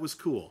 man. That was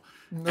cool.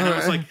 And I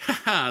was like,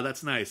 haha,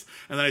 that's nice.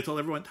 And then I told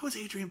everyone, that was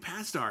Adrian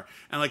Pasdar.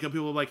 And like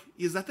people were like,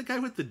 is that the guy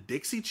with the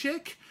Dixie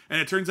chick? And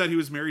it turns out he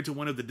was married to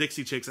one of the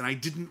Dixie chicks, and I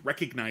didn't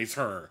recognize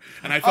her.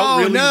 And I felt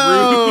really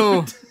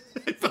rude.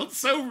 I felt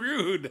so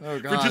rude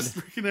for just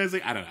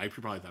recognizing. I don't know. I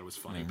probably thought it was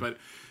funny. But,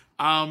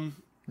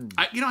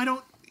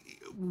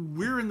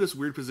 we're in this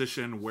weird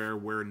position where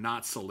we're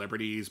not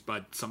celebrities,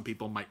 but some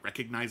people might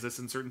recognize us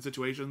in certain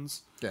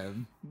situations. Yeah.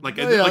 Like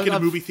in a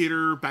movie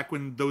theater back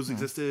when those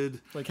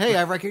existed. Like, hey,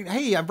 I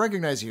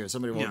recognize you.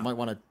 Somebody might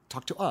want to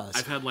talk to us.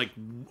 I've had like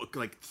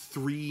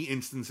 3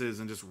 instances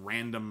and just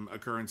random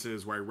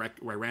occurrences where I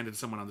ran into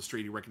someone on the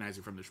street who recognized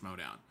me from the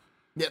Schmodown.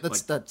 Yeah,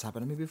 that's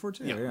happened to me before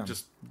too. Yeah.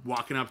 Just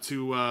walking up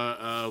to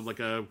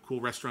like a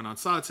cool restaurant on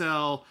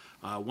Sawtell.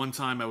 One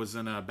time I was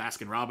in a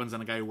Baskin Robbins,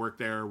 and a guy who worked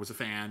there was a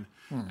fan,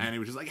 and he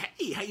was just like,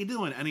 "Hey, how you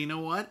doing?" And you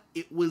know what?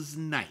 It was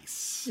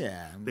nice.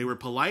 Yeah, they were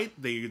polite.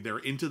 They're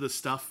into the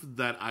stuff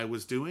that I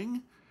was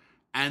doing,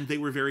 and they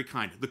were very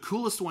kind. The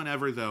coolest one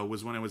ever, though,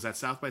 was when I was at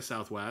South by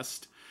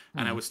Southwest,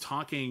 and I was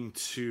talking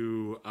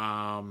to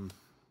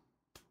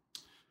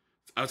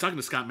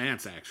Scott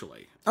Mantz,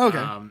 actually.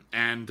 Okay.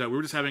 And we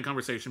were just having a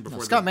conversation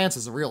before. Scott Mantz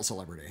is a real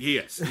celebrity. He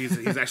is.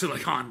 He's actually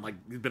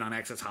he's been on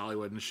Access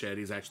Hollywood and shit.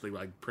 He's actually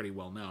pretty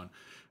well known.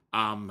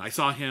 I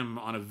saw him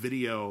on a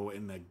video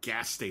in the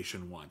gas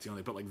station once.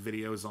 They put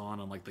videos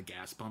on the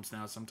gas pumps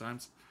now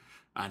sometimes.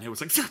 And it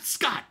was like,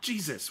 Scott,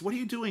 Jesus, what are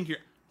you doing here?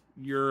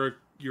 You're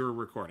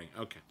recording.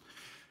 Okay.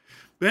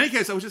 But in any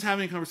case, I was just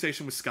having a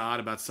conversation with Scott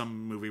about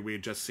some movie we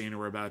had just seen or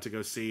were about to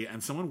go see,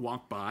 and someone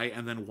walked by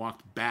and then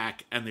walked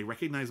back, and they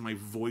recognized my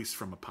voice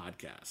from a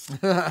podcast.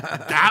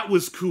 That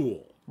was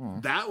cool.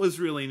 That was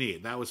really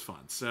neat. That was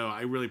fun. So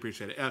I really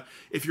appreciate it.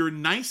 If you're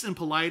nice and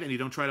polite and you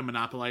don't try to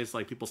monopolize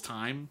people's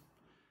time,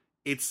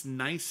 it's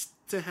nice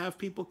to have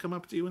people come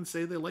up to you and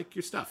say they like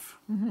your stuff.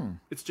 Mm-hmm.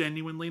 It's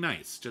genuinely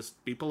nice.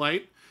 Just be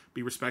polite,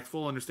 be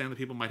respectful, understand that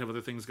people might have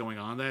other things going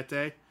on that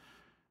day.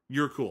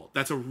 You're cool.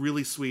 That's a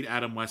really sweet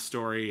Adam West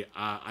story.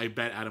 I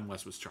bet Adam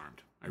West was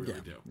charmed. I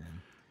really do. Yeah.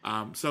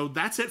 So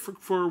that's it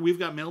for We've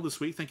Got Mail this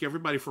week. Thank you,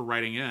 everybody, for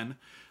writing in.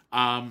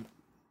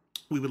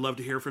 We would love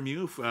to hear from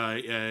you.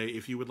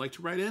 If you would like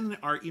to write in,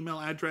 our email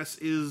address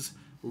is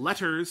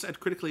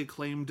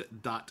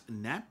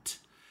letters@criticallyacclaimed.net.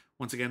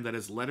 Once again, that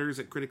is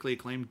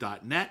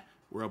letters@criticallyacclaimed.net.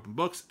 We're open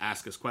books.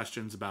 Ask us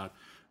questions about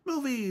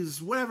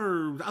movies,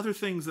 whatever, other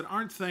things that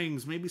aren't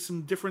things, maybe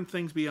some different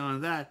things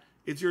beyond that.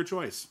 It's your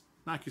choice.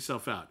 Knock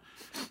yourself out.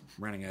 I'm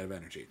running out of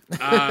energy.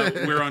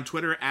 We're on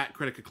Twitter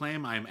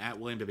 @CriticAcclaim. I'm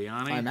 @William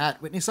Bibiani. I'm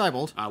 @Whitney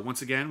Seibold.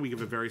 Once again, we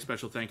give a very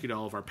special thank you to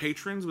all of our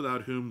patrons,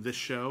 without whom this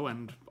show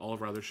and all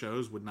of our other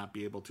shows would not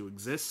be able to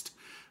exist.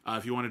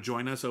 If you want to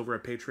join us over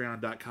at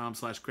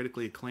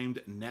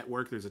patreon.com/criticallyacclaimed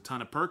network, there's a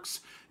ton of perks.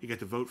 You get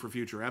to vote for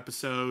future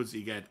episodes.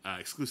 You get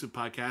exclusive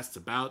podcasts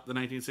about the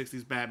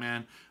 1960s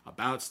Batman,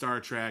 about Star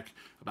Trek,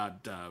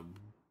 about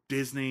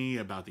Disney,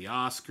 about the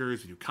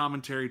Oscars. We do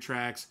commentary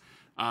tracks.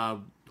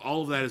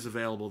 All of that is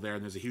available there,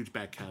 and there's a huge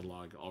back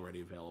catalog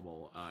already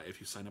available if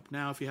you sign up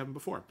now, if you haven't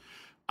before.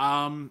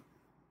 And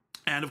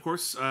of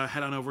course,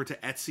 head on over to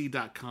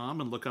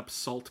Etsy.com and look up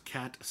Salt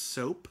Cat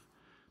Soap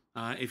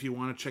if you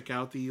want to check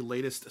out the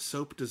latest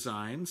soap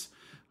designs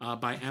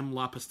by M.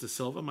 Lapis de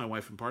Silva, my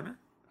wife and partner,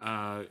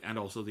 and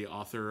also the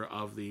author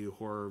of the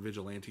horror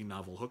vigilante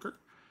novel Hooker.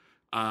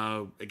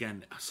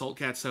 Again, Salt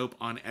Cat Soap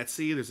on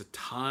Etsy. There's a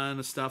ton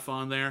of stuff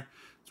on there.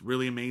 It's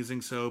really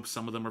amazing soaps.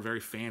 Some of them are very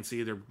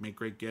fancy. They make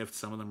great gifts.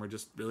 Some of them are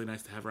just really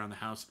nice to have around the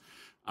house.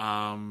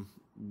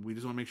 We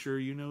just want to make sure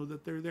you know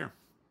that they're there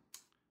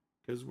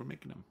because we're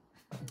making them.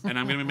 And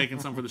I'm going to be making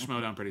some for the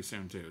Schmodown pretty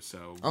soon, too.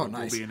 So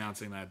nice. We'll be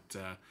announcing that.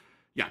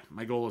 Yeah,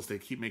 my goal is to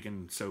keep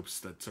making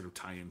soaps that sort of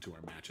tie into our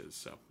matches.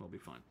 So it'll be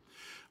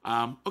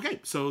fun. Okay,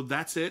 so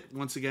that's it.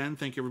 Once again,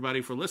 thank you,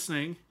 everybody, for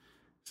listening.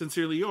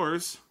 Sincerely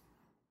yours,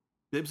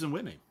 Bibbs and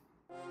Whitney.